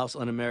questions of the House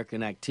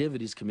Un-American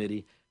Activities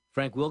Committee,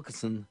 Frank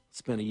Wilkinson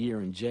spent a year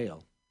in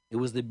jail. It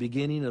was the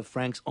beginning of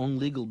Frank's own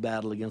legal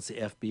battle against the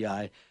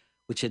FBI,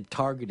 which had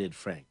targeted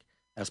Frank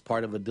as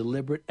part of a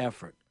deliberate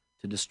effort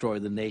to destroy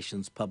the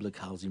nation's public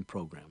housing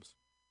programs.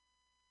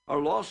 Our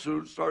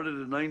lawsuit started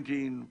in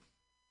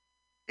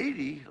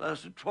 1980,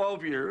 lasted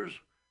 12 years.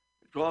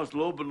 It cost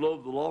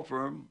LaborAndLove, the law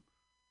firm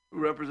who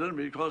represented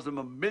me, it cost them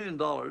 $1 million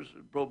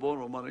in pro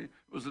bono money. It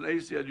was an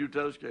ACLU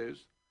test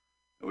case.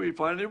 And we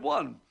finally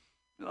won.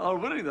 And on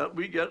winning that,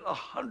 we get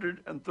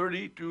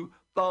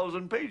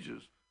 132,000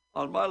 pages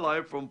on my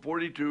life from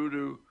 42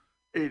 to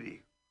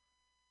 80.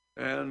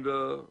 And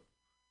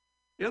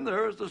in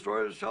there is the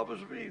story of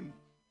Chavez Ravine.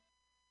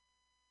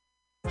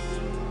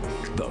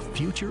 The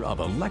future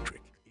of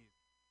electric.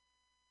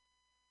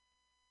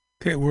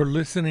 Okay, we're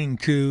listening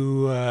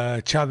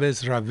to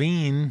Chavez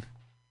Ravine,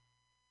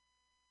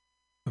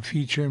 a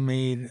feature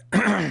made,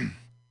 I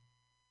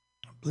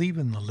believe,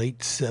 in the late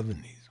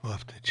 70s. We'll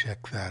have to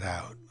check that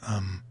out.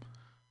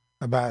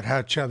 About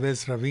how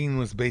Chavez Ravine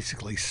was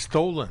basically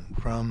stolen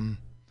from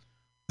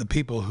the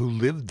people who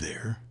lived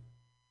there.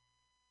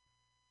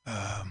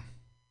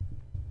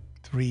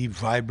 3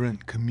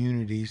 vibrant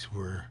communities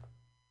were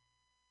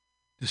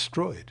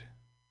destroyed,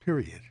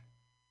 period,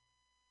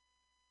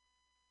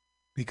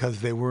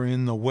 because they were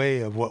in the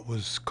way of what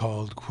was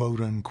called, quote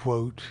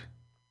unquote,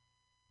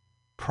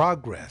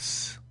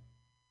 progress.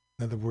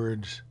 In other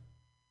words,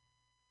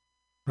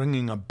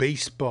 bringing a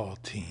baseball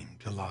team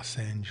to Los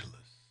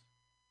Angeles.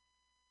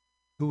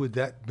 Who would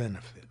that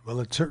benefit? Well,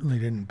 it certainly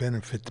didn't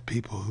benefit the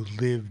people who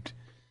lived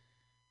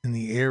in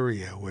the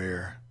area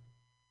where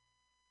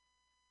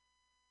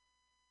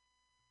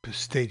the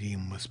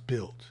stadium was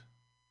built.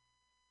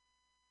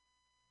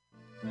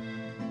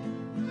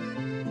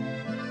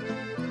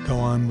 Go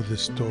on with the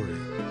story.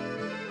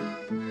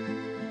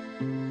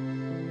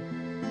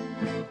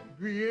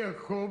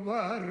 Viejo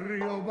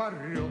barrio,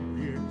 barrio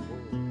viejo,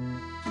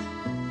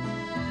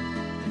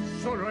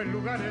 solo en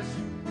lugares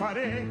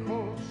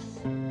parejos,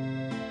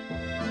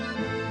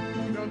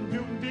 donde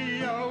un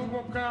día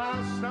hubo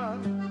casa,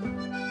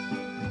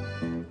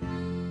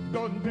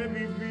 donde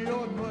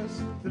vivió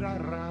nuestra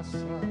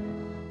raza.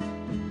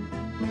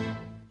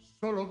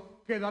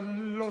 Solo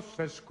quedan los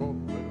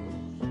escombros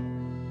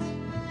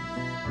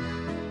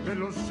de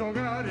los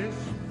hogares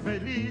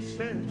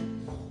felices,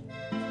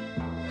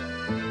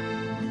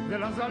 de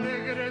las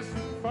alegres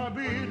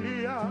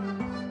familias,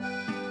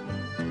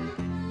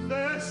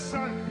 de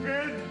esa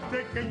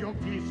gente que yo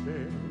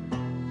quise.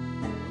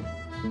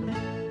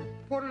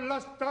 Por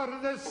las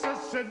tardes se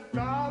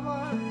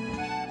sentaban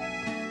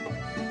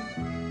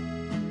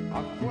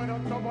afuera a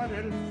tomar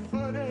el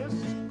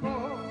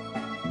fresco.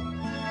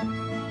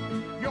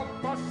 Yo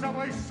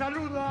pasaba y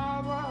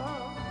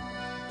saludaba,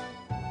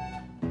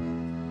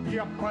 y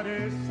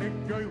aparece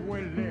que oigo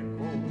el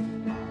eco.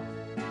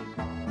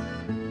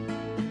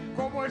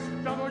 ¿Cómo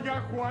está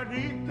doña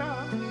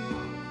Juanita?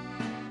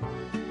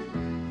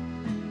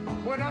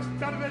 Buenas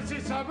tardes,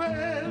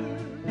 Isabel.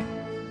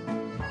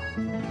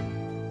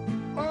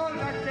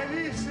 Hola, ¿qué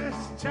dices,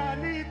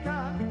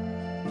 Chanita?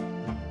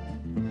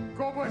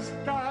 ¿Cómo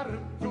está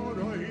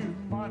Arturo y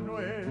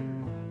Manuel?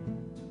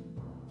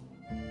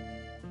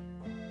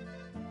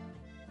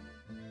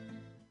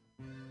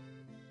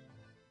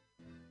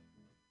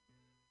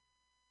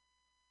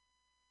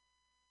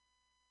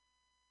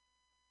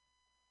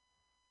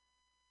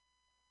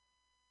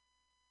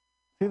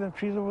 See them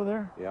trees over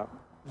there? Yeah.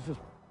 This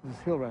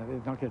hill right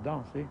there, knock it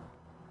down, see?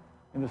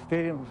 And the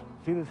stadium,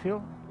 see this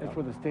hill? That's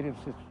where the stadium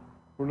sits.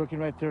 We're looking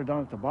right there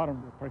down at the bottom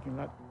of the parking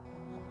lot.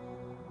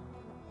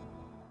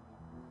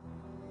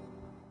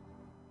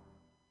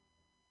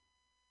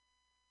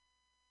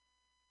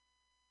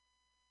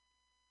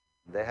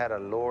 They had to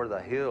lower the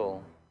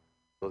hill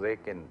so they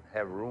can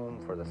have room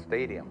for the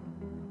stadium.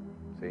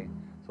 See?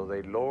 So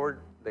they lowered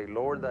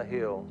the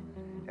hill,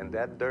 and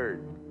that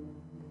dirt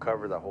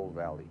covered the whole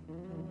valley.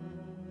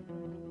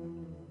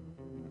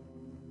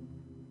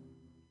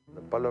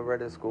 The Palo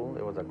Verde School,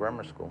 it was a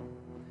grammar school.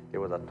 It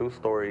was a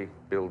 2-story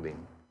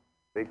building.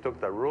 They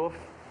took the roof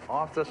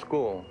off the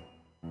school,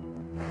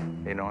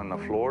 you know, and the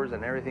floors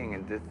and everything,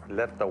 and just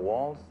left the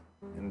walls,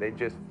 and they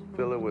just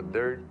filled it with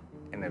dirt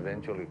and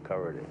eventually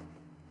covered it.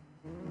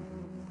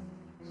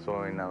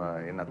 So in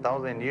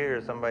 1,000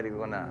 years, somebody's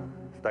gonna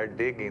start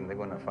digging, they're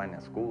gonna find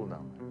a school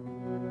down there.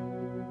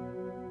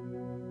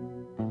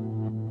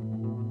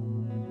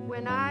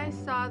 When I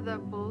saw the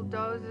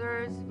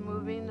bulldozers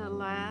moving the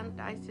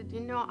land, I said, you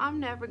know, I'm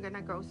never going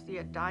to go see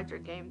a Dodger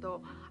game,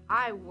 though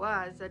I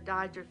was a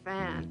Dodger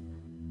fan.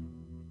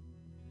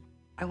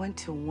 I went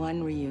to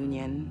one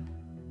reunion,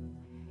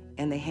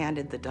 and they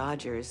handed the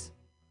Dodgers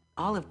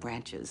olive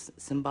branches,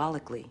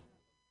 symbolically.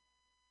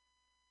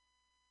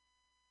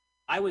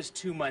 I was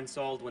 2 months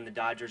old when the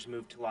Dodgers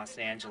moved to Los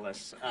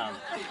Angeles.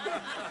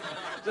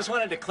 Just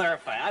wanted to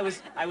clarify. I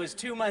was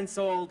 2 months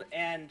old,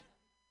 and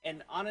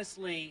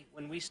honestly,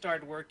 when we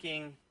started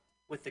working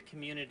with the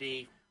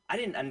community, I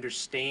didn't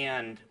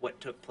understand what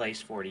took place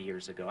 40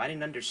 years ago. I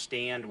didn't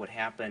understand what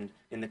happened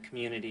in the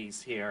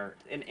communities here.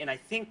 And I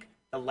think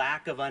the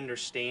lack of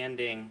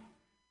understanding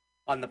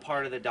on the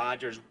part of the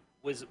Dodgers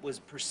was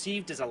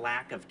perceived as a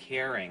lack of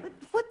caring.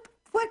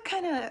 What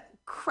kind of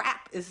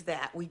crap is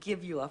that? We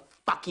give you a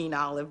fucking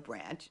olive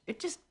branch.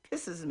 It just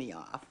pisses me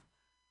off.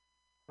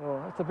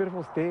 Well, it's a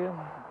beautiful stadium.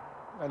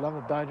 I love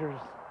the Dodgers.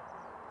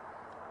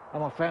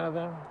 I'm a fan of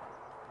them.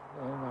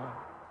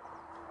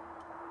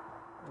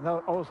 And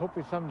I was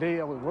hoping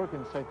someday I would work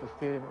inside the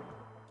stadium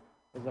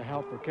as a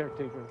helper,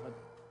 caretaker, but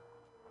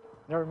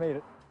never made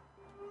it.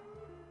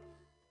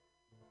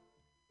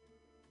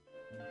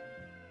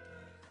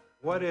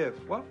 What if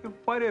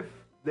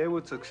they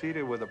would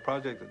succeed with the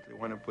project that they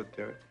want to put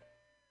there?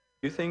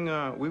 You think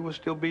we would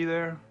still be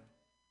there?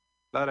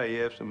 A lot of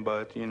ifs and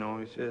buts, you know.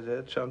 He says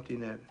that's something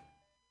that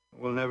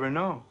we'll never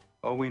know.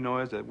 All we know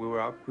is that we were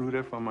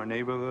uprooted from our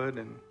neighborhood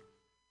and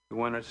we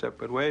went our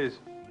separate ways.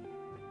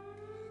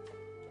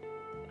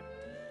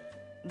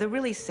 The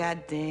really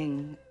sad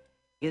thing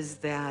is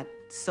that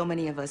so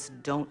many of us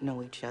don't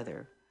know each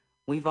other.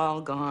 We've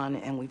all gone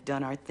and we've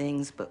done our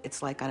things, but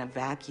it's like on a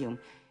vacuum.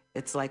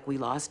 It's like we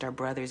lost our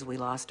brothers, we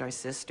lost our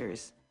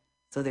sisters.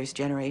 So there's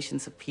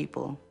generations of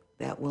people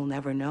that will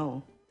never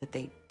know that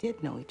they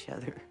did know each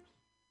other.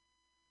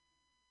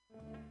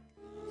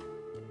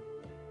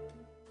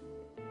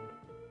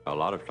 A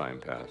lot of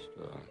time passed.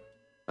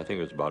 I think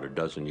it was about a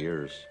dozen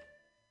years.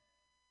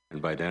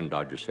 And by then,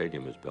 Dodger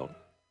Stadium was built.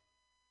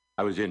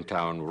 I was in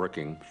town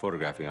working,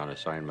 photographing on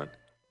assignment,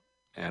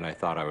 and I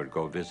thought I would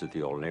go visit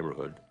the old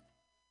neighborhood.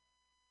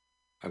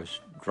 I was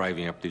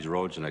driving up these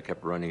roads and I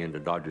kept running into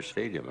Dodger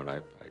Stadium, and I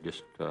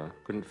just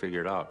couldn't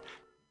figure it out.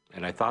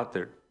 And I thought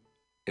that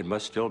it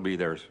must still be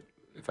there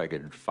if I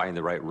could find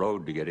the right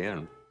road to get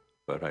in,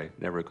 but I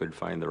never could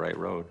find the right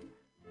road.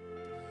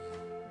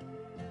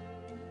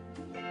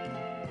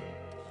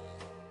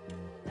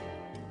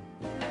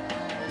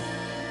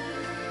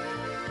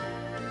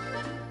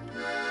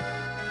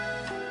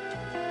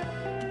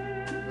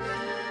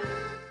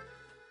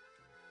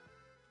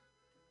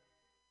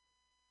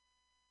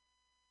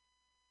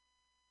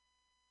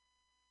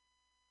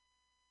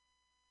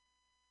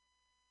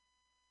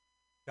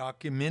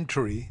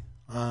 Documentary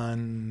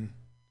on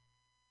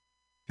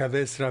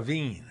Chavez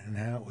Ravine and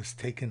how it was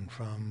taken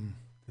from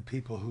the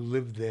people who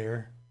lived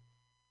there.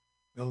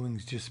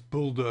 Buildings just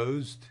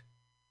bulldozed,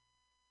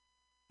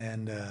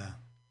 and a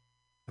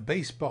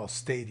baseball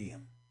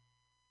stadium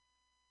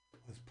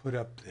was put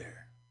up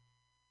there.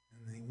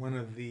 And one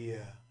of the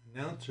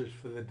announcers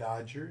for the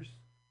Dodgers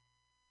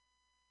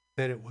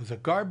said it was a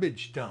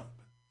garbage dump.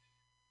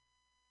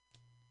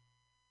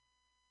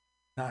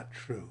 Not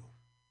true.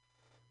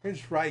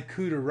 Here's Ry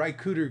Cooder. Ry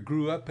Cooder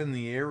grew up in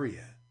the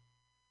area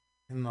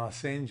in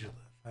Los Angeles.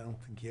 I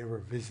don't think he ever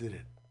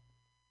visited.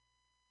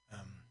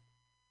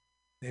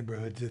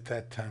 Neighborhoods at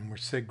that time were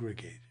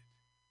segregated.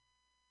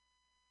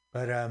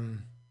 But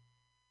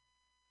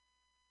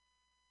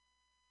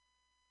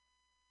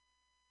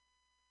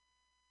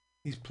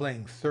he's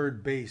playing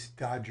third base,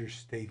 Dodger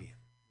Stadium.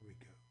 Here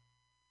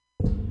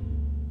we go.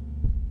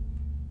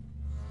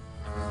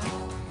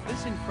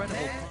 This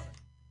incredible...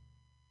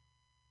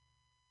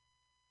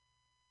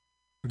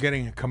 We're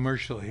getting a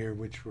commercial here,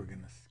 which we're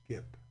going to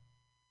skip.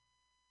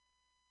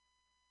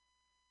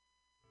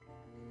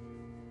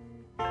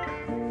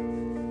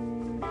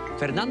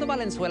 Fernando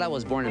Valenzuela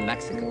was born in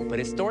Mexico, but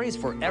his story is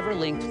forever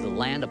linked to the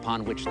land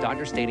upon which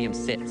Dodger Stadium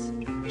sits,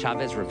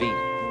 Chavez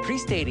Ravine.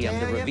 Pre-stadium,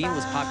 the ravine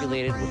was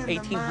populated with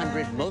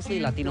 1,800 mostly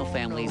Latino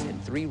families in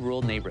 3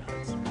 rural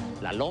neighborhoods,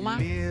 La Loma,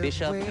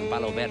 Bishop, and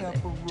Palo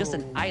Verde, just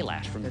an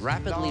eyelash from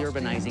rapidly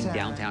urbanizing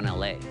downtown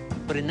LA.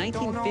 But in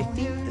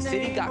 1950, the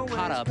city got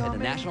caught up in the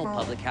national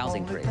public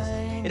housing craze.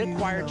 It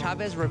acquired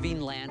Chavez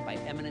Ravine land by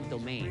eminent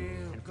domain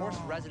and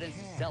forced residents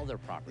to sell their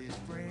properties,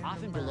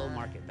 often below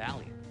market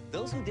value.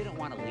 Those who didn't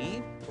want to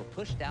leave were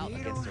pushed out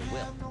against their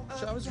will.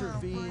 Chavez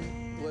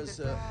Ravine was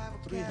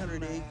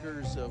 300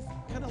 acres of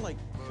kind of like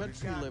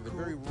country living,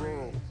 very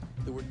rural.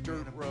 There were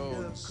dirt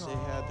roads. They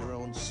had their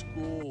own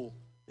school.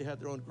 They had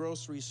their own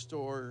grocery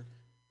store.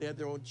 They had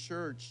their own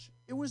church.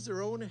 It was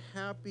their own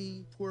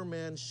happy, poor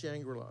man's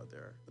Shangri-La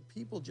there. The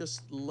people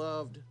just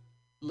loved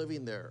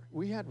living there.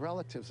 We had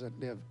relatives that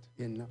lived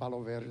in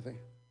Palo Verde,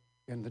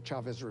 in the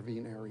Chavez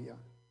Ravine area.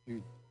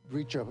 You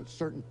reach a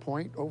certain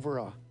point over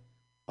a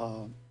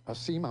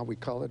SEMA, we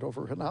call it,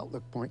 over an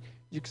outlook point,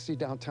 you could see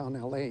downtown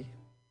LA. You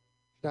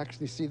could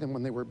actually see them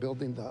when they were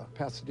building the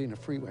Pasadena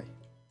Freeway.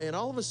 And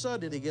all of a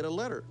sudden, they get a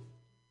letter.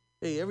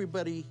 Hey,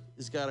 everybody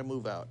has got to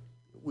move out.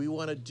 We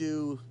want to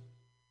do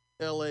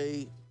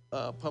LA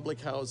public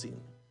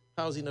housing.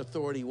 Housing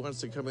Authority wants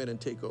to come in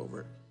and take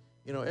over.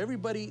 You know,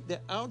 everybody, the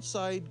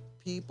outside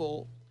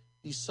people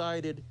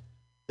decided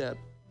that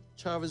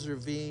Chavez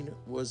Ravine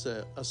was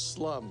a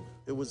slum.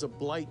 It was a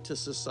blight to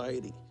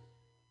society.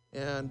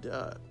 And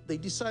they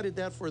decided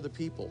that for the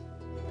people.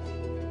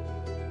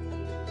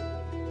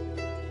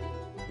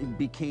 It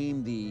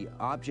became the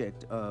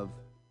object of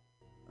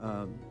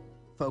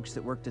folks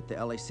that worked at the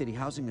LA City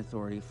Housing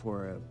Authority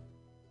for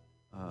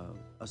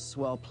a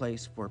swell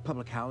place for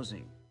public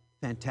housing.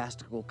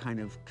 Fantastical kind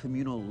of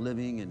communal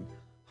living and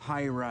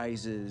high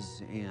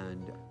rises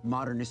and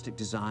modernistic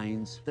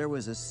designs. There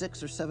was a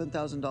 $6,000 or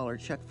 $7,000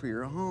 check for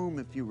your home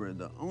if you were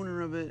the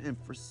owner of it, and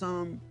for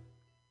some,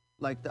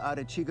 like the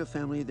Arechiga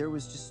family, there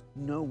was just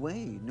no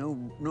way,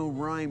 no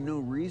rhyme, no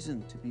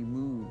reason to be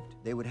moved.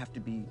 They would have to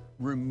be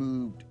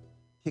removed,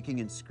 kicking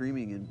and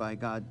screaming, and by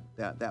God,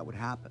 that would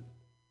happen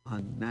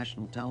on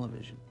national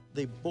television.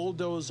 They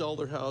bulldozed all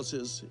their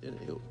houses.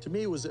 To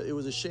me, it was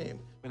a shame.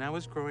 When I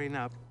was growing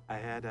up, I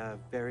had a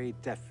very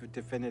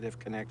definitive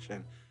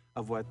connection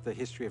of what the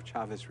history of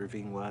Chavez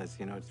Ravine was.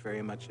 You know, it's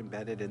very much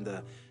embedded in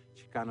the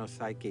Chicano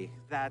psyche.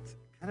 That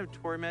kind of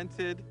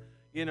tormented,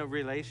 you know,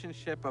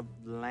 relationship of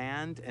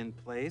land and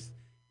place.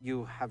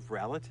 You have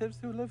relatives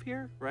who live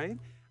here, right?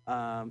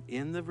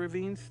 In the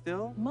ravine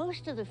still?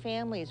 Most of the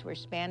families were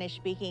Spanish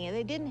speaking, and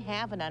they didn't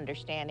have an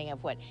understanding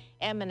of what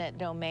eminent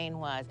domain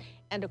was.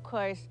 And of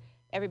course,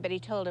 everybody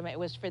told them it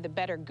was for the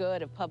better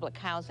good of public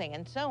housing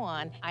and so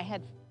on. I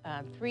had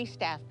 3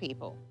 staff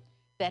people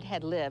that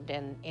had lived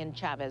in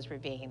Chavez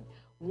Ravine.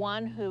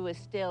 One who was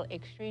still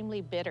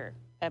extremely bitter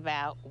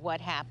about what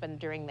happened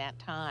during that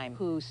time,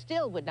 who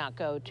still would not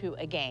go to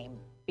a game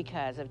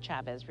because of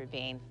Chavez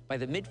Ravine. By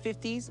the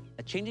mid-50s,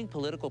 a changing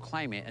political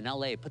climate in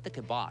LA put the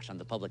kibosh on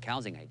the public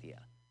housing idea.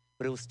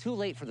 But it was too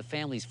late for the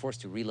families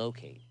forced to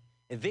relocate.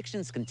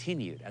 Evictions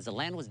continued as the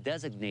land was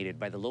designated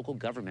by the local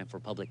government for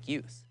public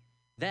use.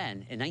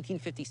 Then, in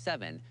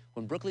 1957,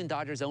 when Brooklyn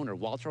Dodgers owner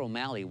Walter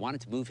O'Malley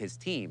wanted to move his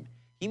team,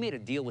 he made a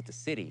deal with the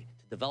city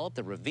to develop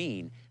the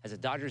Ravine as the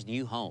Dodgers'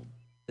 new home.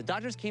 The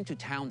Dodgers came to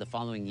town the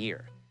following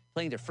year,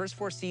 playing their first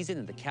 4 seasons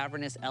in the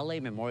cavernous LA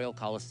Memorial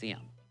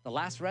Coliseum. The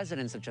last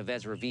residents of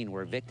Chavez Ravine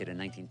were evicted in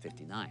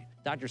 1959.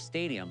 Dodger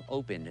Stadium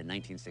opened in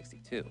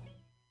 1962.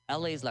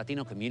 LA's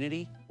Latino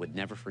community would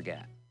never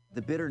forget.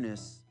 The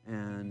bitterness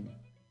and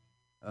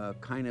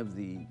kind of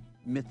the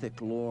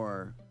mythic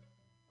lore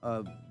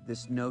of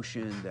this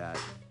notion that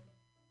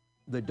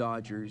the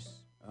Dodgers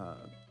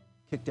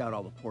kicked out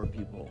all the poor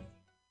people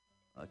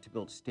to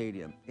build a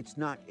stadium. It's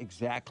not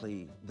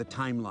exactly the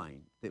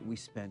timeline that we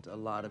spent a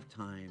lot of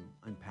time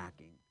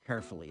unpacking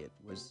carefully. It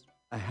was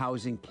a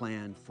housing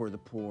plan for the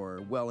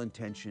poor,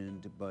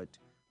 well-intentioned, but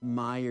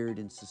mired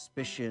in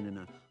suspicion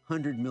and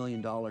 $100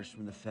 million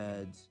from the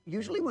feds.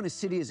 Usually when a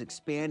city is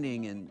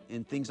expanding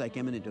and things like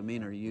eminent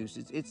domain are used,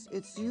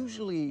 it's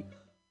usually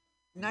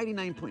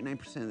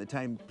 99.9% of the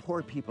time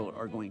poor people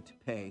are going to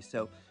pay.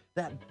 So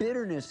that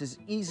bitterness is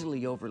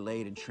easily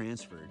overlaid and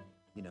transferred,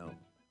 you know,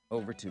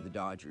 over to the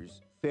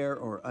Dodgers, fair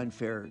or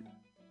unfair.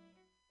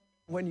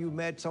 When you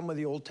met some of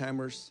the old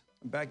timers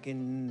back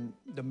in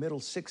the middle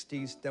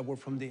 60s that were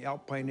from the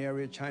Alpine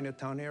area,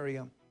 Chinatown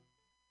area,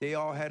 they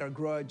all had a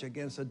grudge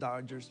against the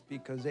Dodgers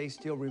because they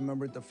still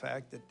remembered the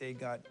fact that they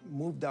got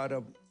moved out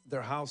of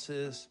their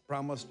houses,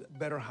 promised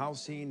better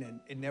housing,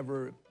 and it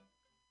never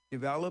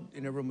developed,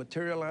 it never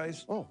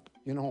materialized. Oh,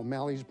 you know,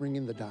 O'Malley's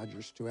bringing the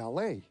Dodgers to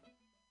LA.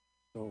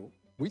 So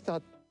we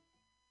thought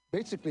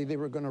basically they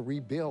were going to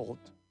rebuild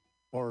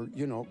or,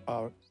 you know,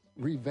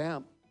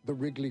 revamp the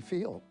Wrigley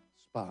Field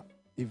spot.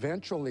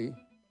 Eventually,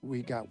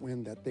 we got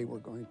wind that they were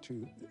going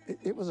to,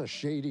 it was a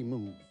shady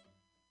move.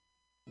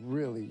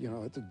 Really, you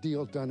know, it's a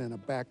deal done in a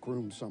back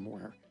room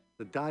somewhere.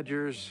 The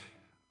Dodgers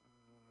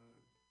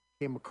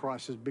came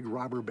across as big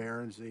robber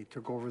barons. They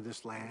took over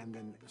this land,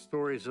 and the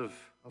stories of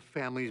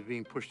families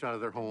being pushed out of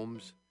their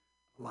homes,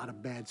 a lot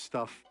of bad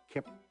stuff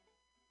kept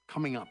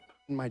coming up.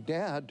 My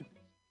dad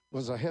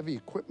was a heavy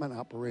equipment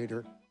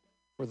operator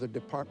for the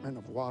Department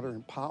of Water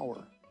and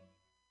Power.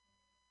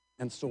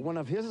 And so one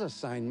of his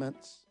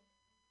assignments,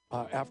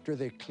 after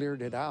they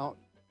cleared it out,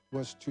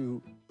 was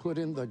to put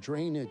in the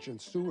drainage and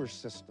sewer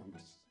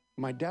systems.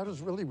 My dad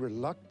was really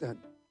reluctant,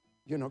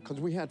 you know, because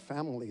we had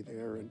family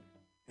there,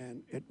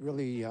 and it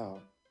really,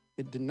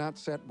 it did not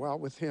set well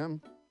with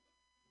him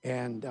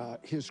and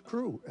his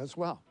crew as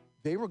well.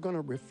 They were going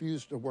to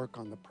refuse to work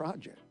on the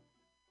project.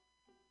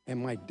 And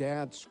my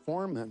dad's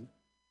foreman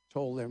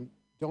told them,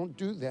 don't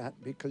do that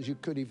because you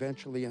could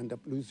eventually end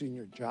up losing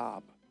your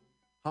job.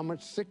 How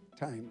much sick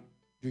time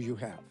do you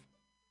have?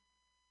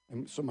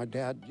 And so my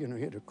dad, you know,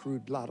 he had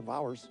accrued a lot of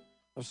hours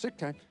of sick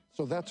time.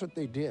 So that's what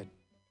they did.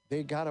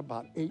 They got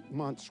about 8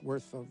 months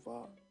worth of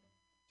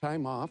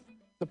time off.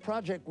 The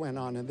project went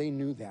on and they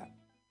knew that.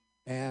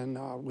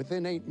 And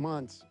within 8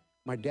 months,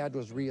 my dad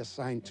was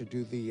reassigned to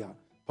do the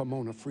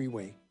Pomona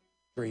Freeway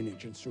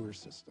drainage and sewer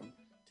system.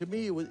 To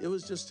me, it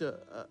was just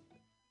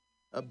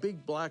a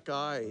big black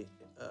eye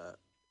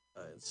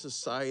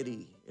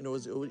society. You know,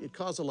 it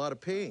caused a lot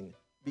of pain.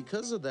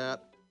 Because of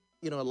that,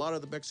 you know, a lot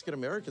of the Mexican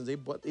Americans,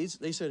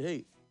 they said,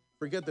 hey,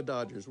 forget the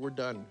Dodgers. We're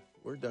done.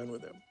 We're done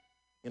with them.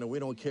 You know, we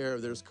don't care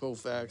if there's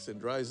Koufax and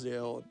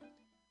Drysdale,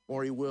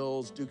 Maury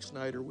Wills, Duke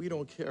Snyder. We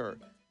don't care.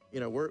 You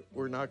know,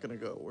 we're not going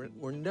to go.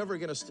 We're never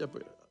going to step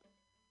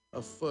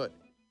a foot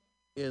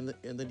in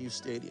the new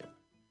stadium.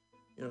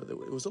 You know,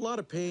 it was a lot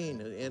of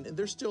pain, and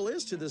there still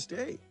is to this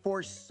day.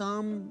 For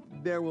some,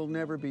 there will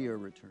never be a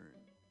return.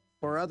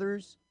 For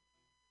others,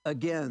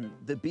 again,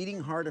 the beating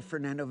heart of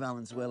Fernando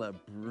Valenzuela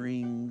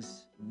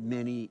brings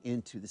many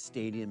into the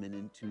stadium and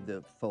into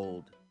the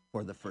fold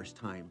for the first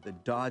time. The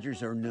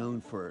Dodgers are known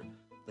for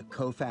the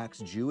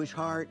Koufax Jewish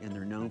heart, and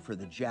they're known for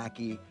the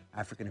Jackie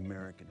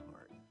African-American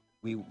heart.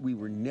 We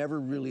were never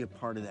really a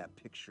part of that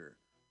picture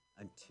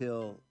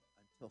until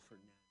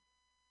Fernando.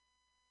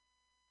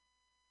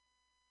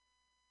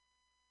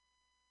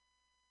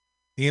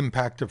 The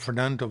impact of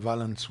Fernando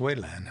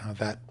Valenzuela and how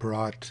that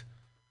brought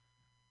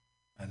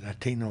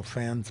Latino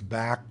fans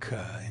back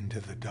into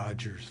the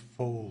Dodgers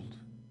fold.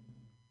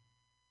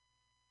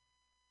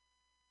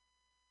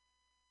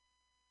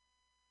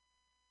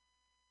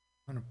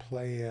 I'm going to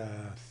play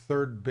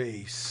third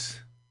base.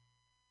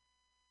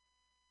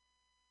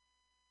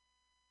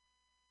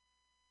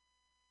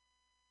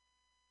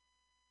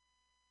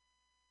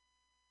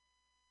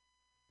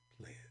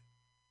 Play it.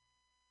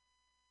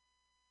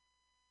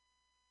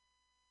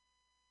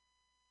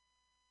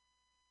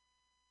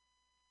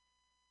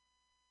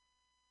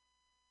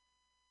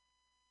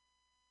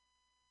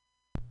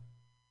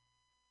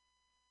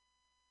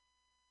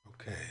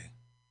 Okay.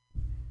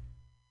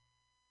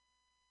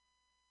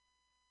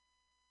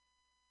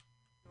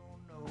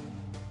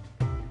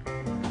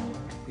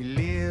 He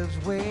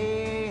lives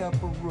way up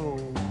a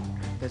road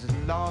that's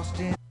lost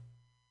in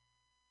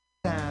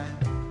time.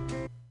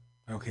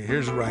 Okay,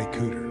 here's Ry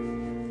Cooder.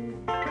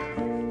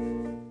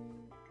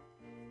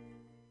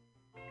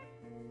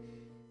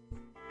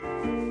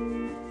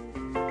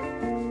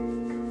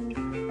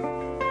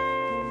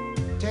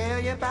 Tell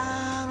you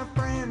about a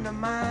friend of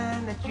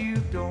mine that you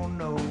don't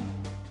know.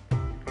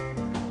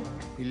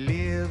 He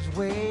lives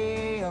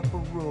way up a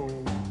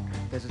road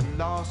that's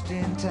lost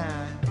in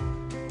time.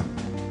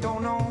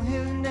 Don't know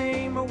his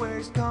name or where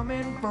he's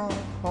coming from.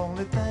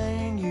 Only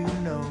thing you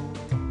know,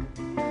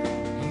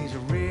 he's a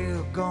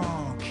real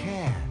gone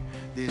cat,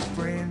 this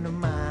friend of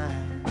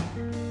mine.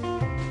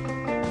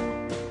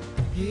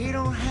 He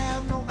don't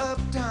have no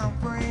uptown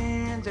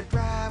friends that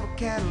drive a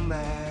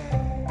Cadillac,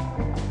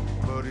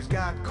 but he's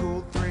got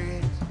cold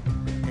threads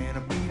and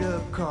a beat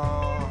up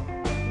car.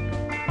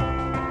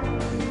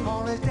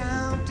 All his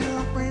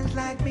downtown friends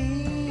like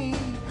me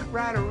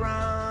ride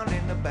around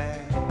in the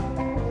back,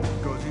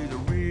 'cause he's a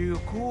real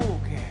cool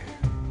cat.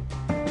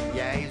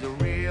 Yeah, he's a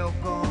real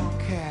gone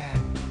cat,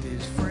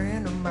 this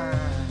friend of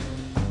mine.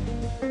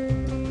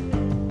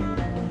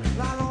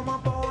 Lot of my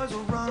boys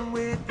will run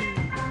with you,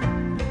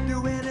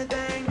 do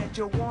anything that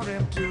you want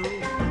him to.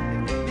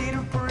 Need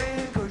a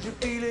friend 'cause you're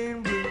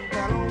feeling blue.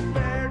 Got old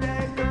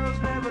Faraday girls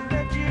never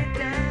let you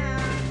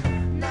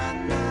down. Na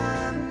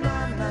na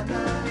na na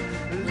na,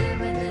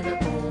 living in a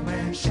boom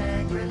and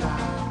Shangri-La.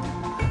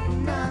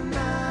 Na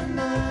na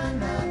na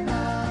na na,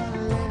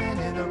 living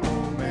in a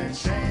boom and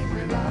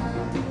Shangri-La.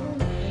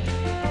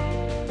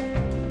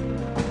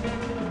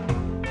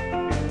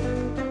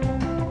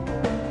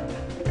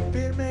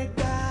 Film make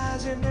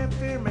guys in their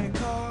film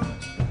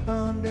cars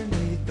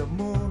underneath the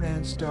moon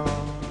and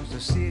stars. The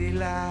city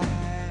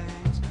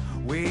lights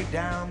way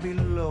down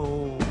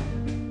below.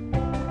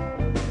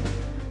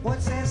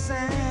 What's that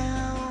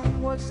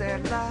sound? What's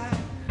that light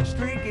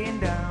streaking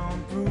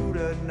down through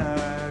the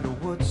night?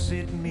 What's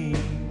it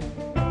mean?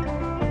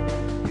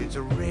 It's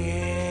a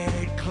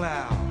red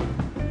cloud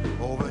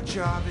over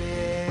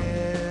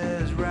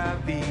Chavez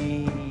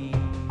Ravine.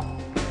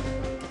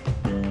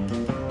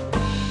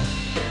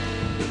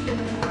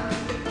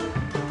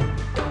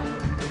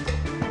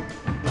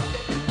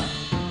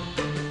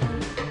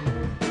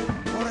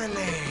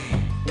 Orale,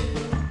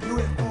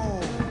 UFO,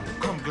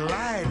 come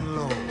glide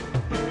low.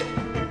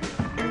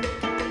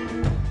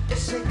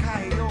 Se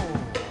cayó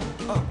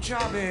up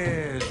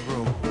Chavez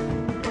Road.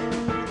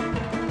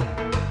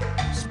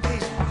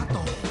 Space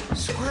Vato,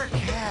 Square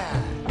Cat.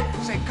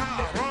 Say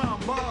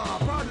caramba,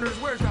 partners,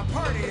 where's the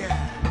party at?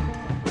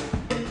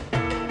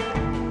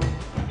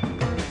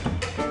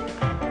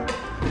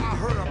 I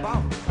heard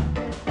about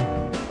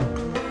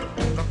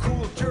the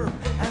cool jerk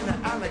and the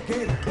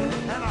alligator,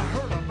 and I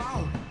heard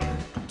about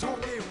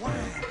Toby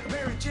Wine,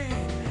 Mary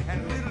Jane,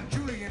 and little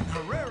Julian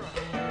Herrera.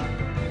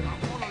 I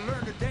wanna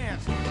learn to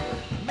dance,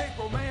 make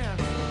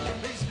romance.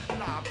 These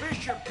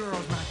Bishop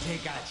girls might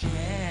take a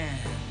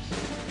chance.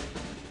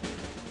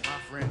 My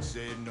friend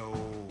said no.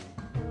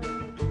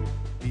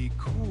 Be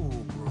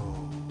cool,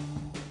 bro.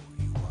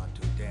 You want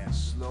to dance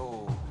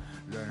slow.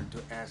 Learn to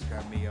ask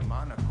a mi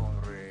hermana con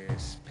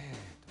respeto.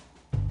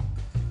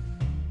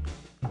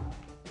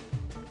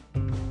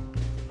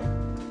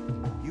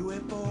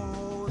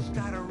 UFO's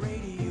got a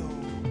radio.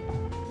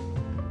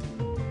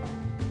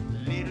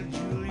 Little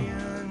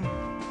Julian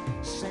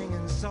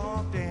singing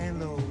soft and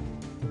low.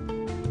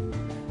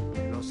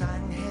 Los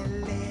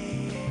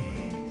Angeles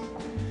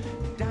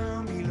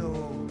down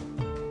below.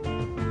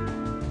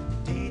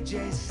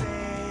 DJ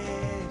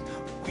said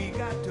we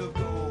got to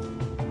go.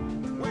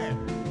 Where?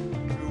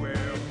 To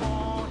El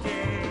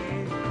Monte.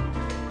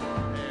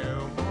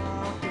 El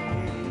Monte.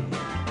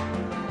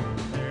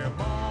 El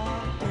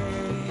Monte.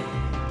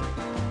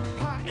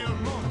 Pa El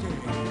Monte.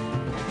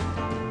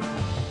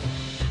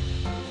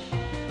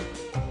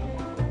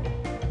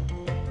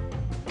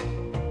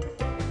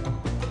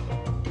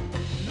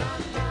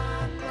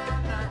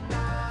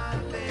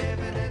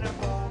 Living in a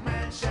boom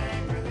and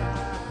Shangri-La.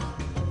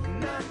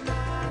 Na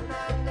na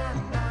na na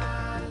na,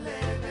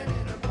 living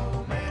in a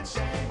boom and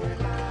Shangri-La.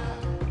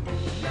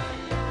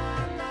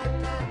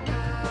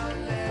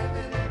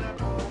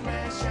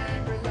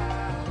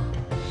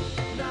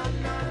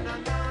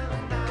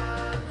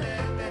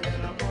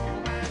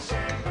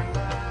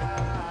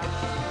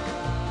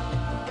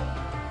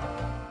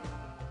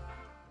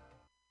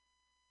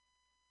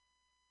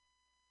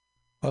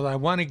 Well, I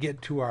want to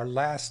get to our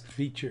last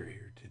feature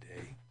here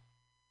today.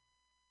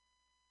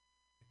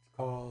 It's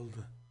called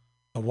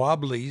The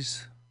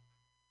Wobblies.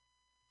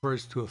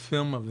 Refers to a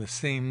film of the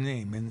same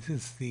name, and this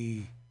is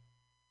the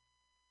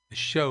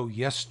show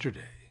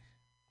yesterday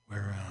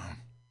where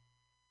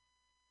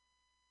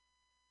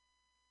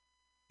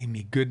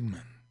Amy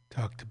Goodman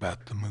talked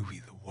about the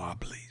movie The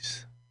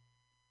Wobblies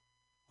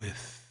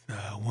with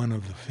one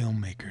of the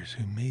filmmakers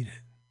who made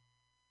it.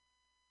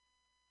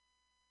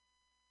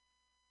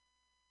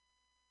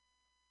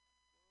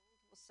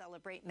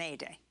 Celebrate May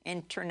Day,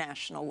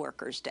 International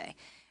Workers' Day,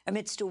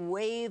 amidst a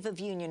wave of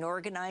union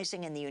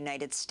organizing in the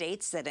United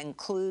States that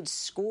includes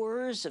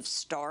scores of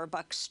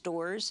Starbucks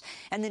stores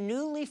and the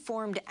newly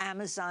formed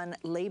Amazon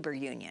labor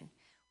union.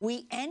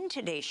 We end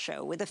today's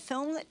show with a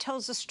film that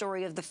tells the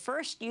story of the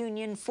first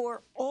union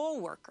for all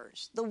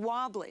workers. The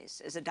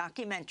Wobblies is a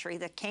documentary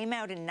that came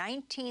out in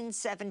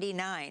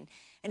 1979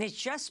 and has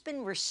just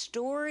been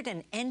restored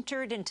and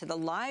entered into the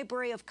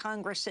Library of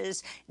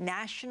Congress's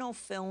National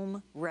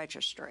Film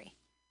Registry.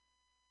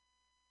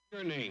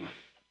 Your name?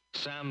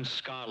 Sam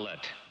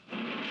Scarlett.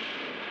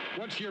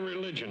 What's your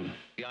religion?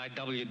 The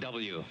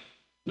IWW.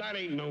 That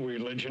ain't no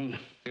religion.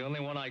 The only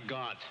one I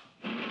got.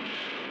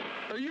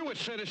 Are you a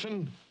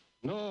citizen?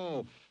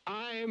 No,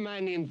 I'm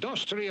an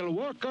industrial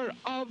worker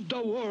of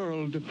the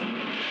world. The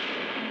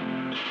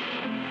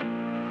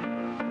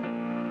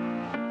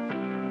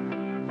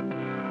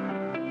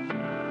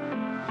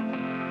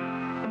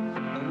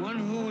one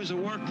who is a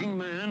working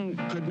man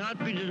could not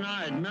be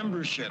denied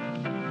membership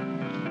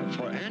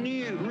for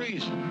any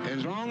reason,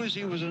 as long as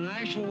he was an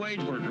actual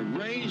wage worker,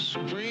 race,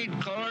 creed,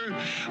 color,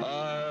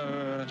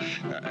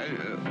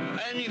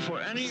 for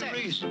any sex.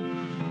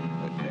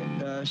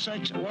 Reason,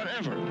 sex,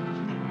 whatever.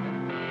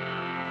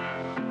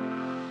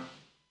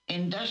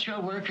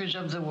 Industrial workers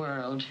of the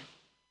world,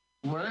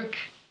 work,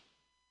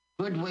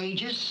 good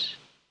wages,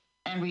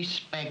 and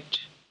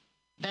respect.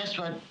 That's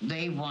what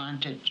they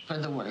wanted for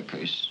the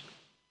workers.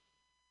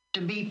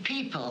 To be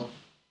people,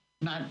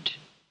 not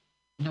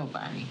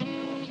nobody.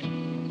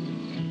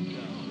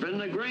 In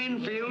the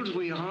grain fields,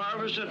 we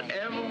harvested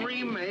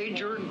every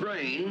major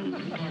grain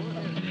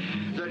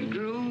that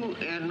grew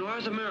in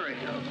North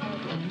America.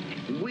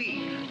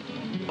 Wheat,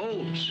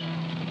 oats,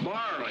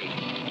 barley,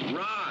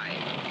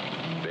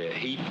 rye. The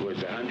heat was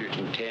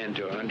 110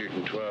 to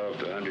 112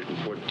 to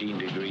 114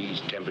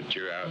 degrees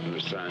temperature out in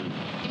the sun.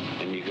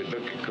 And you could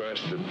look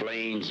across the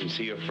plains and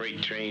see a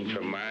freight train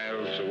from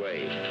miles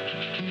away.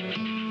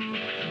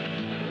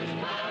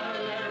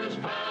 There's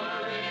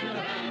power in the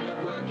land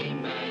of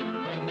working men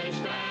when they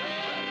stand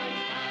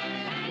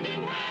hand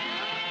in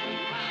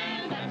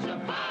hand. That's a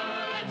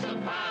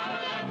power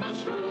that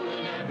must rule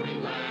in every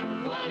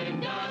land. One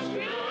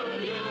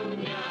industrial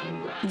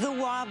union. The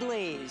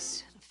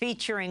Wobblies,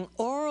 featuring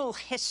oral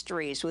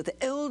histories with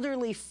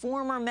elderly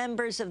former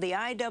members of the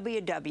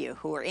IWW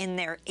who were in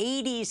their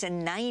 80s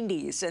and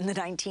 90s in the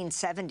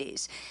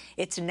 1970s.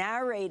 It's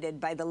narrated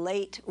by the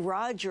late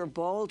Roger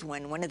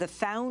Baldwin, one of the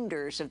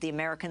founders of the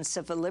American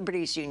Civil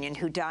Liberties Union,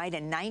 who died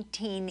in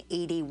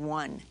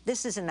 1981.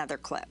 This is another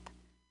clip.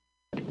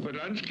 But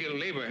unskilled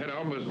labor had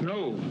almost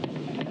no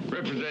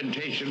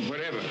representation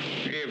whatever.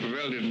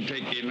 AFL didn't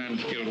take in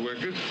unskilled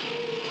workers,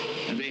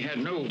 and they had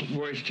no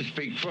voice to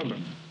speak for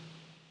them.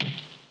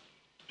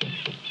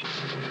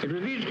 It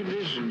was these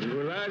conditions that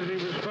were largely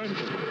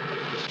responsible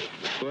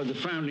for the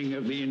founding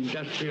of the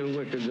industrial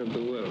workers of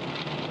the world.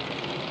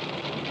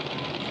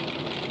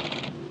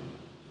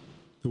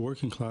 The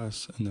working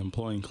class and the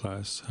employing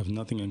class have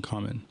nothing in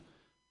common.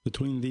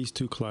 Between these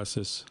two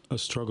classes, a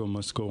struggle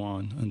must go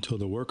on until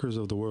the workers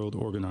of the world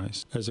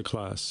organize as a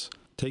class,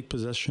 take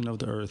possession of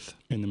the earth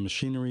and the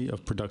machinery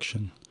of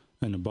production,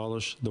 and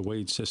abolish the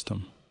wage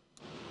system.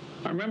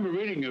 I remember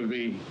reading of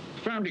the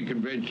founding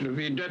convention of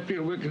the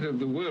industrial workers of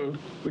the world,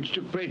 which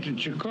took place in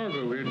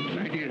Chicago in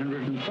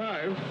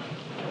 1905,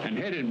 and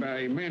headed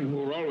by men who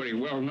were already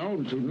well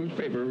known to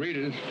newspaper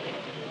readers.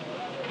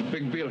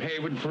 Big Bill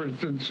Haywood, for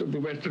instance, of the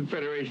Western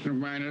Federation of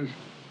Miners,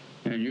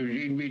 and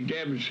Eugene V.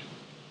 Debs,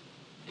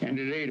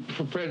 candidate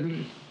for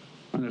president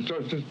on the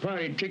Socialist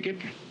Party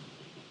ticket,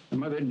 and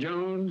Mother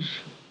Jones,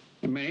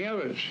 and many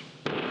others.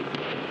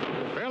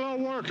 Fellow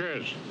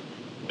workers,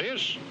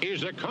 this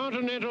is the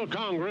Continental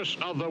Congress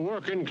of the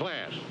working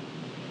class.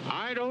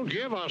 I don't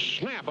give a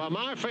snap of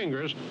my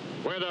fingers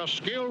whether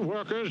skilled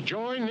workers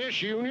join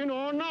this union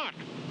or not.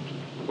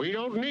 We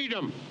don't need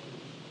them.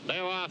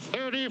 There are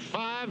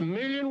 35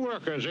 million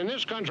workers in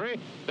this country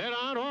that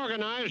aren't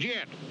organized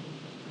yet.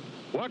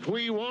 What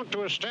we want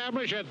to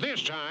establish at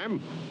this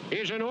time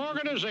is an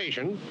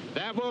organization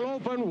that will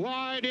open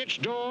wide its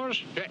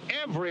doors to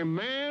every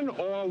man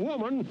or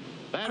woman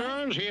that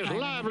earns his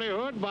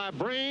livelihood by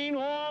brain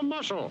or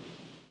muscle.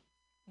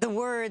 The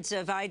words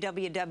of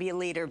IWW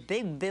leader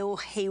Big Bill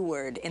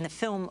Hayward in the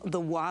film The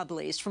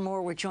Wobblies. For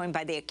more, we're joined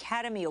by the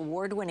Academy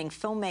Award-winning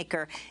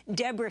filmmaker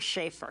Deborah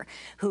Schaefer,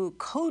 who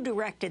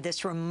co-directed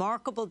this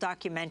remarkable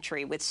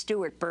documentary with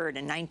Stuart Bird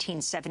in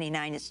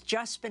 1979. It's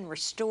just been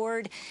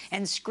restored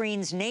and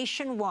screens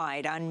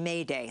nationwide on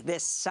May Day,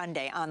 this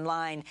Sunday,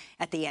 online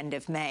at the end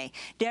of May.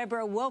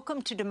 Deborah,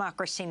 welcome to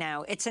Democracy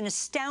Now! It's an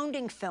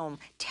astounding film.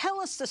 Tell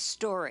us the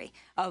story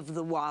of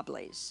The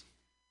Wobblies.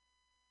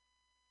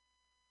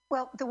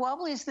 Well, the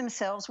Wobblies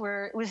themselves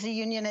was a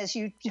union, as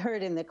you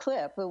heard in the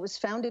clip. It was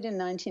founded in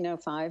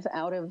 1905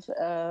 out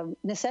of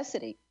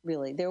necessity,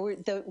 really. There were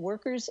the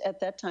workers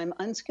at that time,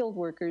 unskilled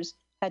workers,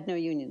 had no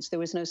unions. There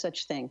was no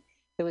such thing.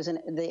 The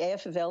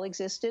AFL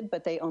existed,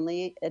 but they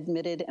only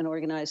admitted and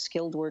organized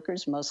skilled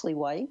workers, mostly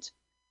white,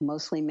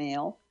 mostly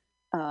male,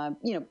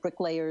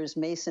 bricklayers,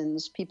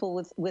 masons,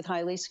 people with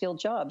highly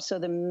skilled jobs. So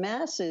the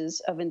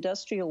masses of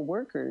industrial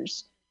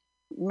workers.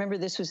 Remember,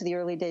 this was the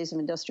early days of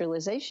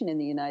industrialization in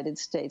the United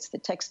States. The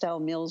textile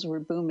mills were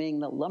booming,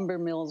 the lumber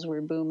mills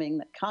were booming,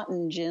 the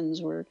cotton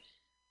gins were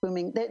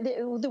booming.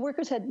 The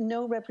workers had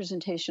no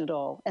representation at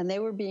all, and they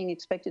were being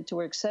expected to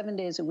work 7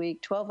 days a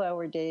week,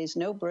 12-hour days,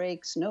 no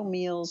breaks, no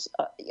meals,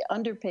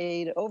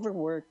 underpaid,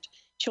 overworked.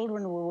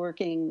 Children were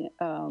working.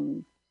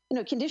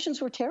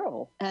 Conditions were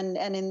terrible and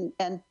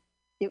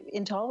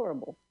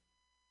intolerable.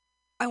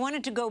 I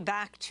wanted to go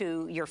back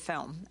to your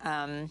film.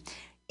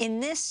 In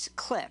this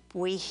clip,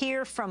 we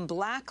hear from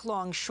Black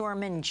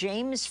longshoreman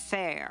James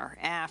Fair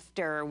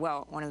after,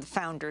 well, one of the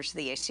founders of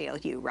the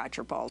ACLU,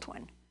 Roger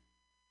Baldwin.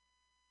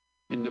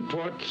 In the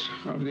ports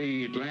of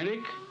the Atlantic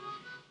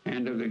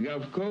and of the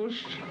Gulf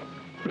Coast,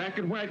 black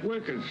and white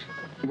workers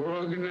were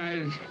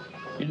organized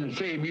in the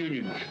same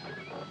unions,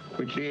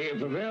 which the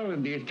AFL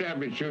and the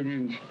established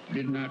unions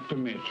did not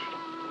permit.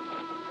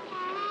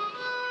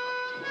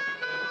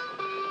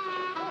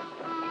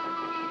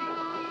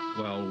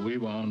 Well, we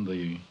were on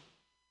the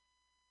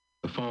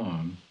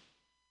farm,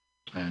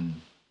 and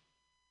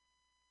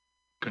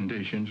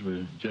conditions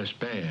were just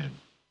bad.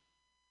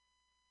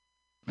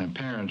 My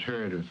parents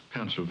heard of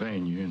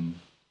Pennsylvania, and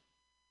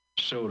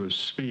so to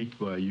speak,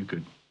 where you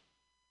could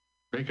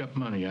rake up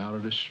money out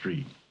of the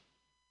street,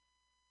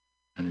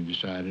 and they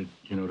decided,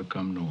 to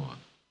come north.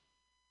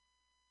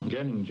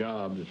 Getting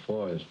jobs as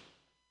far as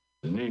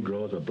the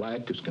Negroes or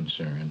black is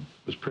concerned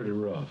was pretty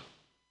rough,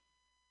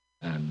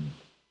 and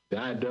the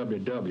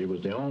IWW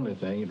was the only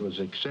thing it was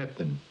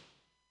accepting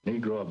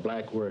Negro or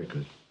black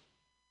workers,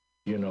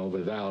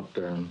 without,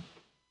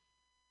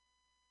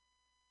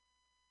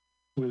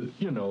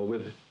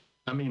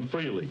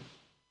 freely.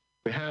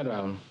 We had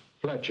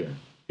Fletcher,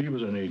 he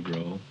was a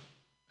Negro,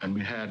 and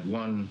we had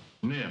one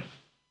Niff.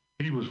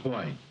 He was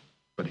white,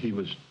 but he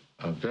was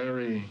a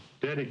very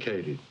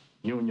dedicated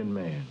union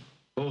man,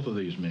 both of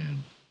these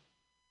men.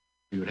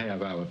 We would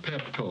have our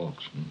pep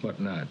talks and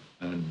whatnot,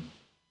 and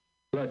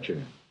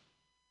Fletcher,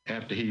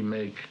 after he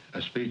make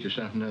a speech or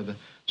something or other,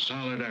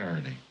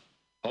 solidarity,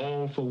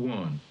 all for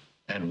one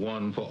and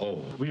one for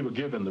all. We were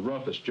given the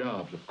roughest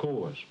jobs, of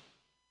course.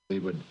 They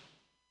would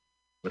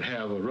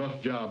have a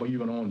rough job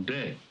even on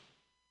deck.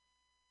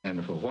 And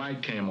if a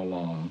white came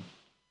along,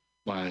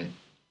 why,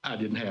 I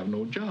didn't have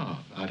no job.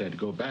 I'd had to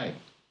go back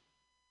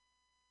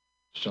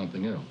to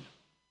something else.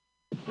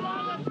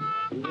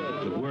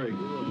 The work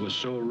was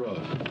so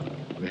rough,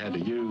 we had to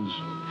use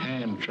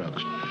hand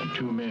trucks, and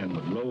two men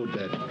would load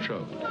that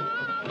truck,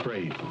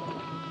 freight.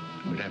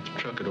 We'd have to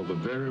truck it over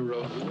very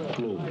rough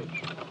floors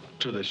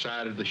to the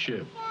side of the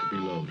ship to be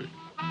loaded.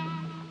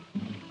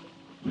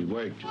 We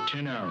worked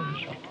 10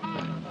 hours.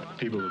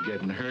 People were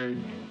getting hurt,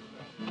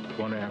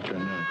 one after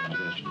another.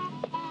 Just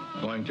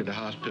going to the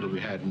hospital, we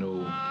had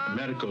no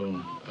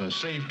medical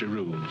safety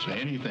rules or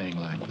anything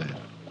like that.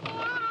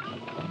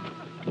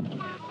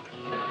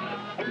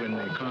 When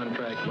the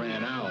contract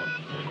ran out,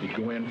 we'd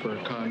go in for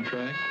a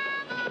contract,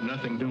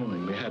 nothing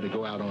doing. We had to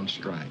go out on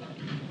strike.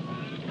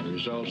 The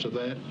results of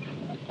that,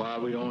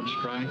 while we were on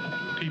strike,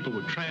 people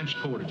were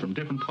transported from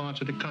different parts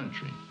of the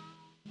country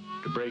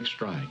to break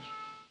strikes.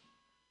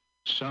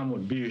 Some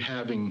would be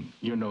having,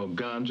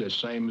 guns as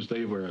same as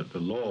they were the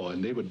law,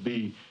 and they would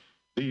be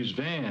these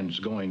vans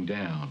going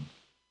down.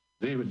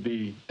 They would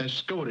be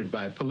escorted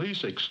by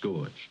police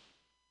escorts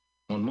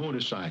on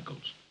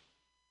motorcycles.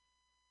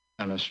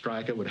 And a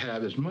striker would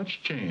have as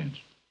much chance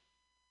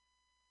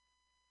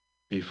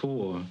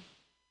before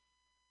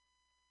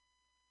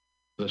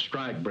the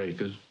strike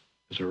breakers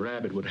as a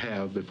rabbit would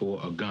have before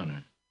a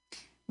gunner.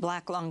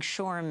 Black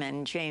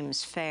longshoreman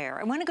James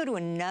Fair. I want to go to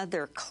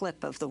another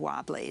clip of the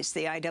Wobblies.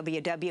 The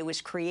IWW was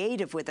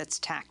creative with its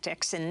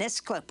tactics. In this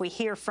clip, we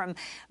hear from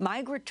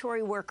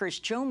migratory workers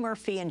Joe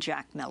Murphy and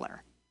Jack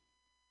Miller.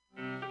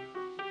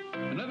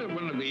 Another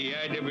one of the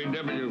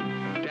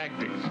IWW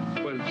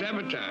tactics was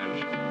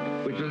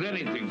sabotage, which was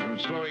anything from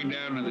slowing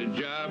down on the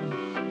job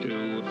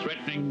to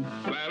threatening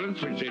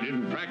violence, which they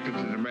didn't practice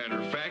as a matter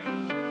of fact,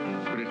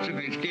 but it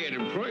certainly scared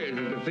employers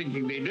into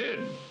thinking they did.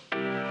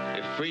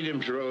 If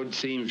Freedom's road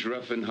seems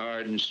rough and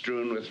hard and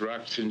strewn with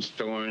rocks and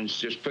thorns.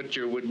 Just put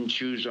your wooden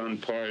shoes on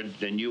pard,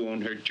 then you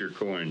won't hurt your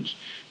corns.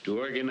 To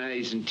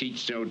organize and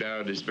teach, no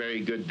doubt, is very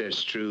good,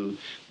 that's true,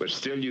 but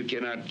still you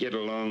cannot get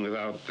along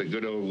without the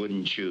good old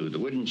wooden shoe. The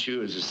wooden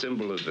shoe is a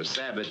symbol of the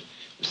Sabbath.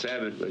 The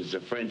Sabbath was the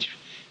French,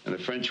 and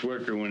the French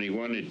worker, when he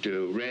wanted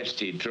to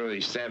rest, he'd throw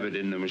his Sabbath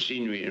in the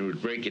machinery and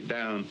would break it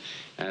down,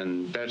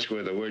 and that's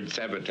where the word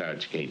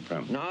sabotage came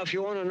from. Now, if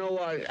you want to know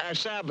what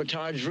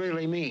sabotage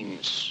really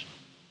means,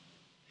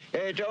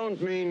 it don't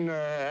mean,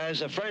 as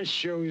the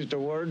French used the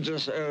words,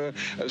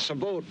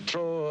 sabot,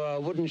 throw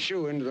a wooden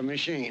shoe into the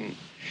machine.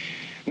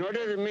 Nor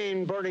did it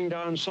mean burning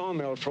down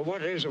sawmills. For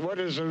what is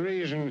the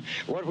reason,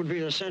 what would be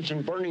the sense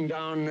in burning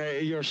down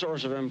your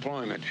source of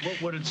employment?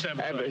 What did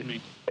sabotage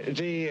mean?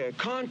 The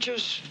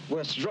conscious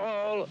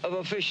withdrawal of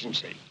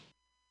efficiency.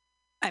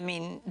 I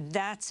mean,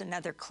 that's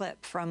another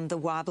clip from the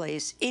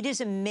Wobblies. It is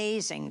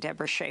amazing,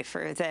 Deborah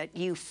Schaefer, that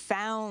you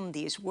found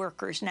these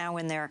workers now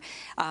in their,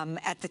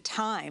 at the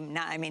time,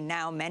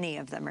 now many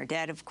of them are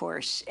dead, of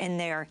course, in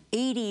their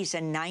 80s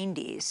and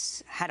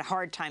 90s, had a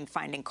hard time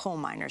finding coal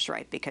miners,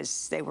 right,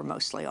 because they were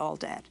mostly all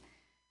dead.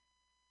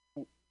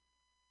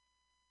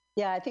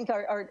 Yeah, I think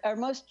our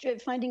most,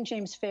 finding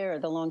James Fair,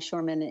 the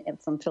longshoreman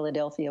from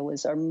Philadelphia,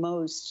 was our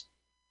most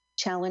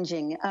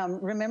challenging.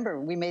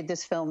 Remember, we made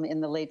this film in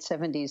the late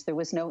 70s. There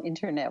was no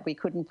internet. We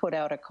couldn't put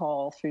out a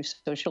call through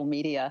social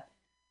media.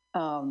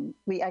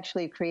 We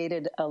actually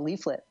created a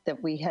leaflet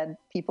that we had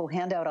people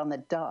hand out on the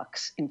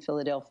docks in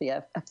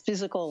Philadelphia, a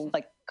physical,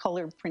 like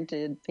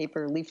color-printed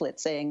paper leaflet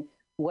saying,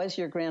 "Was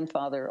your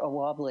grandfather a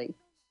wobbly?"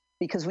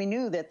 Because we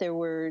knew that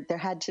there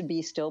had to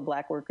be still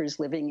Black workers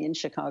living in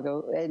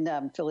Chicago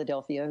and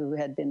Philadelphia who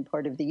had been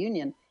part of the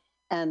union.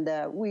 And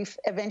we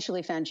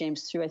eventually found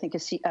James through, I think,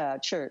 a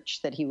church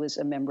that he was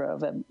a member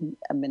of,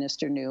 a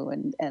minister knew,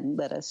 and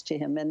led us to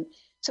him. And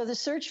so the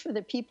search for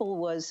the people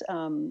was,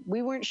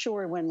 we weren't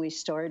sure when we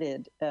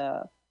started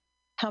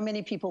how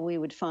many people we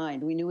would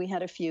find. We knew we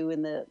had a few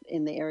in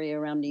the area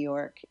around New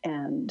York,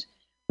 and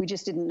we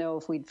just didn't know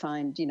if we'd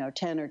find,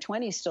 10 or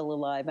 20 still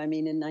alive. I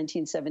mean, in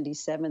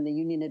 1977, the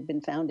union had been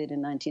founded in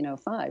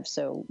 1905.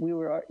 So we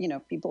were,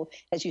 people,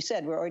 as you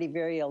said, were already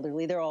very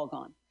elderly. They're all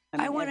gone.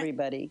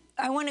 Everybody.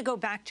 I want to go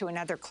back to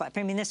another clip.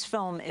 I mean, this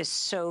film is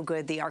so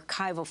good. The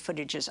archival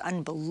footage is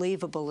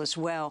unbelievable as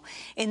well.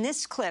 In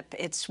this clip,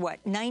 it's,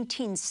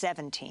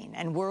 1917,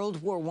 and World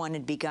War I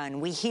had begun.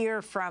 We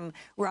hear from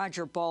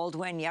Roger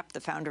Baldwin, the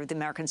founder of the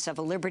American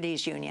Civil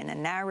Liberties Union,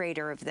 and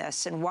narrator of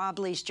this, and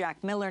Wobblies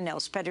Jack Miller,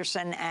 Nils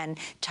Pedersen, and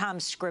Tom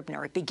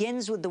Scribner. It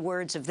begins with the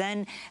words of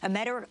then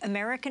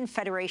American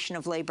Federation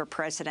of Labor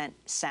President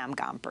Sam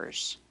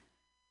Gompers.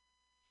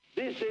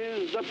 This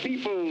is the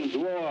people's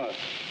war,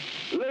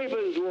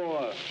 labor's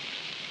war.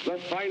 The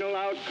final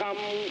outcome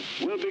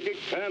will be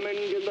determined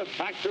in the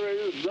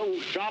factories,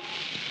 those shops,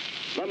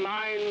 the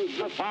mines,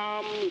 the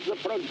farms, the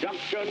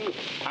production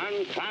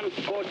and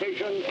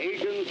transportation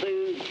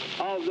agencies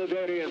of the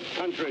various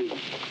countries.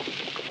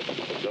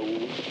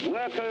 The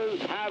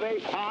workers have a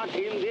part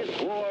in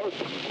this war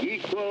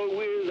equal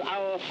with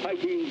our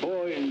fighting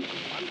boys.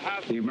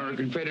 The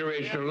American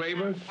Federation of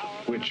Labor,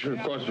 which of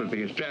course was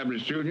the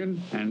established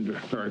union and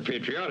very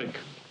patriotic,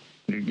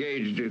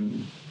 engaged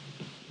in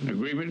an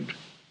agreement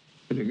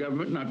with the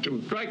government not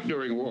to strike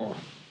during war.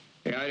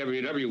 The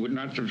IWW would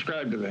not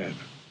subscribe to that.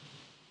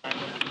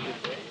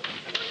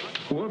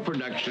 War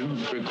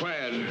production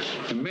required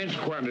immense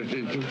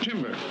quantities of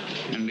timber,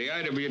 and the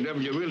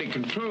IWW really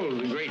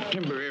controlled the great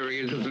timber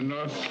areas of the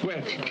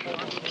Northwest,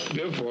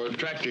 therefore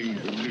attracting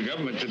the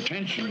government's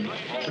attention,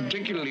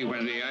 particularly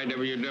when the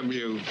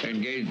IWW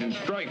engaged in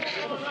strikes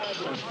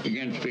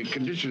against the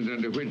conditions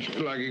under which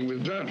logging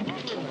was done.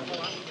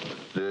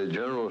 The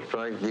general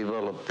strike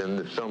developed in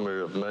the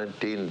summer of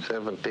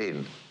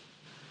 1917,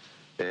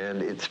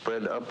 and it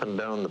spread up and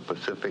down the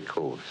Pacific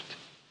coast.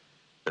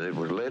 And it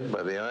was led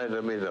by the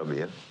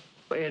IWW.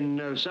 In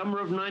the summer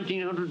of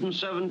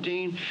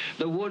 1917,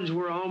 the woods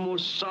were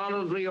almost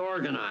solidly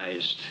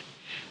organized.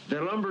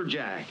 The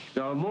lumberjack,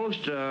 the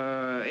most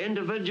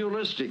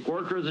individualistic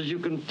worker that you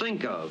can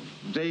think of,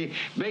 the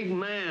big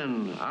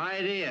man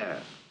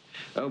idea,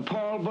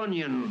 Paul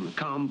Bunyan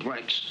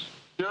complex.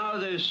 Now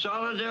the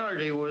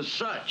solidarity was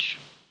such.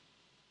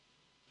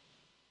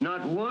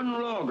 Not one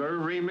logger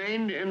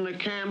remained in the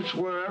camps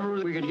wherever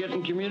we could get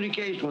in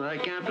communication with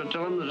that camp to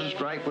tell them that the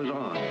strike was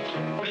on.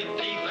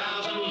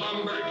 50,000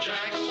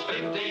 lumberjacks,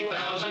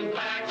 50,000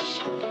 packs,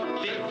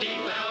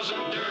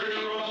 50,000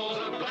 dirty rolls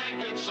of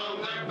blankets on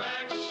their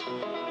backs,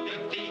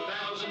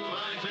 50,000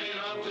 minds made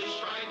up to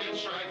strike and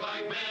strike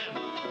like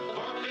men.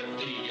 For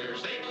 50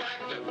 years they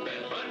packed a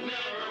bed, but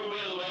never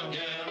will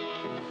again.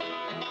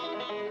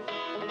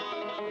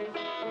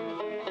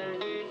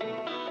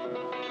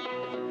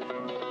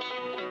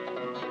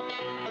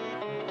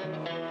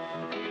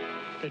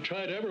 They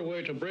tried every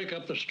way to break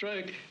up the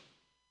strike.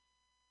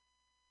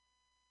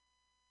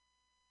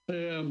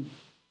 They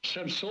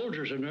sent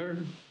soldiers in there.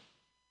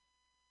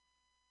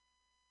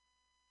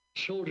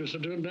 Soldiers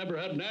that never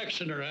had an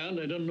axe in their hand.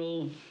 They didn't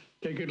know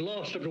they get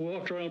lost if they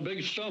walked around a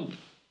big stump.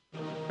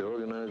 They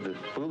organized the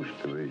spruce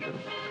division.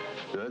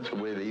 That's the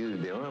way they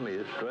used the army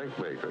as strike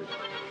breakers.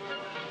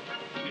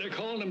 They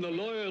called them the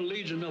Loyal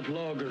Legion of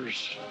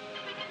Loggers.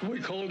 We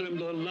called them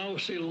the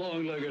lousy,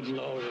 long-legged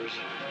loggers.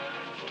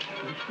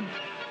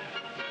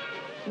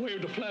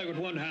 Wave the flag with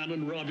one hand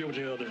and rob you with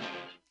the other.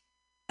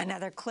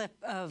 Another clip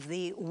of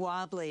the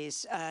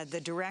Wobblies.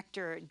 The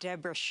director,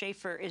 Deborah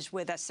Schaefer, is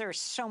with us. There's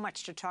so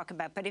much to talk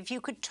about, but if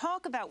you could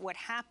talk about what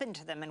happened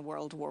to them in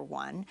World War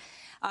I,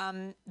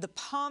 the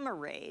Palmer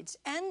raids,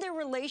 and their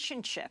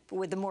relationship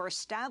with the more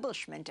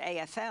establishment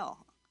AFL.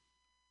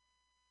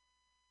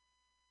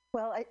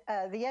 Well,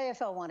 the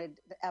AFL wanted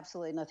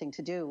absolutely nothing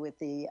to do with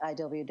the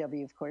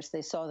IWW, of course.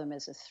 They saw them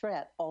as a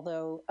threat,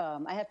 although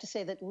I have to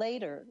say that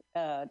later,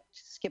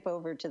 skip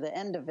over to the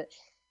end of it,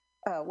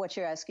 what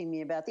you're asking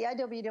me about, the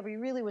IWW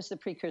really was the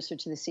precursor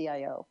to the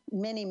CIO.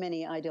 Many,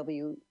 many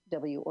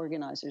IWW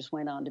organizers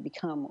went on to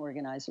become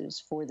organizers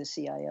for the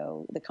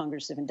CIO, the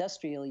Congress of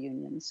Industrial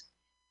Unions,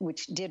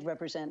 which did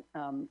represent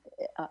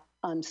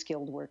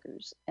unskilled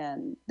workers,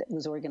 and that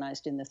was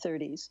organized in the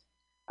 30s.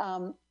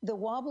 The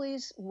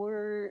Wobblies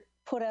were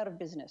put out of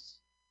business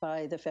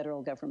by the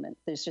federal government.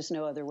 There's just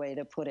no other way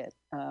to put it.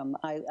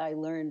 I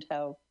learned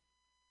how,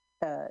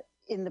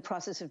 in the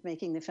process of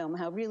making the film,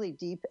 how really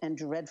deep and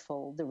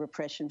dreadful the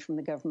repression from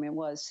the government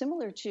was.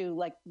 Similar to,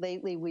 like,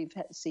 lately we've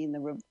seen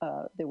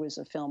there was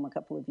a film a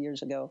couple of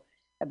years ago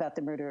about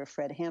the murder of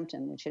Fred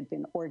Hampton, which had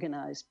been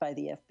organized by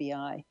the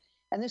FBI.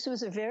 And this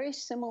was a very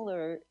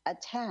similar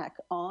attack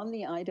on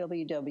the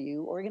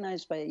IWW,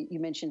 organized by, you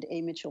mentioned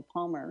A. Mitchell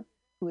Palmer,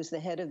 who was the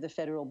head of the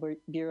Federal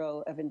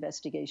Bureau of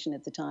Investigation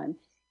at the time.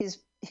 His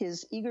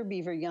eager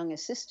beaver young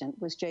assistant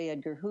was J.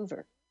 Edgar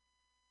Hoover.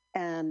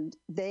 And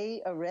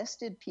they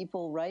arrested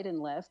people right and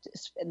left.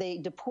 They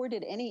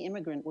deported any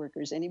immigrant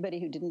workers, anybody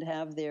who didn't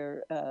have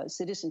their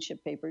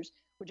citizenship papers,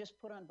 were just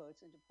put on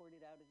boats and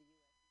deported out of the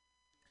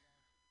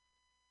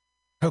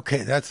U.S.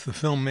 Okay, that's the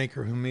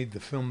filmmaker who made the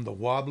film The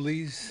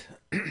Wobblies.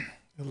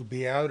 It'll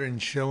be out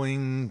and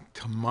showing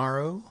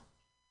tomorrow,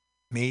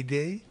 May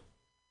Day.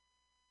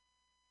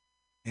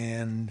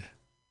 And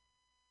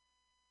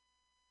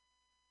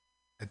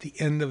at the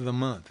end of the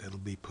month, it'll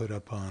be put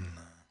up on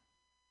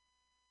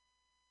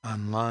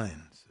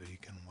online, so you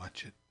can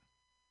watch it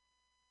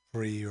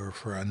free or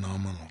for a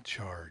nominal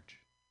charge.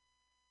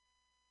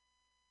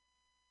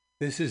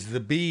 This is The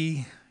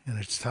Bee, and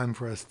it's time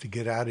for us to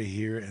get out of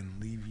here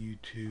and leave you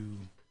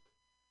to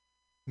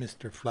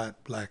Mr.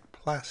 Flat Black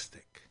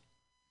Plastic,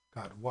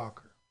 Scott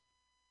Walker.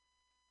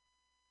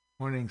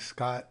 Morning,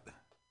 Scott. How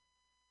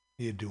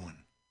you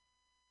doing?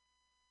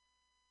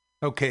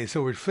 Okay,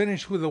 so we're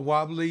finished with the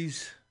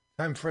Wobblies.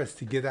 Time for us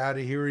to get out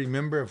of here.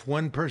 Remember, if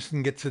one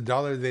person gets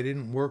 $1 they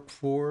didn't work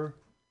for,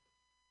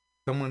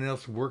 someone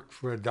else worked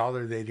for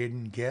 $1 they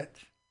didn't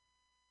get.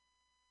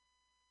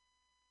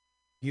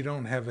 You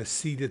don't have a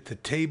seat at the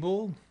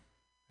table,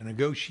 a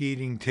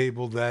negotiating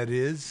table that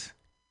is,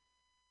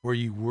 where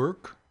you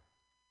work.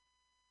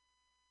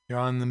 You're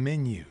on the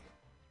menu.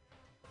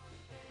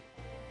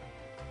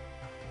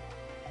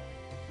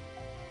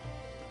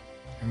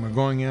 And we're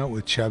going out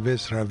with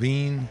Chavez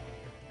Ravine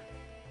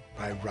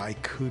by Ry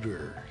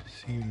Cooder.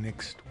 See you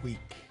next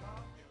week,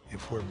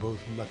 if we're both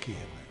lucky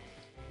enough.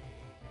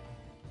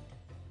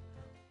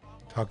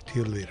 Talk to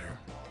you later.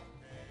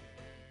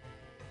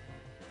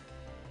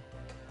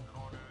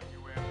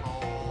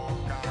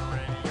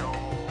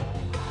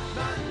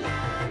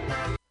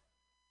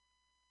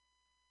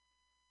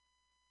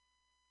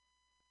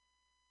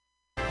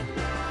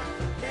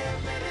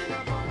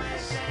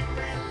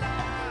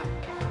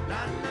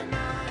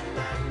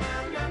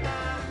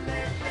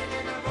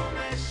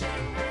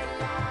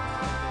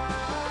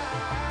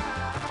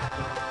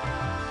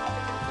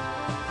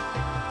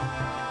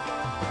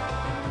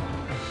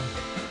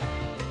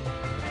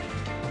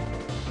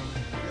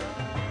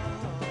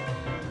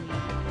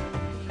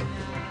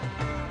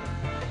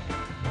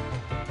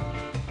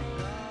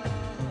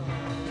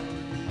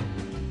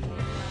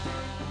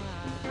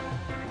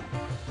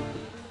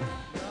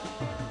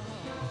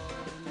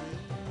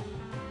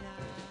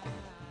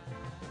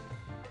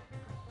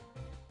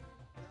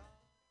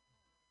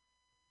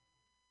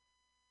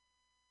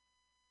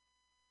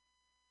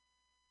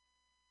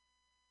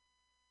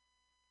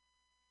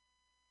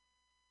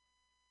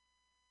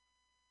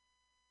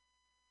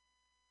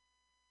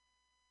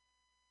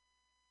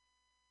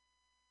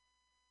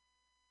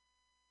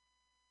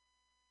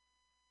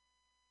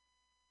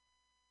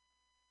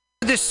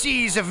 The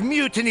seas of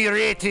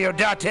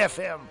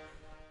MutinyRadio.fm.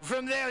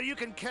 From there, you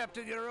can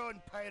captain your own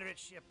pirate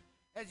ship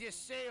as you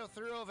sail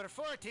through over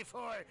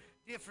 44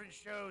 different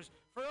shows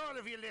for all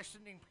of your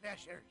listening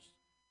pleasures.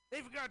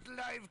 They've got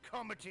live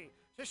comedy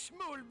to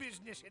small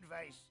business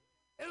advice,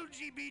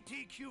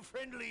 LGBTQ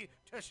friendly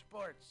to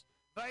sports,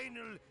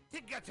 vinyl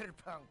to gutter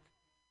punk.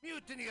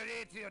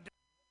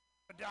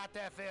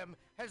 MutinyRadio.fm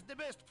has the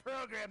best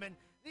programming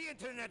the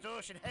internet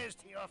ocean has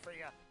to offer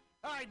you.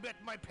 I'd bet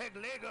my peg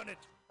leg on it,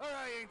 or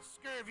I ain't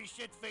scurvy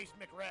shit-faced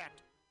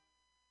McRat.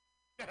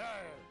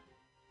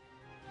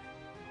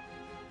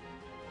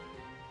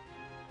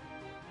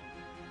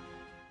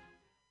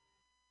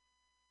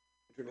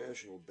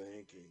 International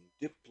banking,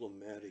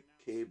 diplomatic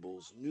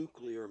cables,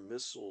 nuclear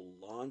missile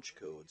launch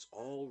codes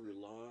all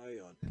rely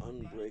on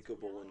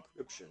unbreakable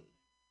encryption.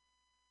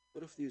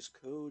 What if these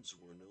codes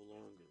were no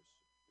longer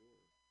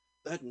secure?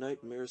 That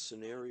nightmare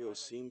scenario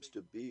seems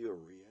to be a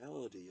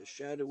reality. A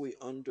shadowy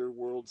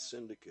underworld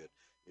syndicate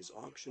is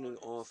auctioning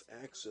off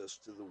access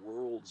to the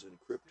world's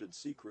encrypted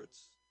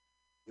secrets.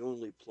 The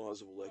only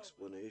plausible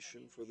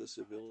explanation for this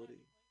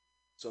ability?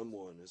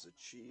 Someone has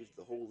achieved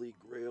the holy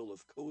grail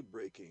of code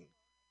breaking,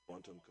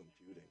 quantum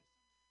computing.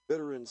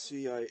 Veteran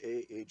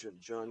CIA agent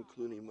John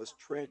Clooney must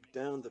track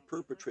down the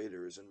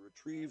perpetrators and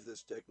retrieve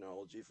this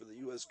technology for the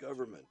U.S.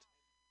 government.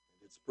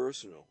 And it's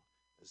personal,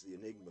 as the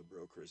Enigma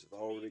brokers have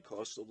already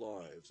cost the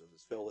lives of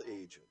his fellow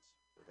agents,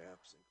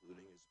 perhaps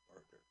including his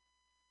partner.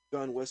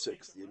 John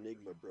Wessex, The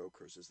Enigma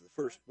Brokers, is the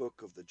first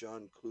book of the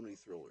John Clooney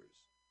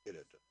thrillers. Get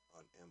it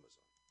on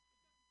Amazon.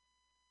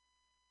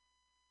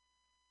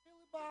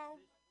 Billy Bob,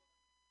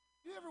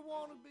 you ever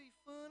want to be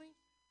funny?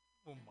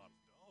 Well, my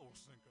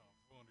dogs think I'm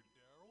funny,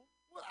 Daryl.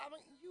 Well, I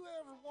mean, you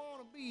ever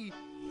want to be,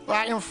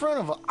 like, in front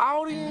of an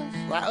audience?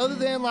 Like, other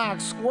than,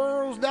 like,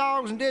 squirrels,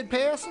 dogs, and dead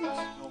peasants?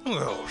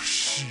 Oh,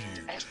 shoot.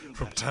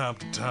 From time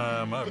to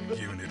time, I've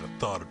given it a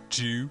thought or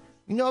two.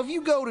 You know, if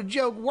you go to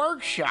Joke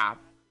Workshop,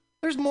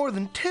 there's more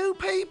than 2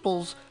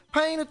 peoples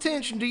paying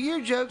attention to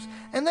your jokes,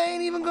 and they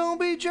ain't even gonna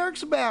be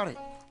jerks about it.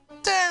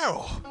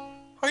 Daryl,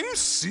 are you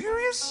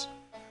serious?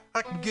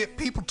 I can get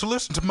people to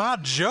listen to my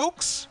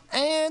jokes?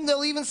 And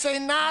they'll even say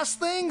nice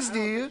things,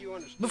 dude,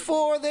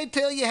 before they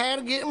tell you how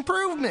to get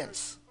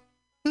improvements.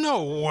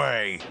 No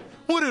way.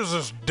 What is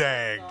this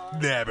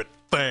dag-nabbit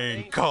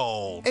thing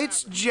called?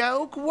 It's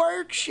Joke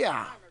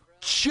Workshop.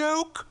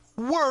 Joke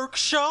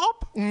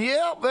Workshop?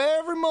 Yep,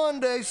 every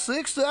Monday,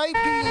 6 to 8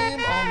 p.m.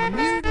 on the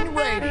Mutiny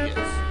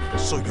Radio.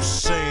 So you're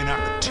saying I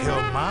could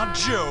tell my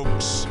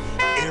jokes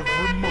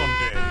every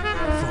Monday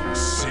from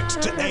 6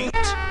 to 8?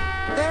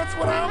 That's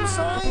what I'm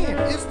saying.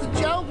 It's the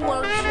Joke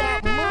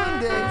Workshop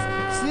Mondays,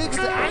 6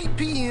 to 8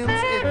 p.m.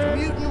 at the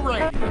Mutiny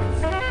Radio.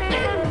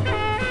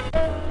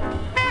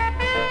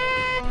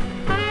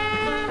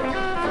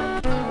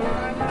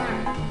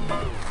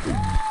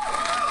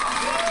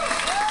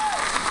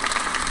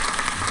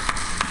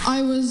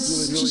 I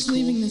was just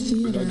leaving the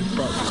theater.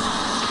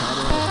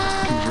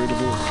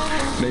 Convertible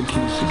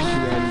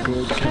 1969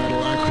 gold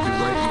Cadillac with the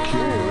white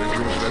interior.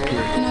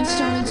 And I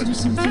started to do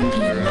some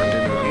thinking. Around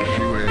in on the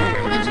freeway,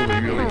 having a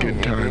really good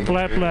time.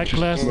 Flat black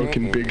glass.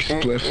 Smoking big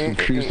spliffs and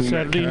cruising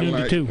Saturday that noon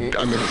to 2.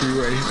 on the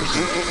freeway.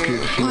 It's a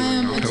good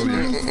feeling, I'll tell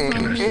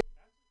you.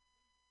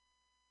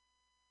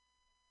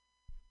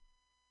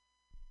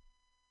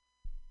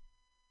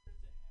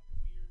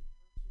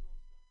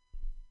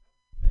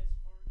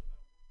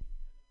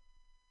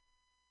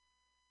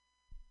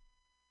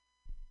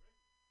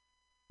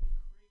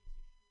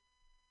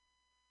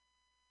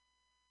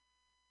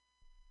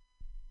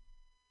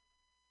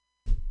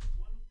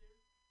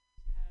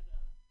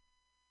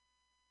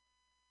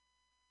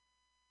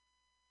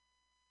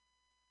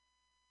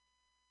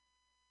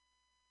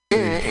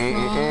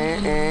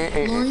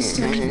 Lori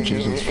Stone's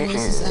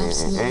voice is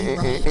absolutely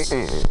right.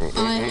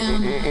 I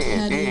am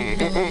petty,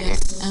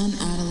 rebellious, and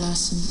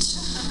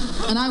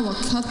adolescent. And I will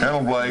cut the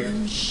Blake.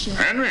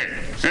 Henry.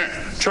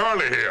 Yeah,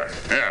 Charlie here.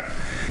 Yeah.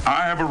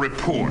 I have a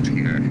report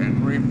here,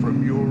 Henry,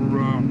 from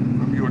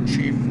your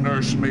chief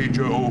nurse,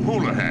 Major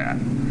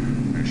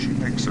O'Houlihan. She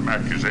makes some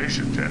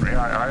accusations, Henry,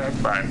 I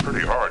find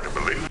pretty hard to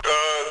believe.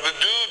 The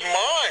dude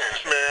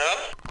minds, man.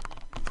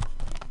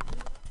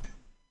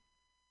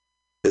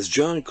 Has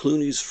John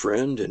Clooney's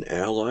friend and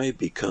ally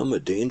become a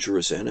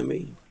dangerous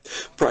enemy?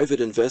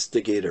 Private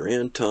investigator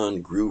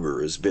Anton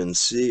Gruber has been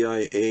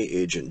CIA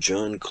agent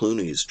John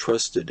Clooney's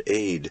trusted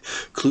aide.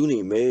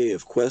 Clooney may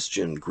have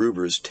questioned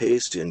Gruber's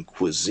taste in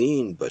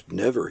cuisine, but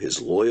never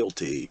his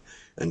loyalty,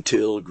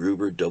 until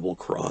Gruber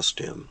double-crossed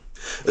him.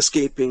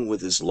 Escaping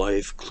with his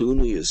life,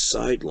 Clooney is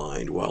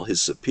sidelined while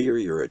his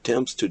superior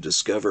attempts to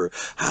discover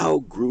how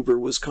Gruber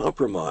was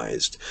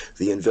compromised.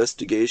 The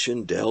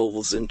investigation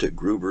delves into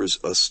Gruber's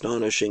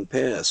astonishing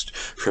past,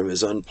 from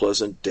his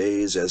unpleasant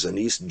days as an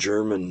East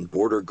German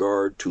border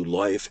guard to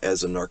life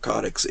as a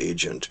narcotics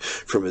agent,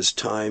 from his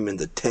time in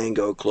the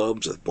tango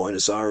clubs of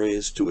Buenos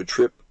Aires to a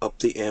trip up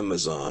the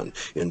Amazon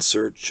in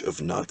search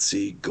of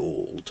Nazi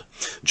gold.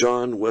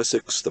 John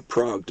Wessex' The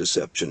Prague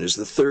Deception is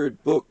the 3rd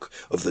book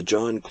of the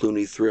John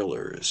Clooney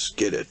thrillers.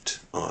 Get it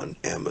on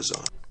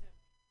Amazon.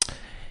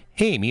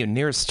 Hey,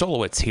 Mutineers,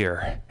 Stolowitz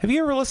here. Have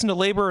you ever listened to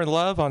Labor and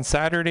Love on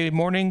Saturday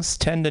mornings,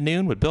 10 to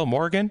noon with Bill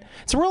Morgan?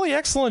 It's a really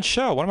excellent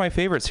show, one of my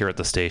favorites here at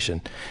the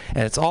station.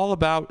 And it's all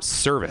about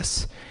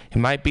service. It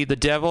might be the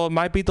devil, it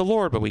might be the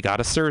Lord, but we got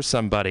to serve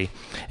somebody.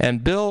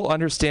 And Bill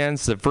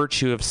understands the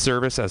virtue of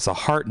service as the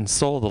heart and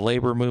soul of the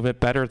labor movement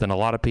better than a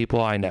lot of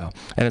people I know.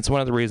 And it's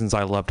one of the reasons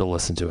I love to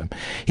listen to him.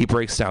 He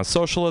breaks down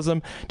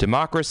socialism,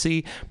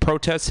 democracy,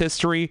 protest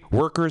history,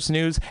 workers'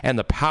 news, and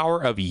the power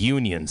of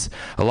unions.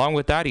 Along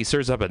with that, he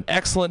serves up an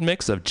excellent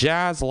mix of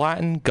jazz,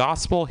 Latin,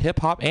 gospel,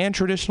 hip-hop, and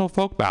traditional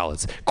folk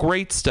ballads.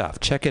 Great stuff.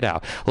 Check it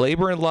out.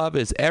 Labor and Love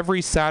is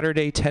every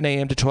Saturday, 10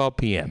 a.m. to 12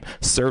 p.m.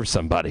 Serve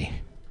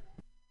somebody.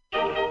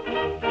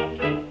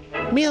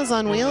 Meals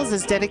on Wheels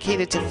is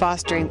dedicated to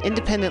fostering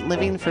independent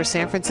living for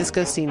San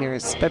Francisco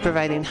seniors by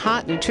providing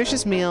hot,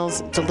 nutritious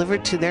meals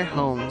delivered to their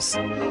homes.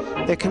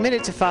 They're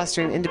committed to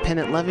fostering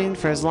independent living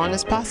for as long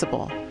as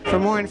possible. For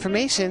more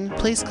information,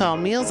 please call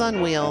Meals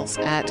on Wheels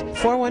at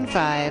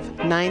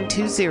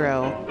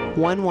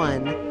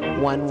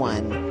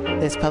 415-920-1111.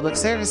 This public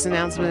service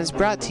announcement is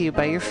brought to you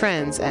by your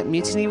friends at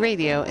Mutiny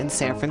Radio in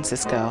San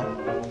Francisco.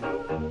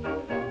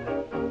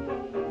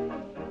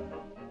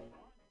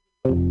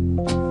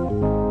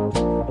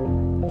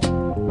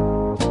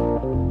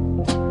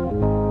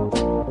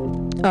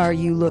 Are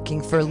you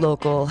looking for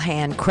local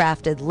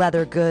handcrafted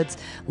leather goods?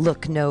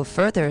 Look no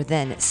further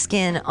than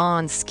Skin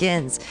on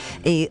Skins,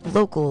 a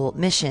local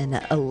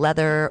Mission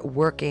leather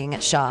working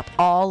shop.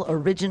 All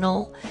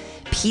original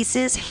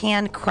pieces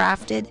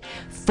handcrafted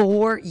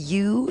for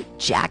you.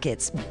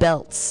 Jackets,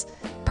 belts,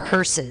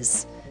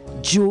 purses,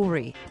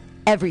 jewelry,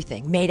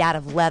 everything made out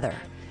of leather.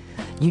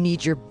 You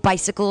need your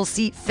bicycle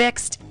seat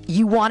fixed?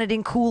 You want it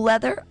in cool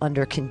leather?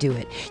 Under can do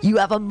it. You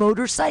have a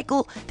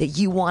motorcycle that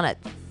you want to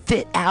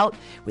fit out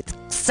with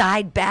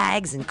side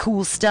bags and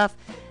cool stuff?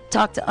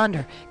 Talk to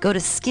Under. Go to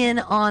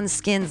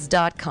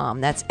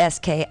skinonskins.com. That's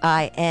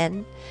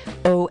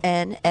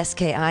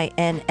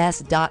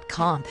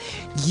SKINONSKINS.com.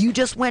 You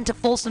just went to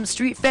Folsom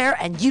Street Fair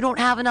and you don't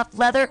have enough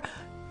leather?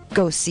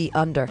 Go see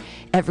Under.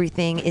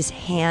 Everything is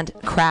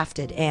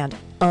handcrafted and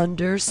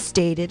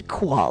understated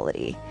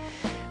quality.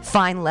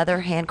 Fine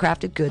leather,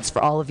 handcrafted goods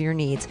for all of your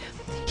needs.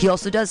 He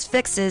also does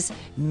fixes.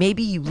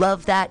 Maybe you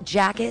love that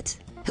jacket.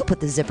 He'll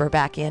put the zipper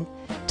back in.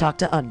 Talk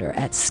to Under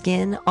at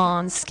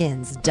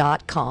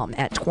skinonskins.com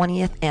at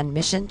 20th and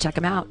Mission. Check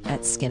him out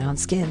at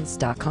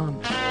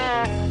skinonskins.com.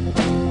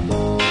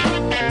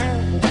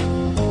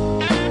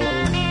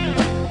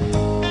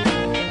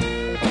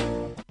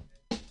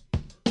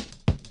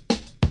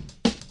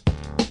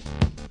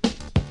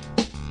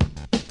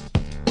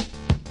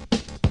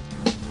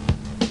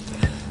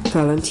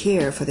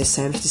 Volunteer for the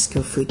San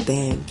Francisco Food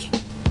Bank.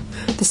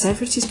 The San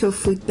Francisco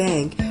Food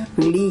Bank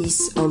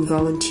relies on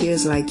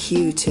volunteers like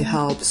you to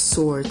help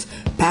sort,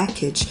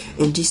 package,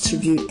 and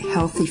distribute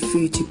healthy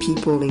food to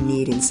people in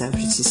need in San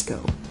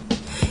Francisco.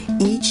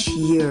 Each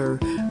year,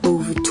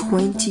 over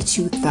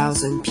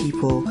 22,000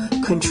 people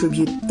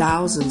contribute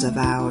thousands of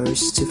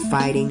hours to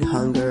fighting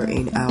hunger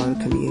in our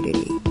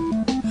community.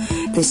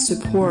 This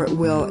support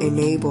will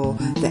enable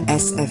the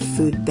SF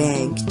Food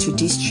Bank to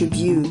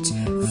distribute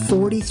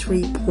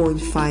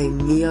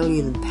 43.5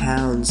 million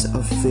pounds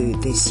of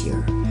food this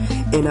year,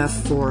 enough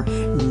for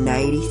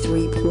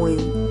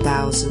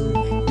 93,000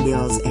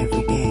 meals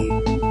every day.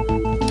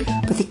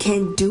 But they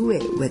can't do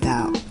it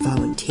without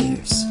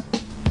volunteers.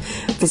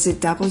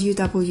 Visit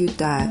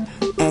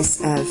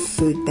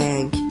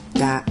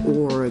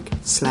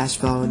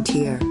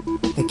www.sffoodbank.org/volunteer.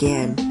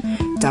 Again,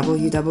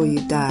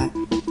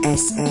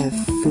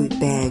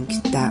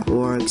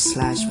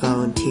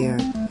 www.sffoodbank.org/volunteer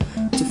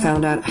to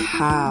find out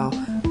how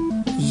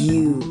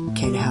you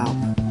can help.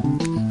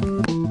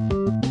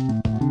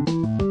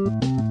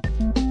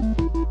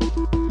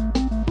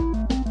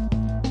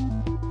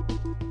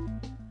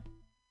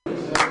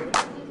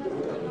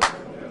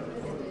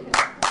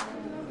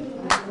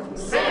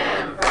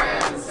 San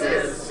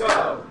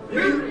Francisco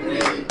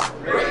Mutiny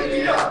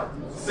Radio.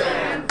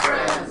 San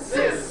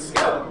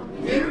Francisco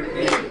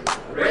Mutiny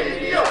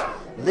Radio.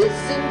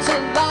 Listen to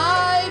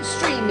live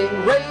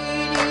streaming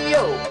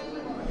radio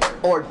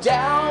or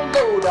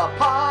download a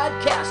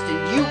podcast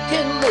and you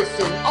can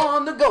listen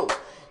on the go.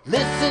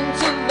 Listen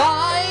to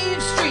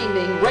live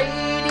streaming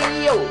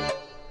radio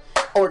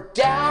or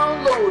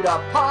download a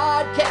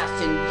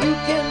podcast and you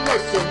can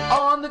listen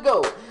on the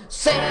go.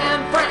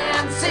 San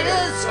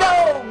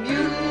Francisco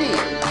Mutiny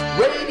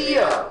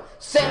Radio.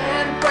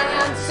 San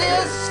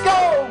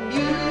Francisco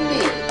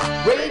Mutiny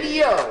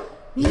Radio.